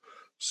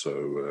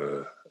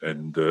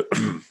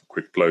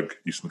 Quick plug,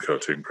 Eastern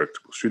Gauteng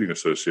Practical Shooting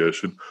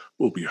Association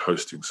will be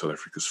hosting South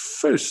Africa's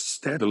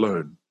first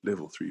standalone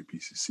Level 3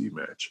 PCC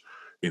match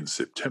in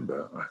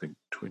September, I think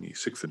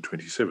 26th and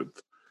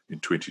 27th in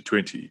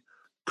 2020,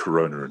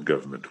 Corona and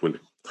government willing.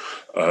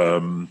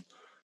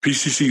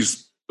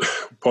 PCC's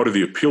part of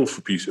the appeal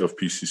of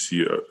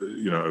PCC,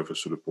 over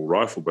sort of more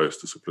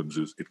rifle-based disciplines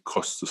is it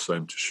costs the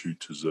same to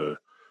shoot as a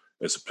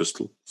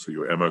pistol. So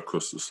your ammo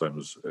costs the same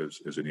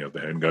as any other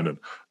handgun, and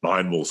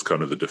 9mm is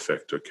kind of the de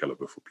facto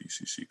caliber for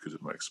PCC because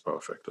it makes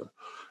power factor.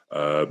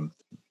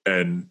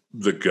 And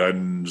the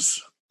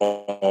guns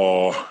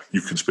are,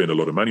 you can spend a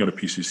lot of money on a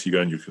PCC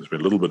gun, you can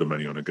spend a little bit of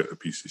money on a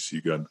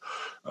PCC gun,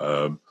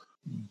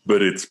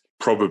 but it's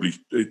probably,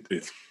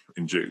 it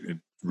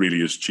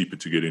really is cheaper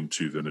to get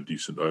into than a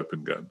decent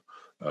open gun,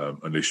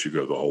 unless you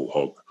go the whole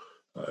hog.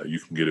 You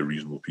can get a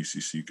reasonable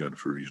PCC gun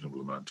for a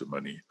reasonable amount of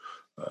money.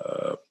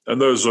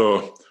 And those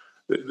are,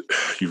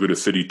 you've got a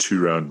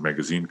 32-round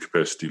magazine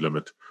capacity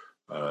limit.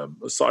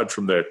 Aside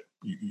from that,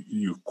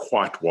 you're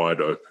quite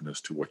wide open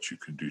as to what you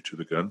can do to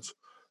the guns.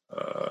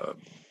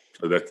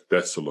 So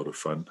that's a lot of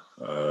fun.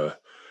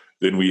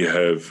 Then we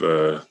have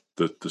the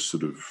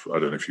sort of, I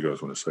don't know if you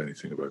guys want to say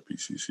anything about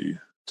PCC.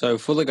 So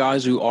for the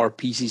guys who are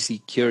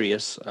PCC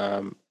curious,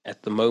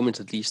 at the moment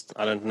at least,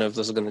 I don't know if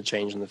this is going to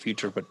change in the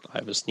future, but I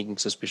have a sneaking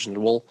suspicion it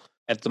will.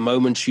 At the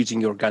moment, shooting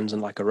your guns in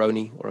like a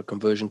Roni or a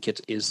conversion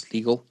kit is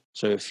legal.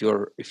 So if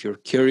you're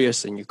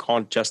curious and you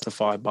can't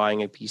justify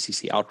buying a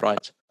PCC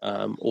outright,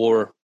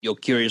 or you're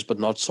curious but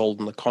not sold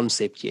on the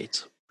concept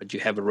yet, but you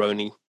have a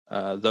Roni,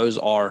 those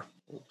are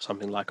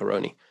something like a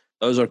Roni.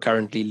 Those are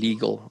currently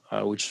legal,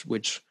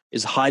 which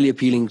is highly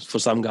appealing for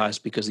some guys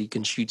because he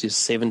can shoot his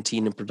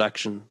 17 in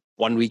production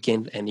one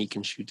weekend and he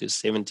can shoot his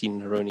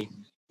 17 in a Roni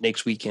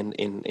next weekend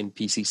in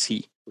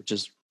PCC, which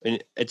is,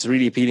 it's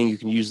really appealing. You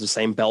can use the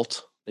same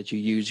belt that you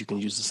use. You can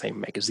use the same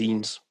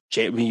magazines.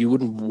 I mean, you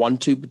wouldn't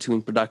want to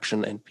between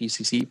production and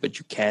PCC, but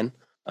you can.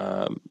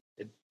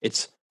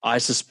 I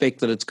suspect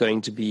that it's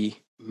going to be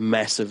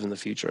massive in the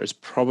future. It's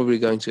probably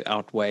going to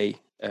outweigh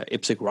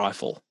IPSC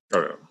rifle.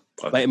 Oh,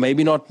 yeah.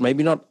 Maybe not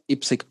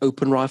IPSC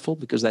open rifle,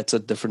 because that's a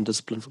different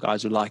discipline for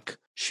guys who like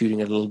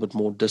shooting at a little bit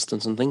more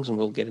distance and things, and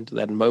we'll get into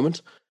that in a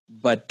moment.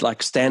 But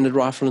like standard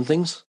rifle and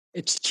things,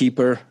 it's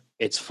cheaper,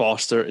 it's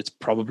faster, it's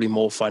probably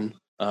more fun.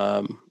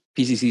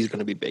 PCC is going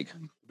to be big.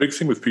 Big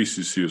thing with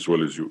PCC as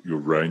well is your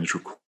range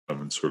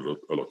requirements are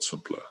a lot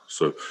simpler.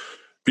 So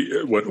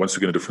once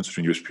again, a difference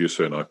between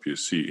USPSA and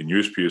IPSC. In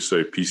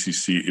USPSA,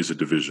 PCC is a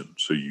division.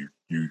 So you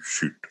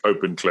shoot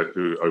open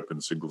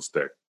single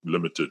stack,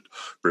 limited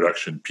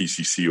production,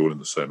 PCC all in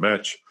the same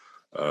match.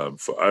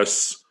 For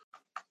us,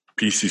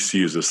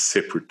 PCC is a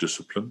separate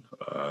discipline.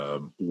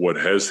 What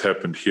has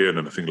happened here,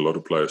 and I think a lot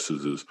of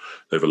places, is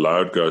they've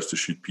allowed guys to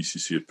shoot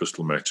PCC at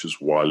pistol matches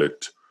while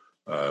it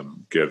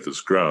gathers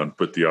ground.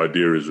 But the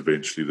idea is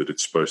eventually that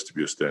it's supposed to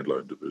be a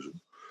standalone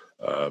division.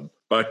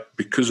 But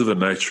because of the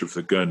nature of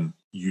the gun,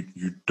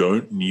 you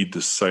don't need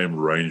the same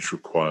range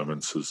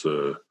requirements as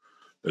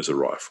a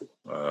rifle.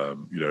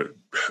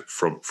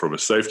 From a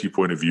safety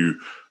point of view,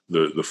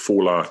 the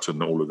fallout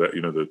and all of that,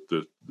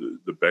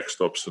 the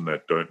backstops and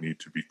that don't need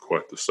to be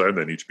quite the same.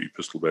 They need to be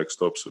pistol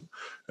backstops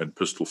and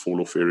pistol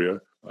fallout area.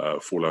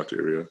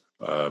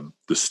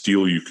 The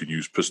steel, you can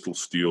use pistol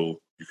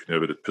steel. You can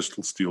have it at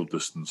pistol steel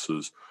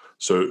distances.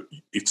 So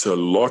it's a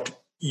lot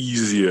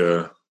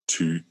easier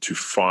to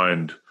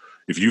find.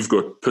 If you've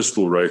got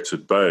pistol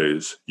rated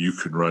bays, you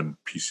can run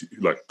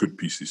good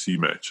PCC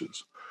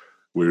matches.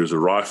 Whereas a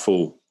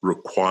rifle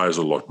requires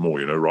a lot more.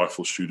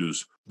 Rifle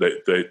shooters,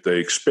 they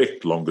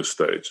expect longer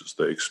stages.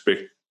 They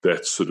expect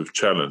that sort of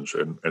challenge,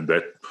 and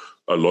that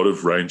a lot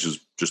of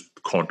ranges just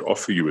can't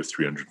offer you a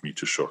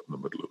 300-meter shot in the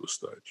middle of the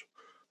stage,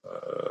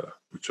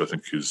 which I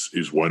think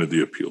is one of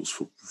the appeals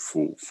for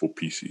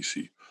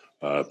PCC.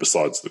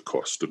 Besides the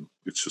cost, and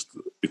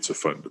it's a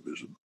fun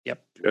division.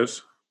 Yep.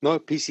 Yes. No,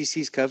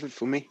 PCC is covered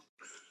for me.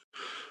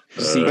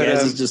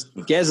 Gaz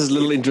is a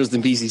little interest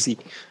in PCC.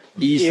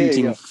 He's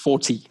shooting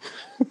 40.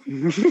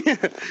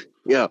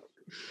 Yeah.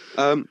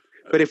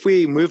 But if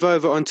we move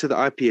over onto the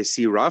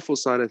IPSC rifle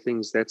side of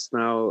things, that's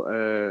now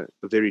a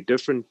very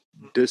different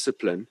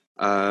discipline.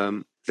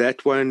 That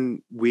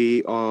one,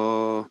 we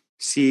are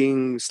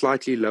seeing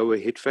slightly lower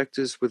hit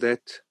factors with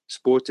that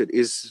sport. It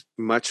is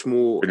much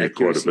more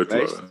accuracy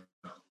based. Lower.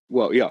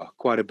 Well, yeah,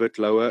 quite a bit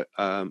lower.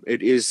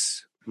 It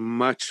is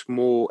much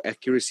more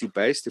accuracy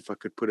based, if I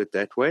could put it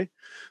that way.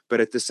 But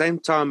at the same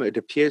time, it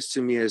appears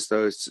to me as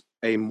though it's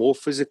a more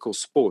physical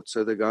sport.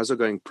 So the guys are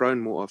going prone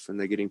more often.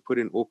 They're getting put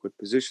in awkward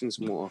positions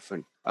more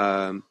often.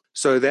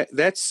 So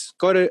that's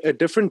got a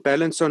different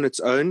balance on its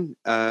own.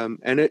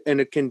 And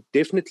it can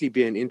definitely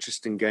be an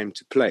interesting game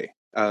to play.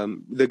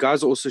 The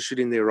guys are also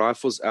shooting their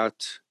rifles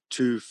out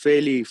to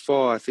fairly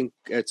far. I think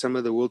at some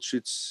of the world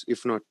shoots,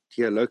 if not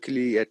here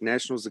locally at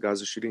nationals, the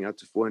guys are shooting out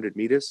to 400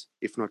 meters,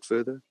 if not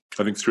further.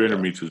 I think 300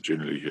 meters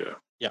generally here.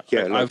 Yeah,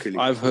 locally.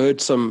 I've heard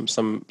some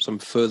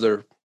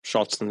further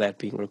shots than that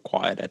being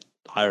required at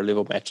higher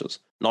level matches.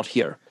 Not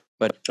here,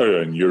 but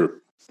in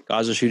Europe,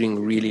 guys are shooting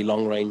really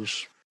long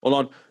range.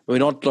 Well, we're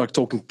not like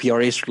talking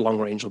PRS long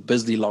range or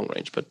Bisley long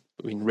range, but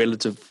I mean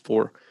relative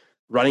for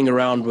running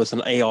around with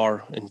an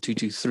AR in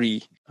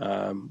 223,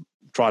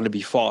 trying to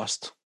be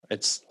fast.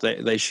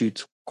 They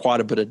shoot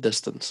quite a bit of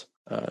distance.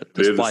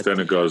 They're the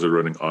standard guys are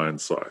running iron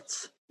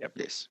sights. Yep.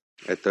 Yes,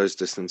 at those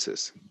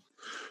distances.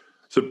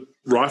 So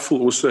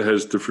rifle also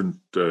has different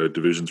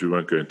divisions. We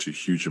won't go into a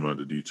huge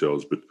amount of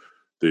details, but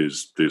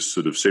there's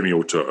sort of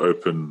semi-auto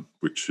open,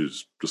 which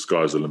is the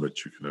sky's the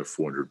limit. You can have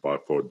 400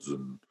 bipods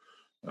and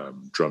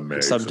drum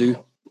mags and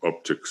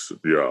optics.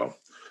 Yeah.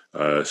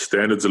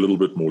 Standard's a little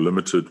bit more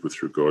limited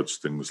with regards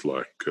to things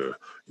like you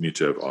need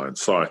to have iron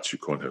sights, you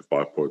can't have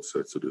bipods,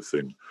 that sort of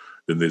thing.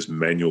 Then there's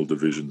manual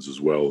divisions as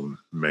well.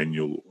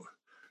 Manual,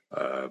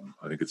 I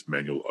think it's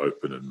manual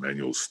open and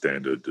manual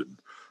standard, and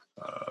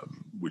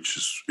which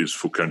is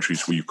for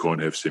countries where you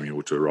can't have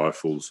semi-auto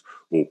rifles,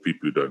 or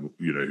people who don't,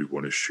 who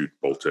want to shoot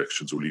bolt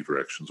actions or lever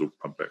actions or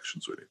pump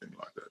actions or anything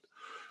like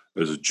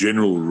that. As a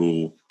general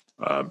rule,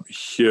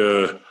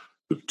 here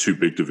the two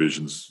big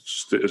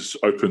divisions.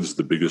 Open's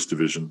the biggest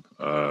division,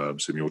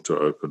 semi-auto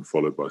open,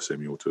 followed by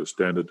semi-auto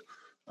standard.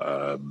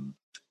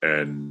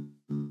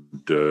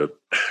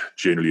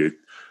 Generally,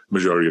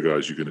 majority of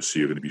guys you're going to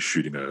see are going to be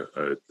shooting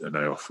an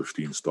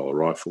AR-15 style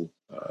rifle.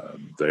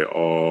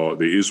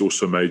 There is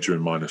also major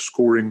and minor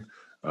scoring.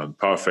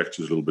 Power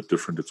factor is a little bit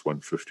different. It's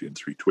 150 and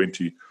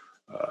 320.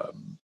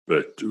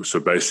 So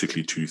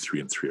basically 2, 3,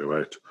 and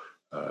 308.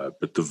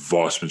 But the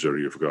vast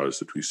majority of guys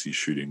that we see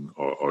shooting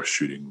are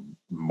shooting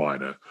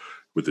minor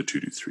with the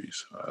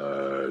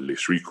 223s.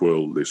 Less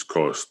recoil, less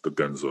cost. The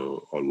guns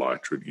are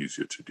lighter and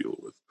easier to deal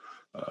with.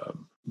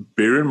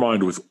 Bear in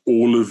mind, with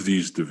all of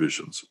these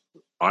divisions,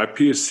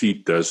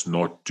 IPSC does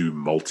not do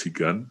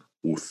multi-gun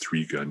or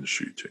 3-gun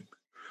shooting.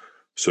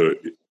 So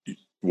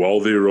while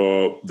there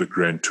are the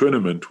grand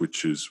tournament,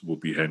 which will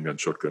be handgun,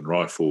 shotgun,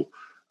 rifle,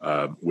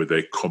 where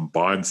they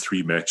combine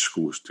 3 match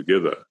scores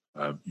together,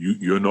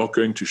 you're not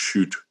going to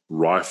shoot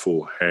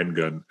rifle,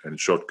 handgun, and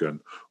shotgun,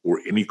 or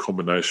any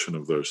combination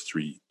of those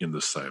 3 in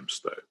the same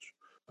stage.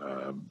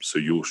 So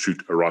you'll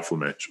shoot a rifle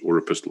match or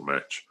a pistol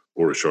match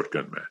or a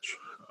shotgun match.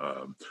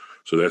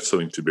 So that's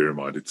something to bear in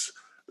mind.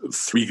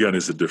 3-gun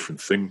is a different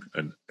thing,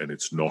 and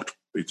it's not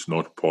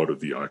part of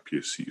the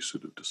IPSC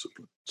sort of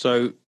discipline.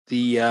 So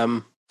the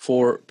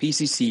for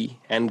PCC,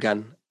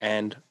 handgun,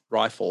 and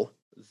rifle,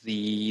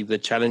 the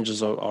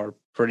challenges are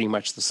pretty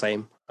much the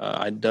same.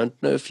 I don't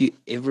know if you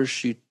ever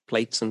shoot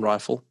plates in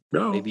rifle.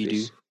 No, maybe you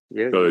do.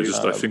 Yeah,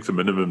 I think the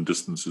minimum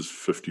distance is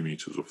 50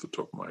 meters off the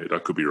top of my head. I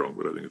could be wrong,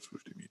 but I think it's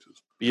 50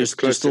 meters.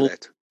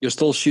 You're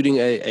still shooting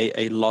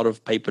a lot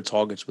of paper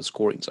targets with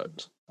scoring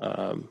zones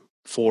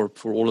for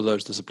all of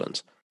those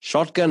disciplines.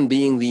 Shotgun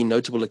being the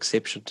notable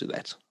exception to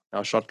that.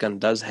 Now, shotgun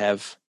does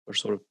have, we're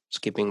sort of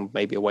skipping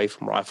maybe away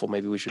from rifle.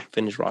 Maybe we should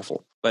finish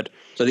rifle. But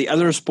so the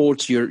other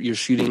sports, you're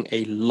shooting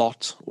a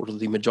lot, or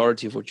the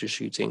majority of what you're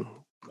shooting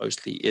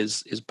mostly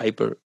is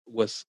paper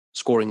with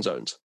scoring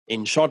zones.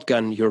 In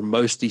shotgun, you're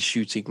mostly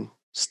shooting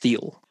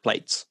steel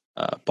plates,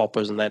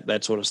 poppers, and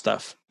that sort of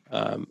stuff.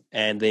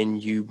 And then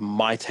you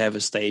might have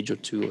a stage or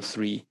 2 or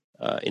 3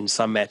 in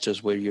some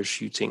matches where you're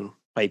shooting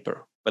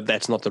paper, but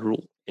that's not the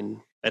rule.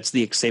 That's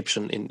the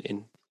exception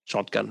in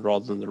shotgun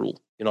rather than the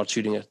rule. You're not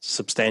shooting a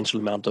substantial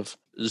amount of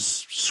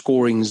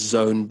scoring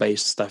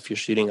zone-based stuff. You're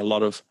shooting a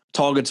lot of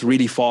targets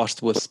really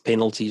fast with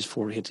penalties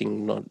for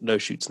hitting no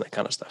shoots and that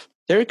kind of stuff.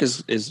 Derek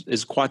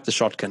is quite the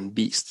shotgun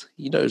beast.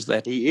 He knows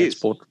that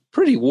sport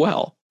pretty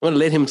well. I'm going to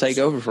let him take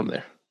over from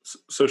there.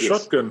 So yes.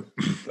 Shotgun,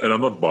 and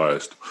I'm not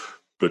biased,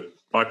 but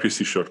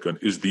IPSC shotgun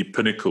is the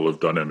pinnacle of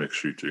dynamic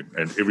shooting,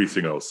 and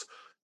everything else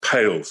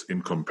pales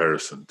in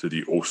comparison to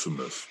the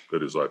awesomeness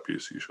that is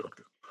IPSC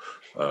shotgun.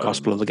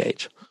 Gospel of the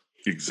Gauge.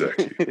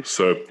 Exactly.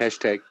 So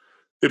hashtag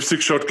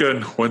IPSC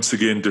shotgun, once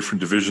again, different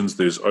divisions.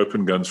 There's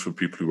open guns for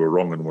people who are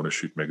wrong and want to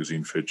shoot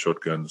magazine-fed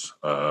shotguns.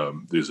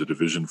 There's a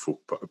division for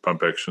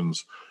pump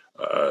actions.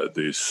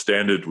 There's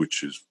standard,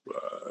 which is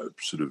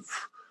sort of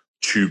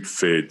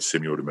tube-fed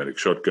semi-automatic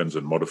shotguns,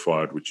 and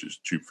modified, which is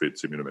tube-fed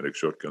semi-automatic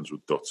shotguns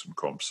with dots and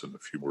comps and a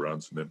few more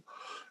rounds in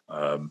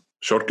them.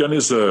 Shotgun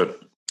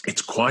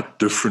it's quite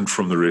different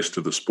from the rest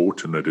of the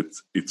sport in that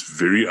it's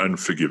very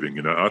unforgiving.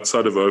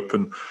 Outside of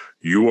open,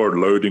 you are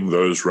loading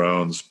those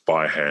rounds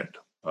by hand.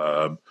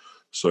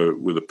 So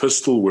with a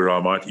pistol, where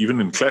I might,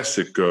 even in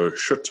classic, go,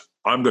 shit,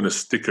 I'm going to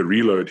stick a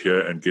reload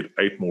here and get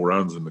 8 more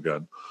rounds in the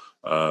gun.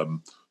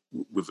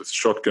 With a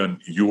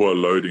shotgun, you are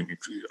loading,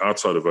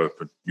 outside of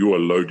open, you are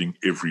loading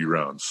every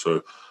round.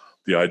 So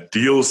the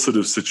ideal sort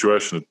of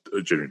situation,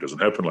 it generally doesn't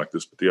happen like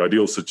this, but the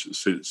ideal sort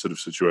of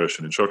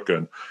situation in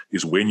shotgun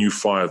is when you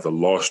fire the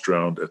last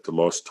round at the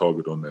last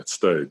target on that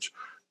stage,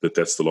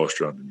 that's the last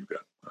round in your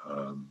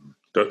gun.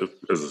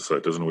 As I say,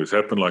 it doesn't always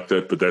happen like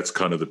that, but that's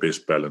kind of the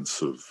best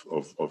balance of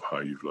how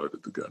you've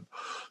loaded the gun.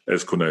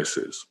 As Corné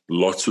says,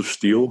 lots of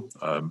steel.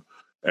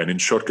 And in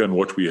shotgun,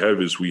 what we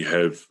have is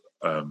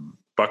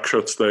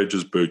buckshot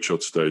stages,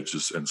 birdshot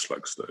stages, and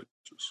slug stages.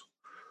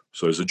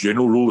 So as a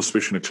general rule,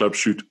 especially in a club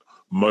shoot,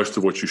 most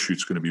of what you shoot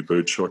is going to be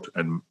birdshot,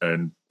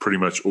 and pretty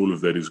much all of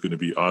that is going to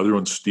be either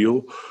on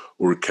steel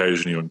or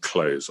occasionally on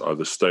clays,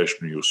 either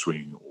stationary or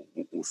swinging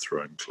or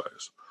throwing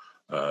clays.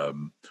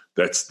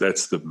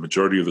 That's the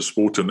majority of the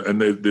sport,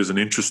 and there's an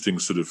interesting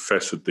sort of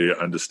facet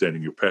there,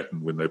 understanding your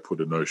pattern when they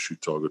put a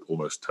no-shoot target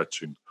almost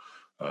touching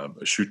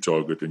a shoot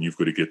target, and you've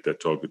got to get that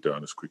target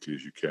down as quickly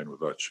as you can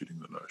without shooting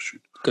the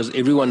no-shoot. Because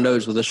everyone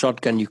knows with a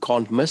shotgun you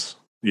can't miss.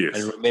 Yes.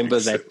 And remember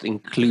that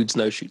includes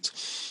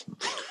no-shoots.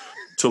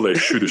 Until they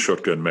shoot a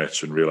shotgun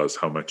match and realize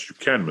how much you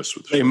can miss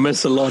with the They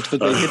miss a lot,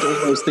 but they hit all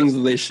those things that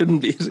they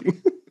shouldn't be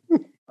hitting.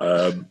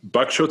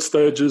 Buckshot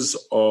stages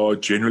are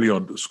generally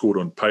scored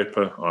on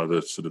paper,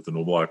 either sort of the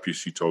normal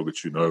IPC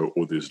targets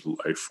or there's a little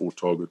A4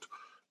 target.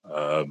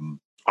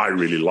 I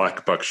really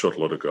like buckshot. A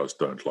lot of guys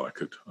don't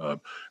like it.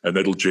 And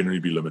that'll generally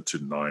be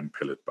limited to 9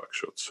 pellet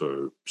buckshot.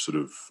 So sort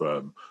of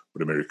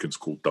what Americans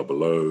call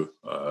 00,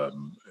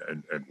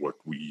 and what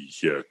we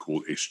here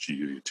call SG,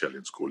 the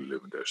Italians call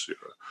 11-0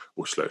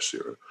 or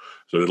 /0.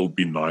 So it'll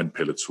be 9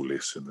 pellets or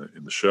less in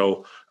the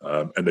shell.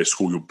 And they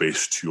score your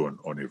best 2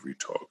 on every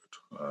target.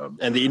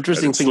 And the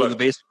interesting thing with the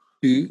best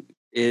two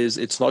is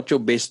it's not your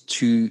best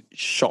two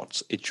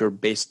shots; it's your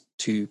best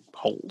two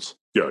holes.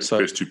 Yeah, so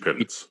best two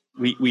pellets.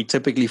 We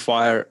typically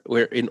fire,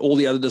 where in all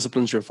the other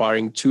disciplines you're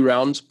firing 2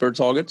 rounds per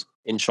target.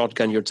 In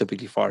shotgun, you're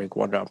typically firing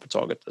 1 round per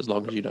target, as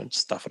long as you don't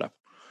stuff it up.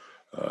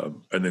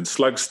 And then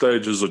slug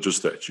stages are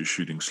just that. You're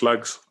shooting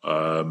slugs.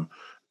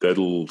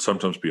 That'll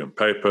sometimes be on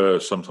paper,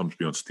 sometimes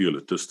be on steel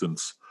at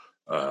distance.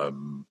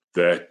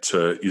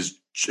 That is,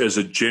 as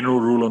a general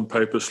rule, on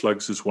paper,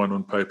 slugs is 1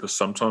 on paper.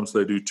 Sometimes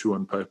they do 2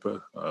 on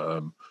paper,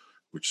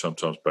 which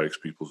sometimes bakes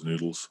people's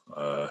noodles.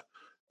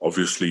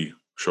 Obviously,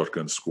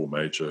 shotguns score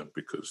major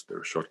because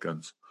they're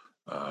shotguns.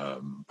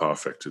 Power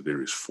factor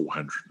there is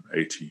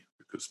 480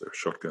 because they're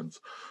shotguns.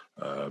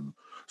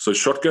 So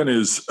shotgun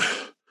is,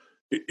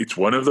 it's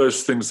one of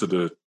those things that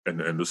are,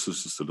 and this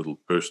is just a little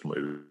personal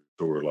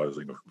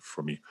editorializing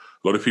from me.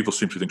 A lot of people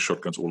seem to think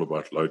shotgun's all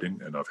about loading,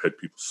 and I've had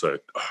people say,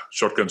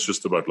 shotgun's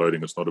just about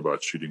loading, it's not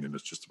about shooting, and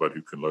it's just about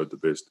who can load the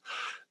best.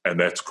 And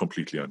that's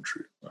completely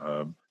untrue.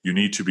 You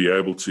need to be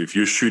able to, if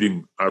you're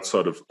shooting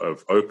outside of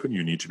open,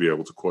 you need to be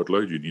able to quad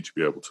load, you need to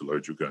be able to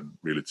load your gun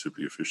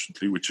relatively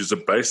efficiently, which is a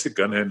basic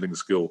gun handling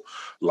skill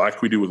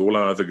like we do with all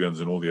our other guns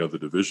in all the other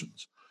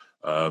divisions.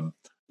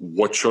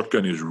 What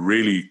shotgun is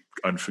really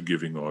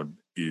unforgiving on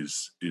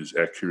is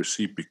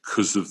accuracy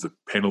because of the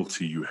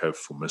penalty you have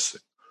for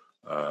missing.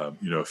 A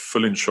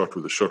fill-in shot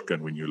with a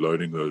shotgun when you're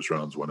loading those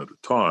rounds one at a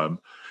time,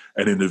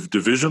 and in a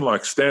division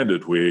like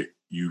standard where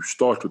you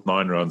start with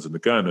 9 rounds in the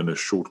gun and a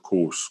short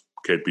course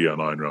can't be a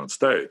 9-round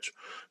stage,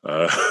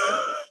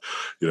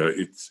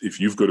 if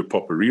you've got to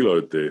pop a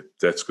reload there,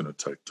 that's going to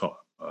take time.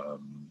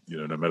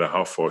 No matter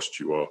how fast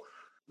you are,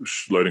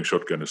 loading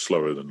shotgun is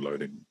slower than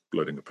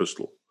loading a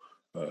pistol.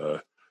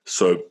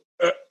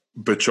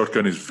 But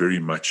shotgun is very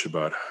much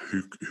about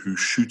who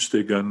shoots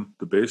their gun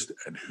the best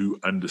and who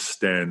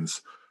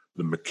understands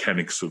the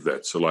mechanics of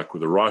that. So like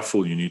with a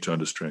rifle, you need to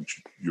understand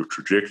your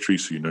trajectory,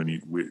 so you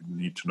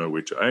need to know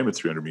where to aim at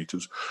 300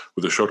 meters.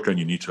 With a shotgun,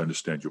 you need to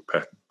understand your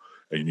pattern,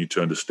 and you need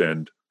to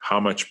understand how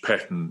much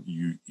pattern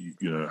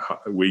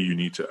where you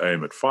need to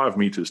aim at 5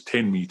 meters,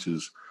 10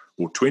 meters,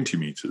 or 20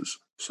 meters,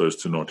 so as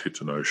to not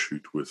hit a no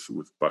shoot with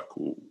buck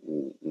or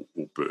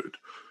bird.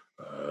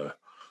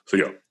 So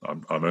yeah,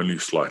 I'm only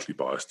slightly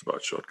biased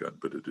about shotgun,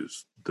 but it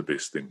is the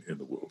best thing in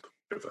the world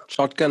ever.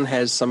 Shotgun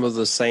has some of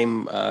the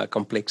same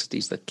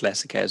complexities that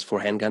Classic has for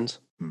handguns,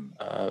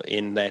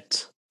 in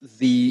that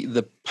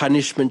the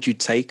punishment you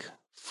take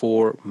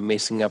for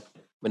messing up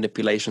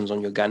manipulations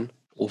on your gun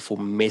or for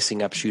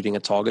messing up shooting a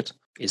target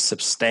is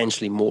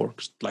substantially more.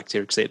 Like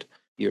Derek said,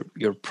 you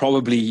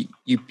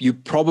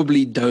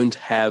probably don't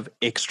have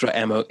extra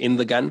ammo in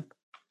the gun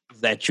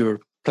that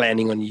you're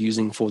planning on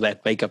using for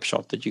that makeup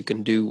shot that you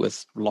can do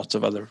with lots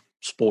of other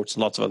sports,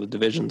 lots of other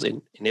divisions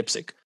in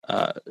IPSC.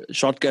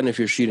 Shotgun, if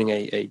you're shooting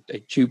a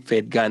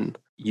tube-fed gun,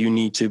 you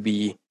need to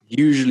be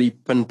usually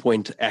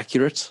pinpoint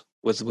accurate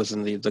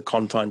within the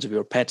confines of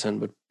your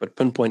pattern, but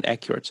pinpoint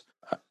accurate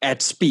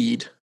at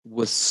speed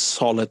with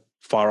solid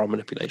firearm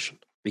manipulation.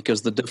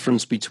 Because the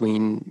difference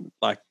between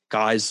like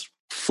guys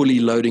fully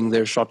loading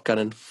their shotgun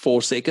in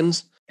 4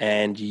 seconds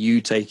and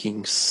you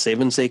taking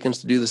 7 seconds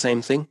to do the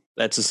same thing,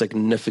 that's a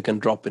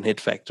significant drop in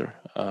hit factor.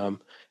 And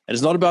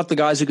it's not about the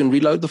guys who can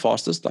reload the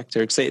fastest, like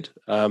Derek said,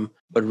 but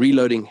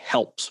reloading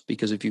helps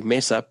because if you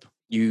mess up,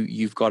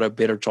 you've got a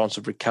better chance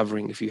of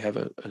recovering if you have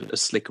a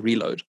slick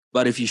reload.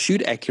 But if you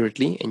shoot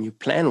accurately and you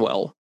plan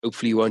well,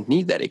 hopefully you won't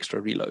need that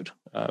extra reload.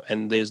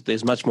 And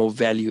there's much more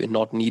value in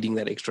not needing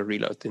that extra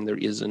reload than there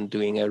is in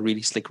doing a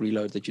really slick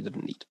reload that you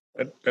didn't need.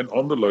 And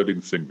on the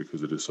loading thing,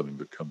 because it is something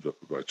that comes up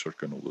about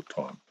shotgun all the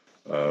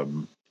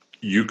time,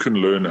 you can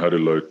learn how to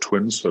load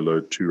twins, so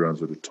load 2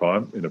 rounds at a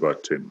time in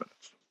about 10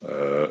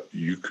 minutes.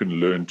 You can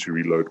learn to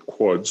reload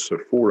quads, so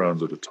 4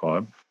 rounds at a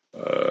time,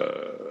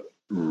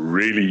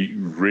 really,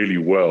 really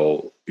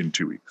well in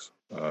 2 weeks.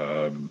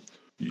 And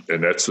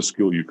that's a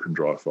skill you can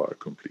dry fire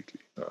completely.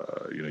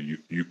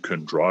 You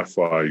can dry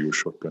fire your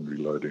shotgun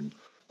reloading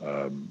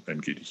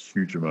and get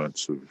huge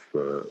amounts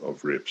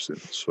of reps in.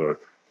 So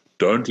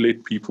don't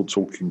let people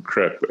talking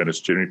crap, and it's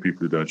generally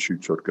people who don't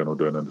shoot shotgun or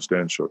don't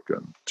understand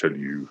shotgun, tell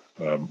you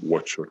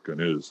what shotgun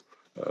is.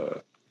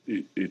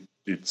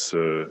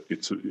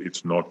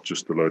 It's not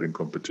just a loading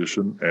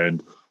competition,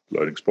 and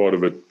loading's part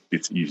of it.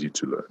 It's easy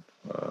to learn.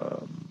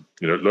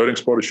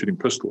 Loading's part of shooting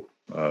pistol.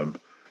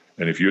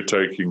 And if you're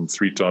taking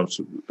 3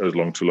 times as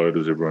long to load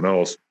as everyone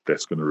else,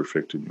 that's going to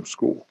reflect in your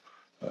score.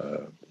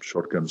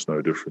 Shotgun's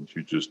no different.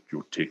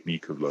 Your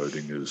technique of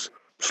loading is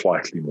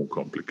slightly more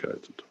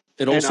complicated.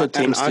 It also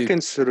tends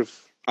to.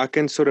 I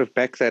can sort of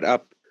back that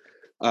up.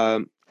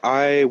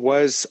 I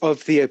was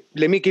of the.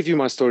 Let me give you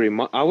my story.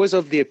 I was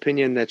of the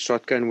opinion that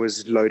shotgun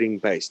was loading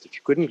based. If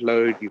you couldn't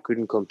load, you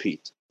couldn't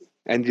compete.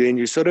 And then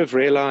you sort of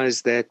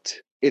realize that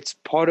it's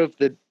part of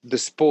the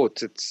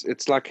sport.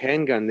 It's like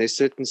handgun. There's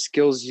certain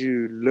skills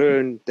you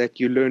learn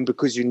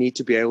because you need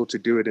to be able to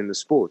do it in the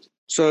sport.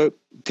 So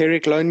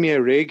Derek loaned me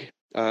a rig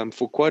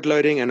for quad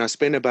loading, and I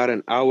spent about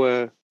an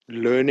hour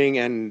learning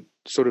and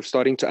sort of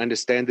starting to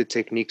understand the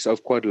techniques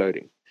of quad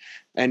loading.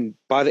 And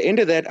by the end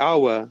of that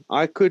hour,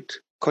 I could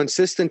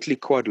consistently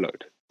quad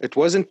load. It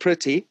wasn't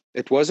pretty,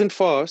 it wasn't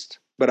fast,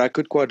 but I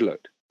could quad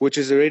load, which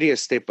is already a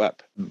step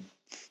up.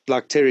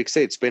 Like Tarek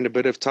said, spend a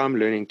bit of time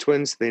learning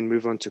twins, then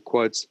move on to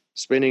quads,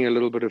 spending a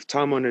little bit of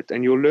time on it,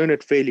 and you'll learn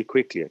it fairly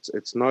quickly.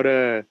 It's not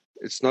a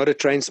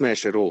train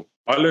smash at all.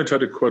 I learned how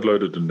to quad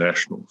load at the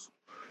Nationals.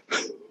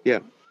 Yeah,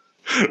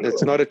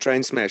 it's not a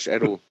train smash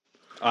at all.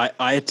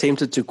 I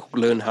attempted to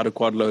learn how to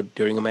quad load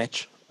during a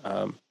match.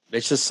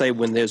 Let's just say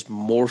when there's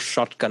more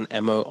shotgun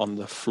ammo on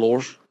the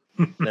floor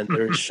than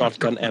there is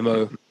shotgun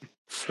ammo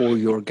for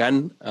your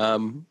gun.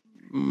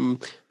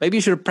 Maybe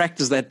you should have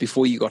practiced that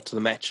before you got to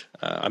the match.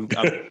 I'm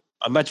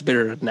much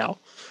better at it now.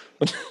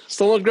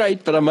 Still not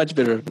great, but I'm much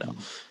better at it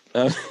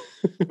now.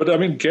 But I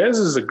mean, Gaz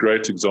is a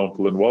great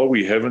example. And while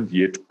we haven't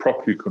yet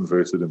properly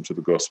converted him to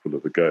the gospel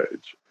of the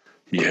gauge,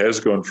 he has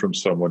gone from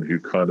someone who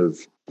kind of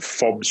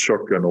fobbed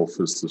shotgun off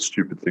as the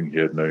stupid thing he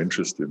had no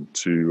interest in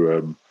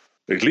to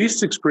at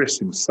least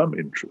expressing some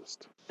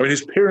interest. I mean,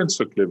 his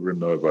parents are clever and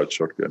know about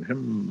shotgun,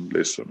 him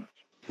less so much.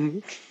 Mm-hmm.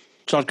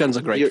 Shotguns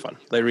are great fun.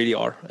 They really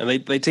are. And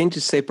they tend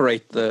to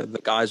separate the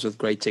guys with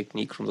great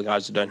technique from the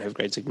guys who don't have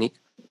great technique.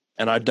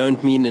 And I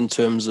don't mean in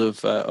terms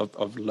of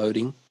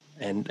loading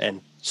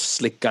and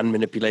slick gun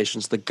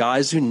manipulations. The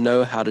guys who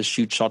know how to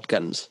shoot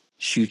shotguns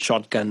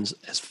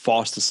as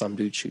fast as some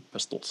dudes shoot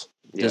pistols.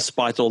 Yeah.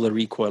 Despite all the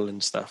recoil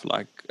and stuff.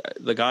 Like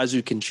the guys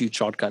who can shoot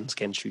shotguns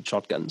can shoot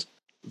shotguns.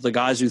 The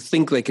guys who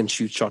think they can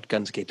shoot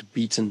shotguns get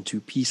beaten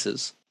to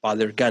pieces by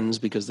their guns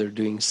because they're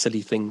doing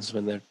silly things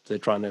when they're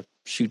trying to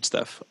shoot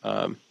stuff.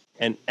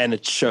 And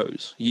it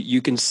shows.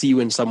 You can see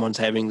when someone's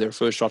having their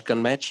first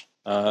shotgun match.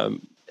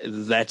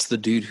 That's the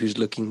dude who's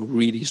looking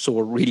really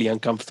sore, really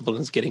uncomfortable,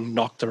 and is getting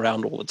knocked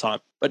around all the time.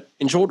 But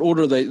in short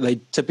order, they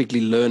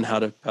typically learn how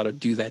to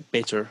do that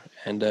better.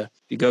 And if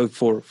you go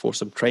for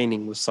some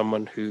training with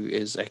someone who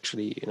is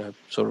actually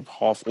sort of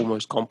half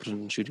almost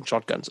competent in shooting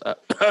shotguns,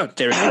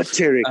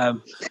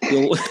 Tarek,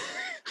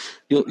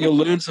 you'll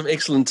learn some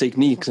excellent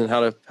techniques and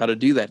how to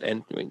do that.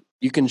 And I mean,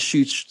 you can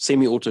shoot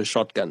semi-auto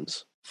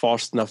shotguns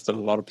fast enough that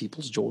a lot of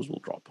people's jaws will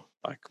drop.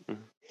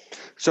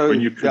 So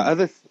the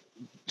other.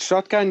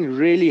 Shotgun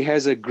really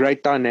has a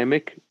great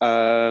dynamic.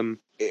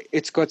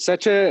 It's got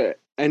such an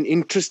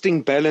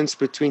interesting balance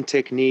between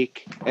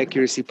technique,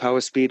 accuracy, power,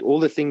 speed,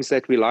 all the things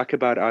that we like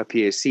about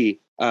IPSC,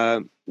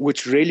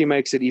 which really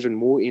makes it even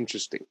more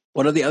interesting.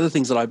 One of the other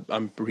things that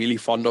I'm really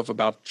fond of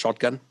about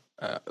shotgun,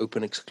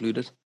 open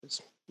excluded,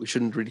 we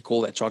shouldn't really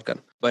call that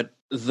shotgun, but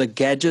the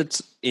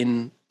gadgets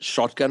in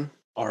shotgun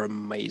are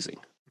amazing.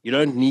 You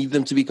don't need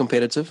them to be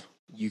competitive.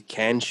 You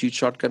can shoot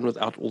shotgun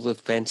without all the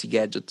fancy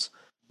gadgets.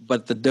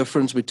 But the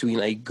difference between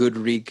a good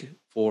rig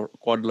for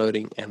quad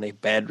loading and a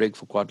bad rig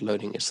for quad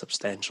loading is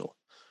substantial.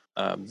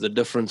 The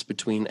difference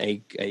between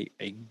a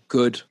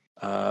good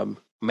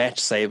match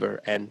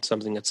saver and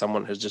something that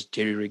someone has just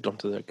jerry-rigged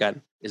onto their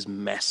gun is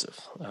massive.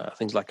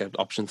 Things like an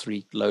option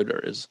 3 loader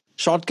is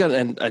shotgun,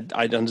 and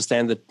I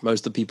understand that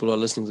most of the people who are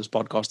listening to this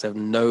podcast have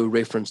no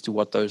reference to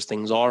what those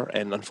things are,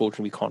 and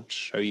unfortunately we can't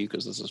show you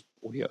because this is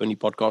audio-only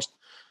podcast.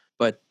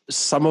 But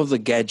some of the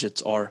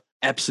gadgets are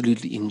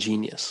absolutely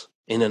ingenious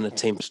in an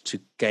attempt to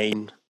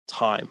gain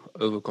time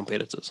over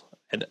competitors.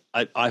 And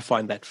I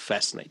find that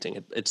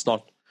fascinating. It's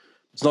not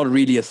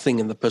really a thing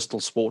in the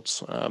pistol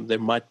sports. There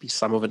might be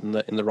some of it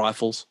in the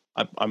rifles.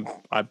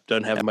 I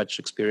don't have much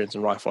experience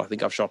in rifle. I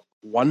think I've shot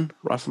one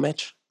rifle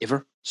match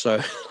ever.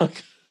 So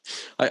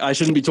I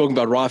shouldn't be talking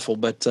about rifle,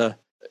 but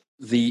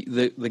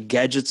the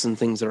gadgets and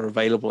things that are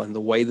available and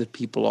the way that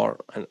people are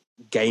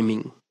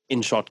gaming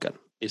in shotgun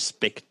is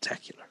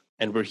spectacular.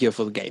 And we're here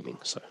for the gaming,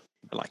 so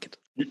I like it.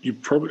 You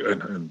probably,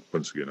 and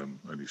once again, I'm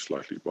only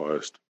slightly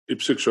biased.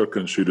 IPSC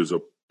shotgun shooters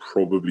are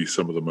probably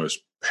some of the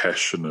most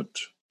passionate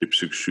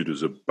IPSC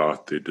shooters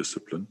about their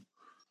discipline.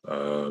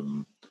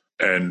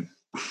 And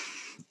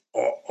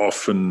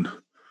often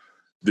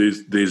there's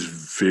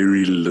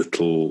very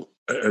little,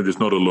 and there's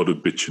not a lot of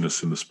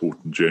bitchiness in the sport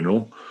in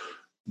general,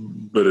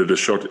 but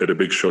at a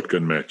big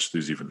shotgun match,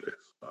 there's even less.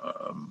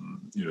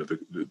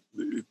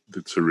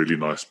 It's a really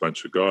nice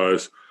bunch of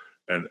guys,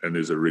 and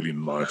there's a really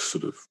nice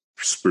sort of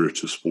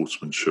spirit of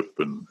sportsmanship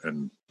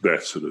and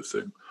that sort of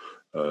thing.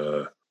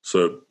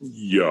 So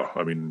yeah,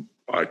 I mean,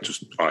 I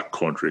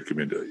can't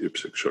recommend a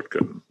IPSC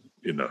shotgun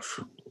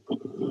enough.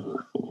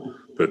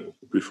 But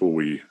before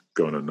we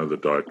go on another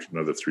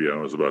 3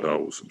 hours about how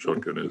awesome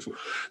shotgun is,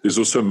 there's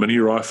also mini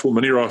rifle.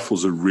 Mini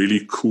rifle's a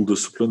really cool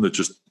discipline that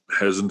just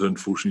hasn't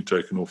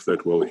unfortunately taken off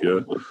that well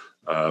here.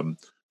 And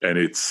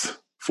it's,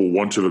 for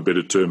want of a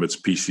better term, it's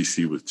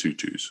PCC with 2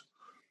 2s.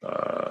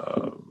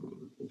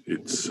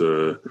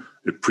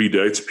 It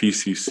predates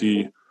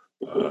PCC.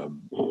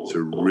 It's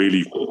a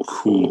really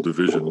cool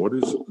division.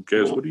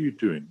 Gaz, what are you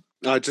doing?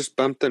 I just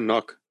bumped the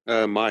knock,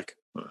 Mike.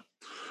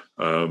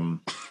 Yeah,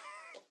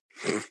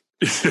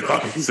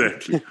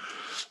 exactly.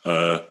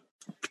 But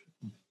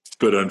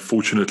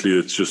unfortunately,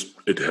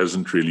 it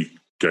hasn't really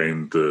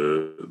gained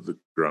the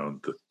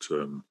ground that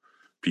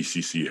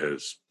PCC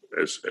has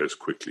as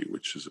quickly,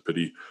 which is a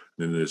pity.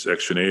 And then there's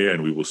Action Air,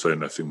 and we will say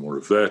nothing more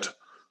of that.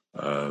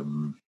 I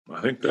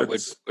think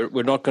that's...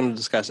 We're not going to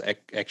discuss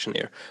action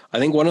here. I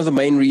think one of the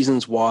main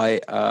reasons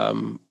why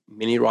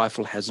mini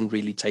rifle hasn't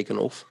really taken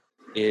off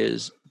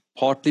is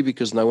partly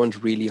because no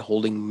one's really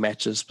holding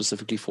matches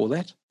specifically for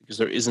that, because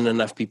there isn't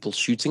enough people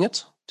shooting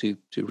it to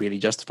really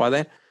justify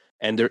that.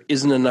 And there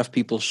isn't enough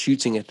people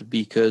shooting it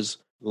because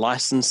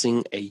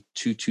licensing a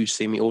 2.2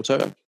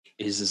 semi-auto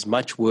is as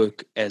much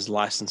work as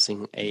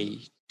licensing a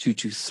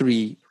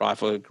 2.23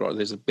 rifle.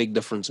 There's a big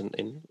difference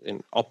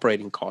in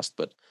operating cost,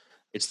 but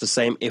it's the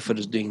same effort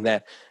as doing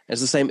that.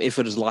 It's the same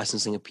effort as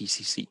licensing a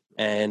PCC.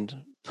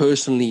 And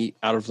personally,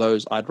 out of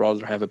those, I'd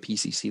rather have a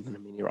PCC than a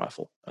mini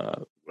rifle.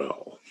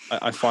 Well,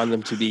 I find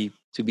them to be.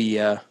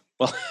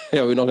 Well,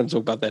 yeah, we're not going to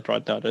talk about that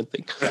right now, I don't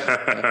think.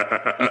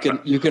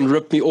 You can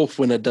rip me off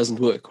when it doesn't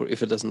work, or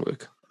if it doesn't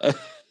work.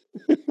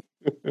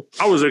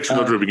 I was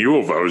actually not ripping you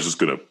off. I was just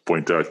going to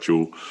point out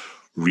your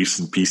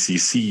recent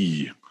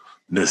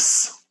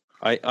PCC-ness.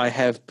 I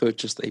have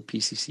purchased a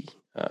PCC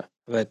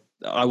that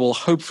I will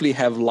hopefully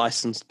have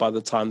licensed by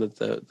the time that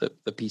the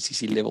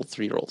PCC level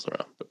 3 rolls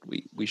around, but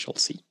we shall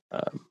see.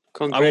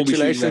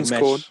 Congratulations,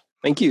 Corn.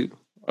 Thank you.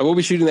 I will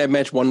be shooting that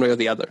match one way or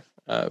the other.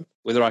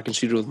 Whether I can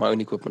shoot it with my own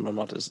equipment or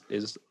not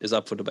is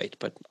up for debate,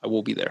 but I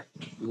will be there.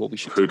 We will be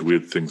shooting. I've heard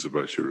weird things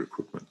about your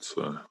equipment.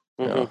 So.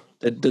 Yeah.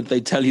 Did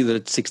they tell you that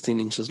it's 16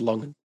 inches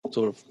long and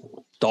sort of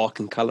dark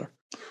in color?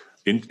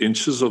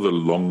 Inches are the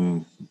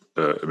long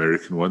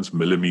American ones.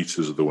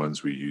 Millimeters are the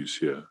ones we use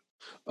here.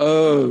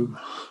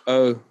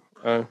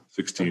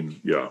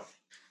 16, yeah.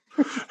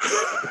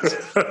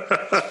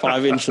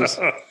 5 inches.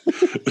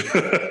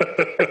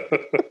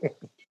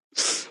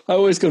 I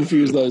always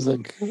confuse those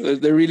things.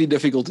 They're really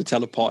difficult to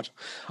tell apart.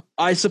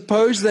 I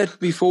suppose that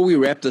before we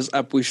wrap this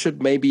up, we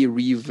should maybe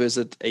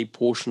revisit a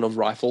portion of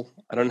rifle.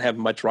 I don't have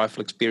much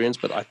rifle experience,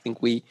 but I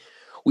think we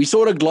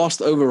sort of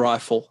glossed over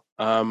rifle.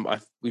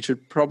 We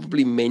should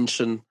probably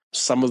mention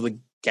some of the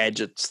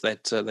gadgets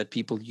that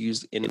people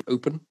use in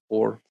open,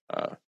 or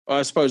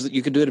I suppose that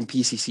you could do it in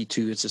PCC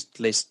too. It's just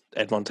less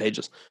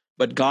advantageous.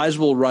 But guys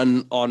will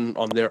run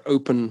on their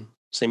open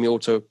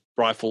semi-auto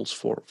rifles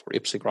for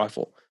IPSC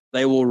rifle.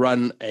 They will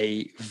run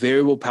a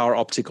variable power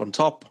optic on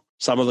top.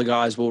 Some of the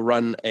guys will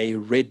run a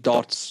red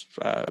dots,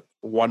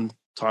 1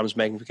 times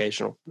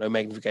magnification or no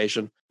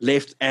magnification,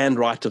 left and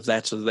right of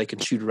that, so that they can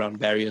shoot around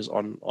barriers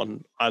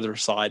on either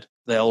side.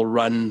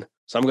 Some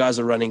guys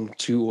are running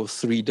 2 or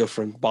 3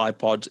 different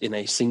bipods in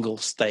a single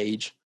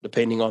stage,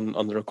 depending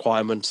on the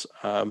requirements.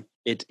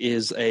 It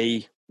is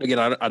again,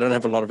 I don't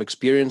have a lot of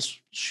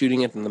experience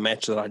shooting it, and the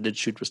match that I did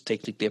shoot was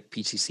technically a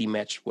PCC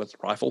match with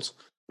rifles,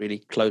 really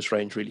close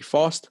range, really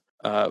fast.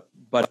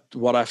 But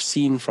what I've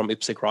seen from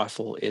IPSC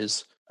rifle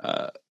is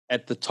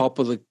at the top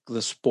of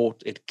the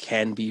sport, it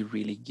can be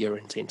really gear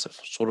intensive,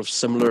 sort of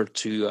similar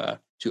to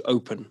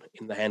open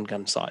in the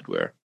handgun side,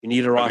 where you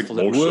need a rifle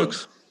that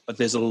works, but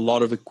there's a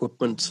lot of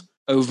equipment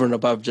over and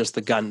above just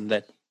the gun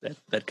that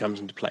comes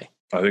into play.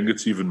 I think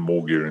it's even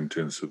more gear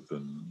intensive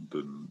than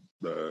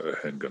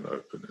handgun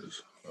open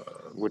is.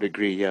 Would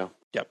agree, yeah.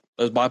 Yep,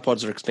 those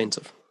bipods are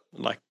expensive.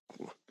 Like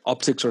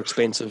optics are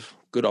expensive.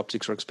 Good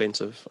optics are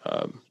expensive.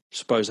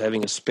 Suppose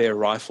having a spare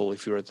rifle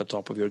if you're at the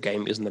top of your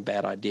game isn't a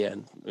bad idea,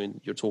 and I mean,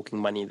 you're talking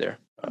money there.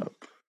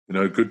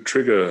 Good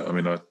trigger. I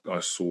mean, I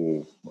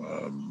saw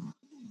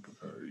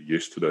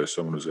yesterday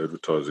someone was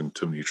advertising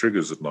Timney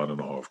triggers at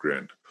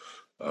 $9,500.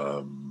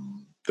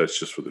 That's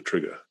just for the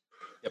trigger.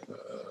 Yep.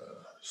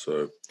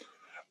 So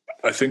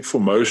I think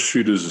for most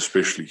shooters,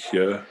 especially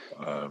here,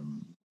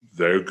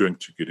 they're going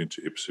to get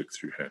into IPSC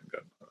through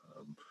handgun.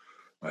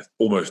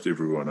 Almost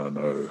everyone I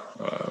know,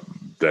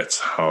 that's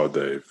how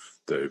they've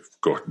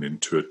gotten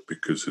into it,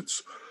 because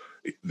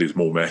there's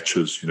more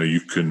matches.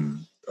 You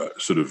can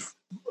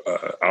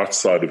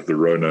outside of the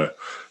Rona,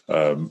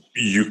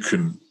 you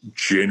can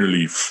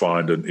generally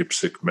find an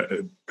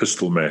IPSC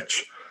pistol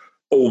match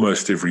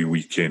almost every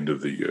weekend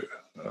of the year.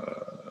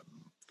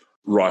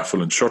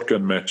 Rifle and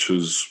shotgun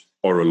matches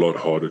are a lot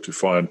harder to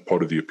find.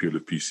 Part of the appeal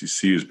of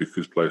PCC is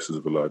because places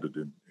have allowed it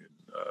in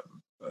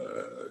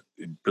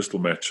pistol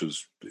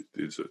matches.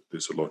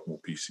 There's a lot more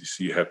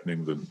PCC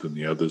happening than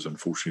the others.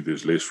 Unfortunately,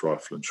 there's less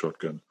rifle and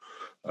shotgun.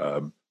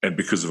 And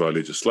because of our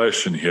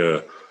legislation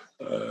here,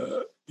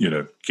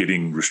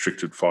 getting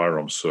restricted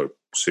firearms, so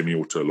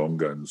semi-auto long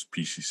guns,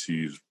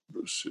 PCCs,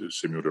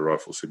 semi-auto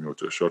rifles,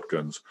 semi-auto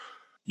shotguns,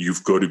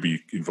 you've got to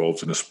be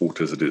involved in a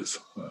sport as it is.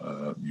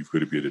 You've got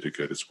to be a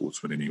dedicated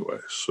sportsman anyway.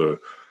 So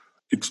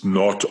it's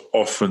not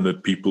often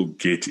that people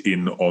get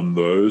in on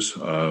those,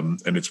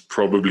 and it's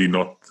probably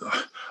not.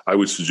 I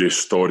would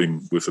suggest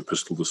starting with a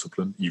pistol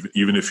discipline,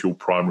 even if your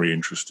primary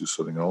interest is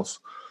something else.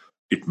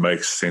 It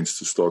makes sense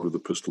to start with a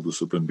pistol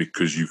discipline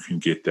because you can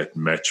get that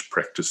match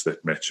practice,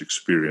 that match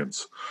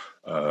experience,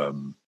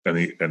 and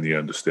the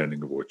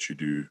understanding of what you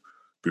do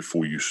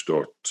before you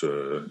start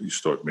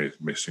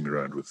messing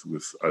around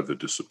with other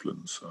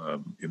disciplines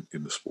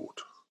in the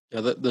sport.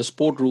 Yeah, the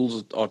sport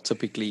rules are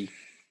typically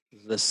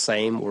the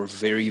same or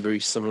very, very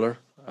similar.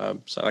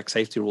 So like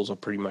safety rules are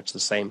pretty much the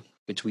same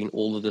between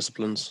all the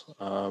disciplines.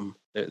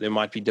 there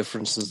might be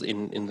differences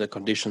in the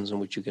conditions in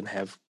which you can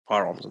have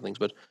firearms and things.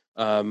 But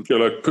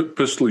like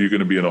pistol, you're going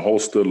to be in a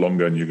holster. Long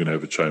gun, you're going to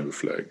have a chamber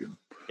flag.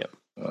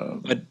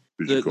 And, but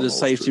the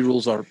safety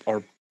rules are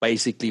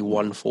basically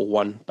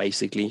 1-for-1,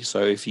 basically.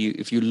 So if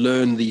you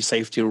learn the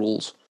safety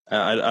rules,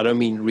 I don't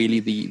mean really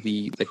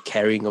the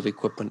carrying of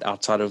equipment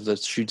outside of the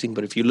shooting,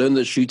 but if you learn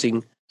the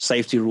shooting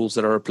safety rules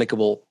that are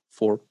applicable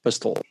for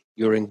pistol,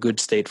 you're in good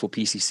state for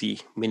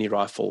PCC, mini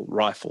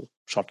rifle,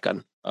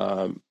 shotgun.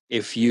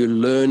 If you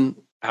learn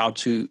how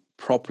to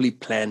properly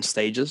plan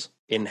stages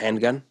in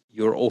handgun,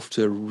 you're off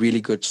to a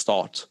really good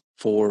start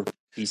for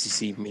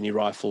PCC, mini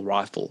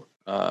rifle.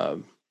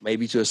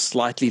 Maybe to a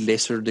slightly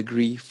lesser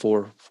degree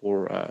for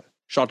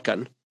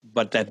shotgun,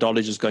 but that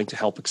knowledge is going to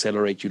help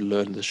accelerate you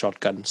learn the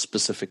shotgun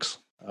specifics.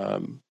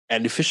 And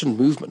efficient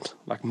movement.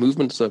 Like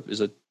movement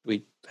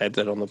we had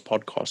that on the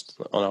podcast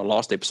on our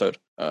last episode.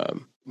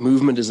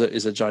 Movement is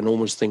a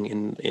ginormous thing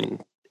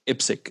in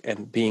IPSC,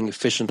 and being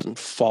efficient and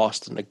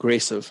fast and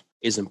aggressive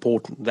is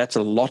important. That's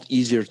a lot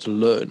easier to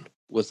learn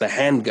with a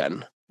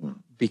handgun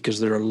because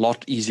they're a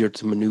lot easier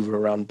to maneuver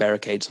around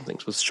barricades and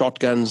things. With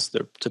shotguns,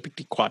 they're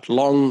typically quite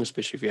long,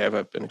 especially if you have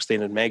an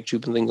extended mag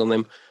tube and things on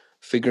them.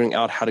 Figuring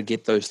out how to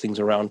get those things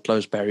around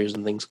closed barriers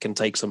and things can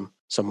take some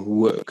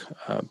work,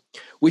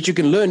 which you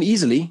can learn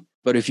easily.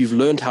 But if you've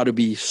learned how to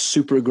be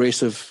super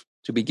aggressive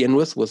to begin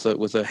with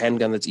a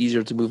handgun that's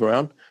easier to move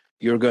around,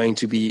 you're going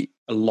to be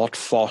a lot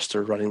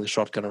faster running the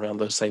shotgun around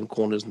those same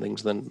corners and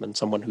things than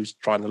someone who's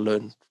trying to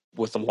learn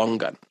with a long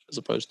gun, as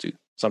opposed to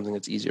something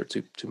that's easier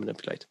to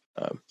manipulate.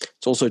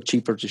 It's also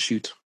cheaper to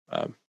shoot,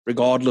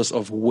 regardless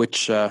of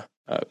which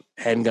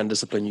handgun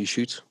discipline you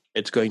shoot.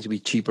 It's going to be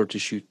cheaper to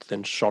shoot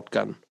than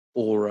shotgun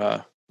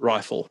or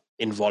rifle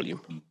in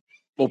volume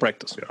or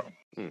practice.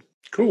 Yeah.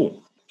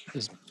 Cool.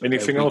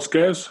 Anything else,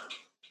 Gaz?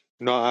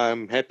 No,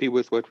 I'm happy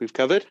with what we've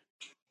covered.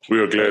 We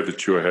are glad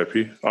that you are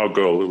happy. Our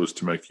goal was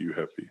to make you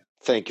happy.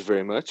 Thank you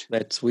very much.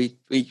 That's we're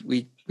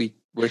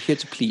here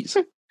to please.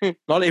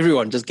 Not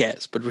everyone, just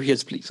Gaz, but we're here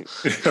to please.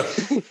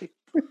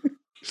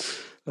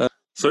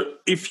 So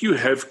if you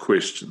have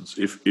questions,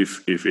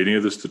 if any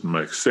of this didn't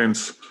make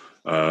sense,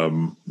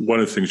 one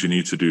of the things you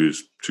need to do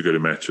is to go to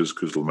matches,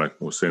 because it'll make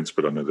more sense,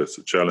 but I know that's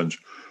a challenge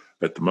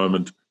at the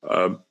moment.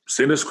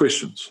 Send us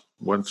questions.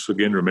 Once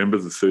again, remember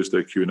the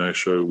Thursday Q&A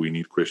show. We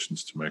need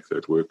questions to make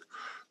that work.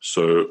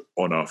 So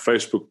on our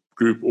Facebook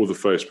group or the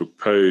Facebook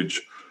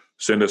page,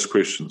 send us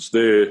questions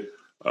there.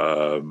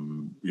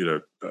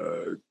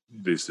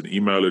 There's an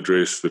email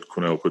address that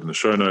Cornell put in the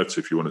show notes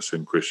if you want to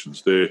send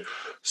questions there.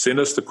 Send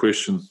us the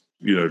questions.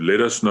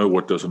 Let us know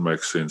what doesn't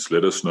make sense.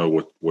 Let us know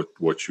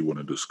what you want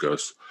to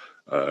discuss.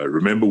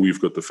 Remember,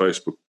 we've got the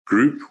Facebook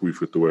group. We've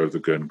got the Way of the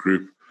Gun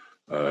group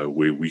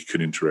where we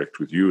can interact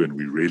with you, and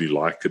we really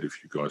like it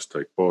if you guys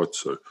take part.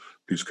 So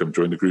please come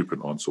join the group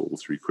and answer all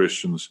 3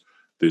 questions.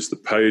 There's the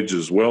page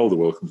as well, the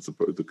Welcome to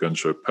the Gun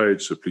Show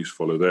page, so please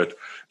follow that.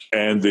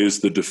 And there's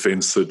the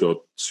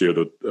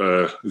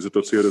defensa.co.za. Is it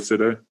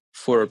 .co.za?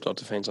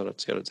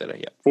 Forum.defensa.co.za,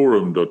 yeah.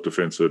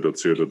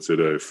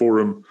 Forum.defensa.co.za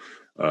forum,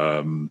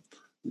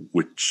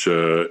 which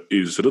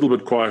is a little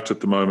bit quiet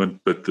at the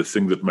moment, but the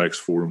thing that makes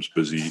forums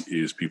busy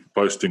is people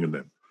posting in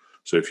them.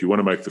 So if you want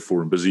to make the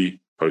forum busy,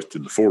 post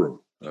in the forum.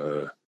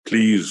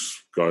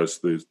 Please, guys,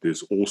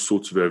 there's all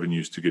sorts of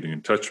avenues to getting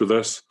in touch with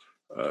us.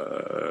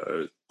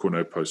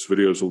 Cornell posts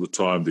videos all the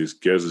time. There's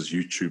Gaz's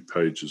YouTube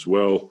page as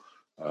well,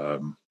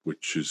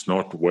 which is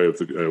not Way of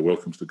the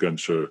Welcome to the Gun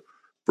Show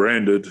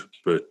branded,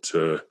 but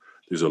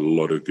there's a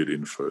lot of good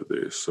info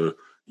there. So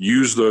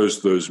use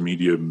those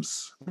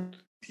medias.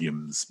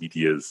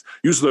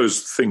 Use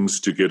those things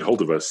to get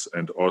hold of us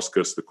and ask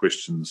us the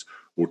questions,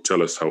 or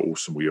tell us how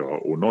awesome we are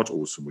or not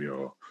awesome we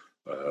are,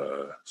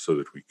 so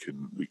that we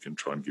can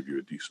try and give you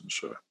a decent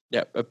show.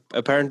 Yeah,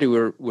 apparently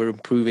we're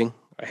improving.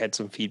 I had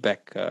some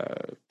feedback, I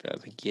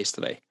think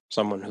yesterday.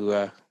 Someone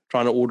who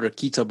trying to order a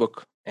Kita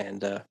book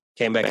and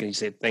came back and he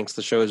said, "Thanks,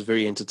 the show is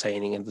very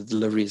entertaining and the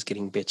delivery is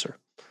getting better."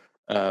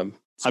 I'm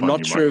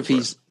not sure if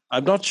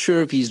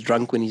he's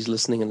drunk when he's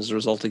listening, and as a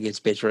result, it gets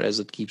better as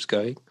it keeps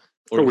going.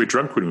 Well, we're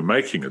drunk when we're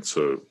making it,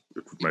 so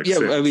it would make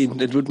sense. Yeah, I mean,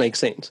 it would make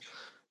sense.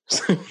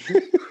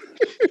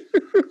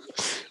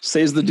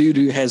 Says the dude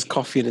who has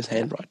coffee in his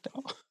hand right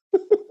now.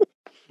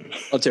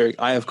 Oh, Eric,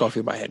 I have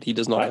coffee in my hand. He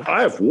does not.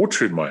 I have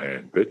water in my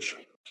hand, bitch.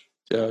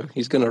 So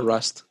he's going to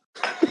rust.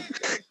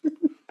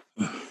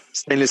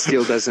 Stainless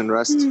steel doesn't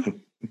rust.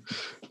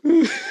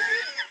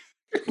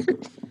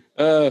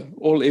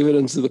 All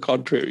evidence to the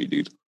contrary,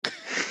 dude.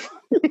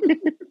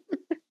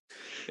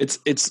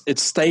 It's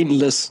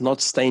stainless, not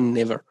stain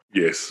never.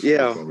 Yes.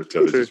 Yeah. My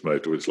intelligence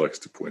mate always likes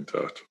to point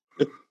out.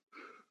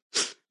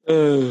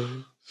 All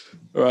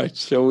right.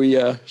 Shall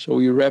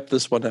we wrap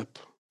this one up?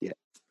 Yeah.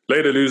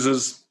 Later,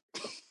 losers.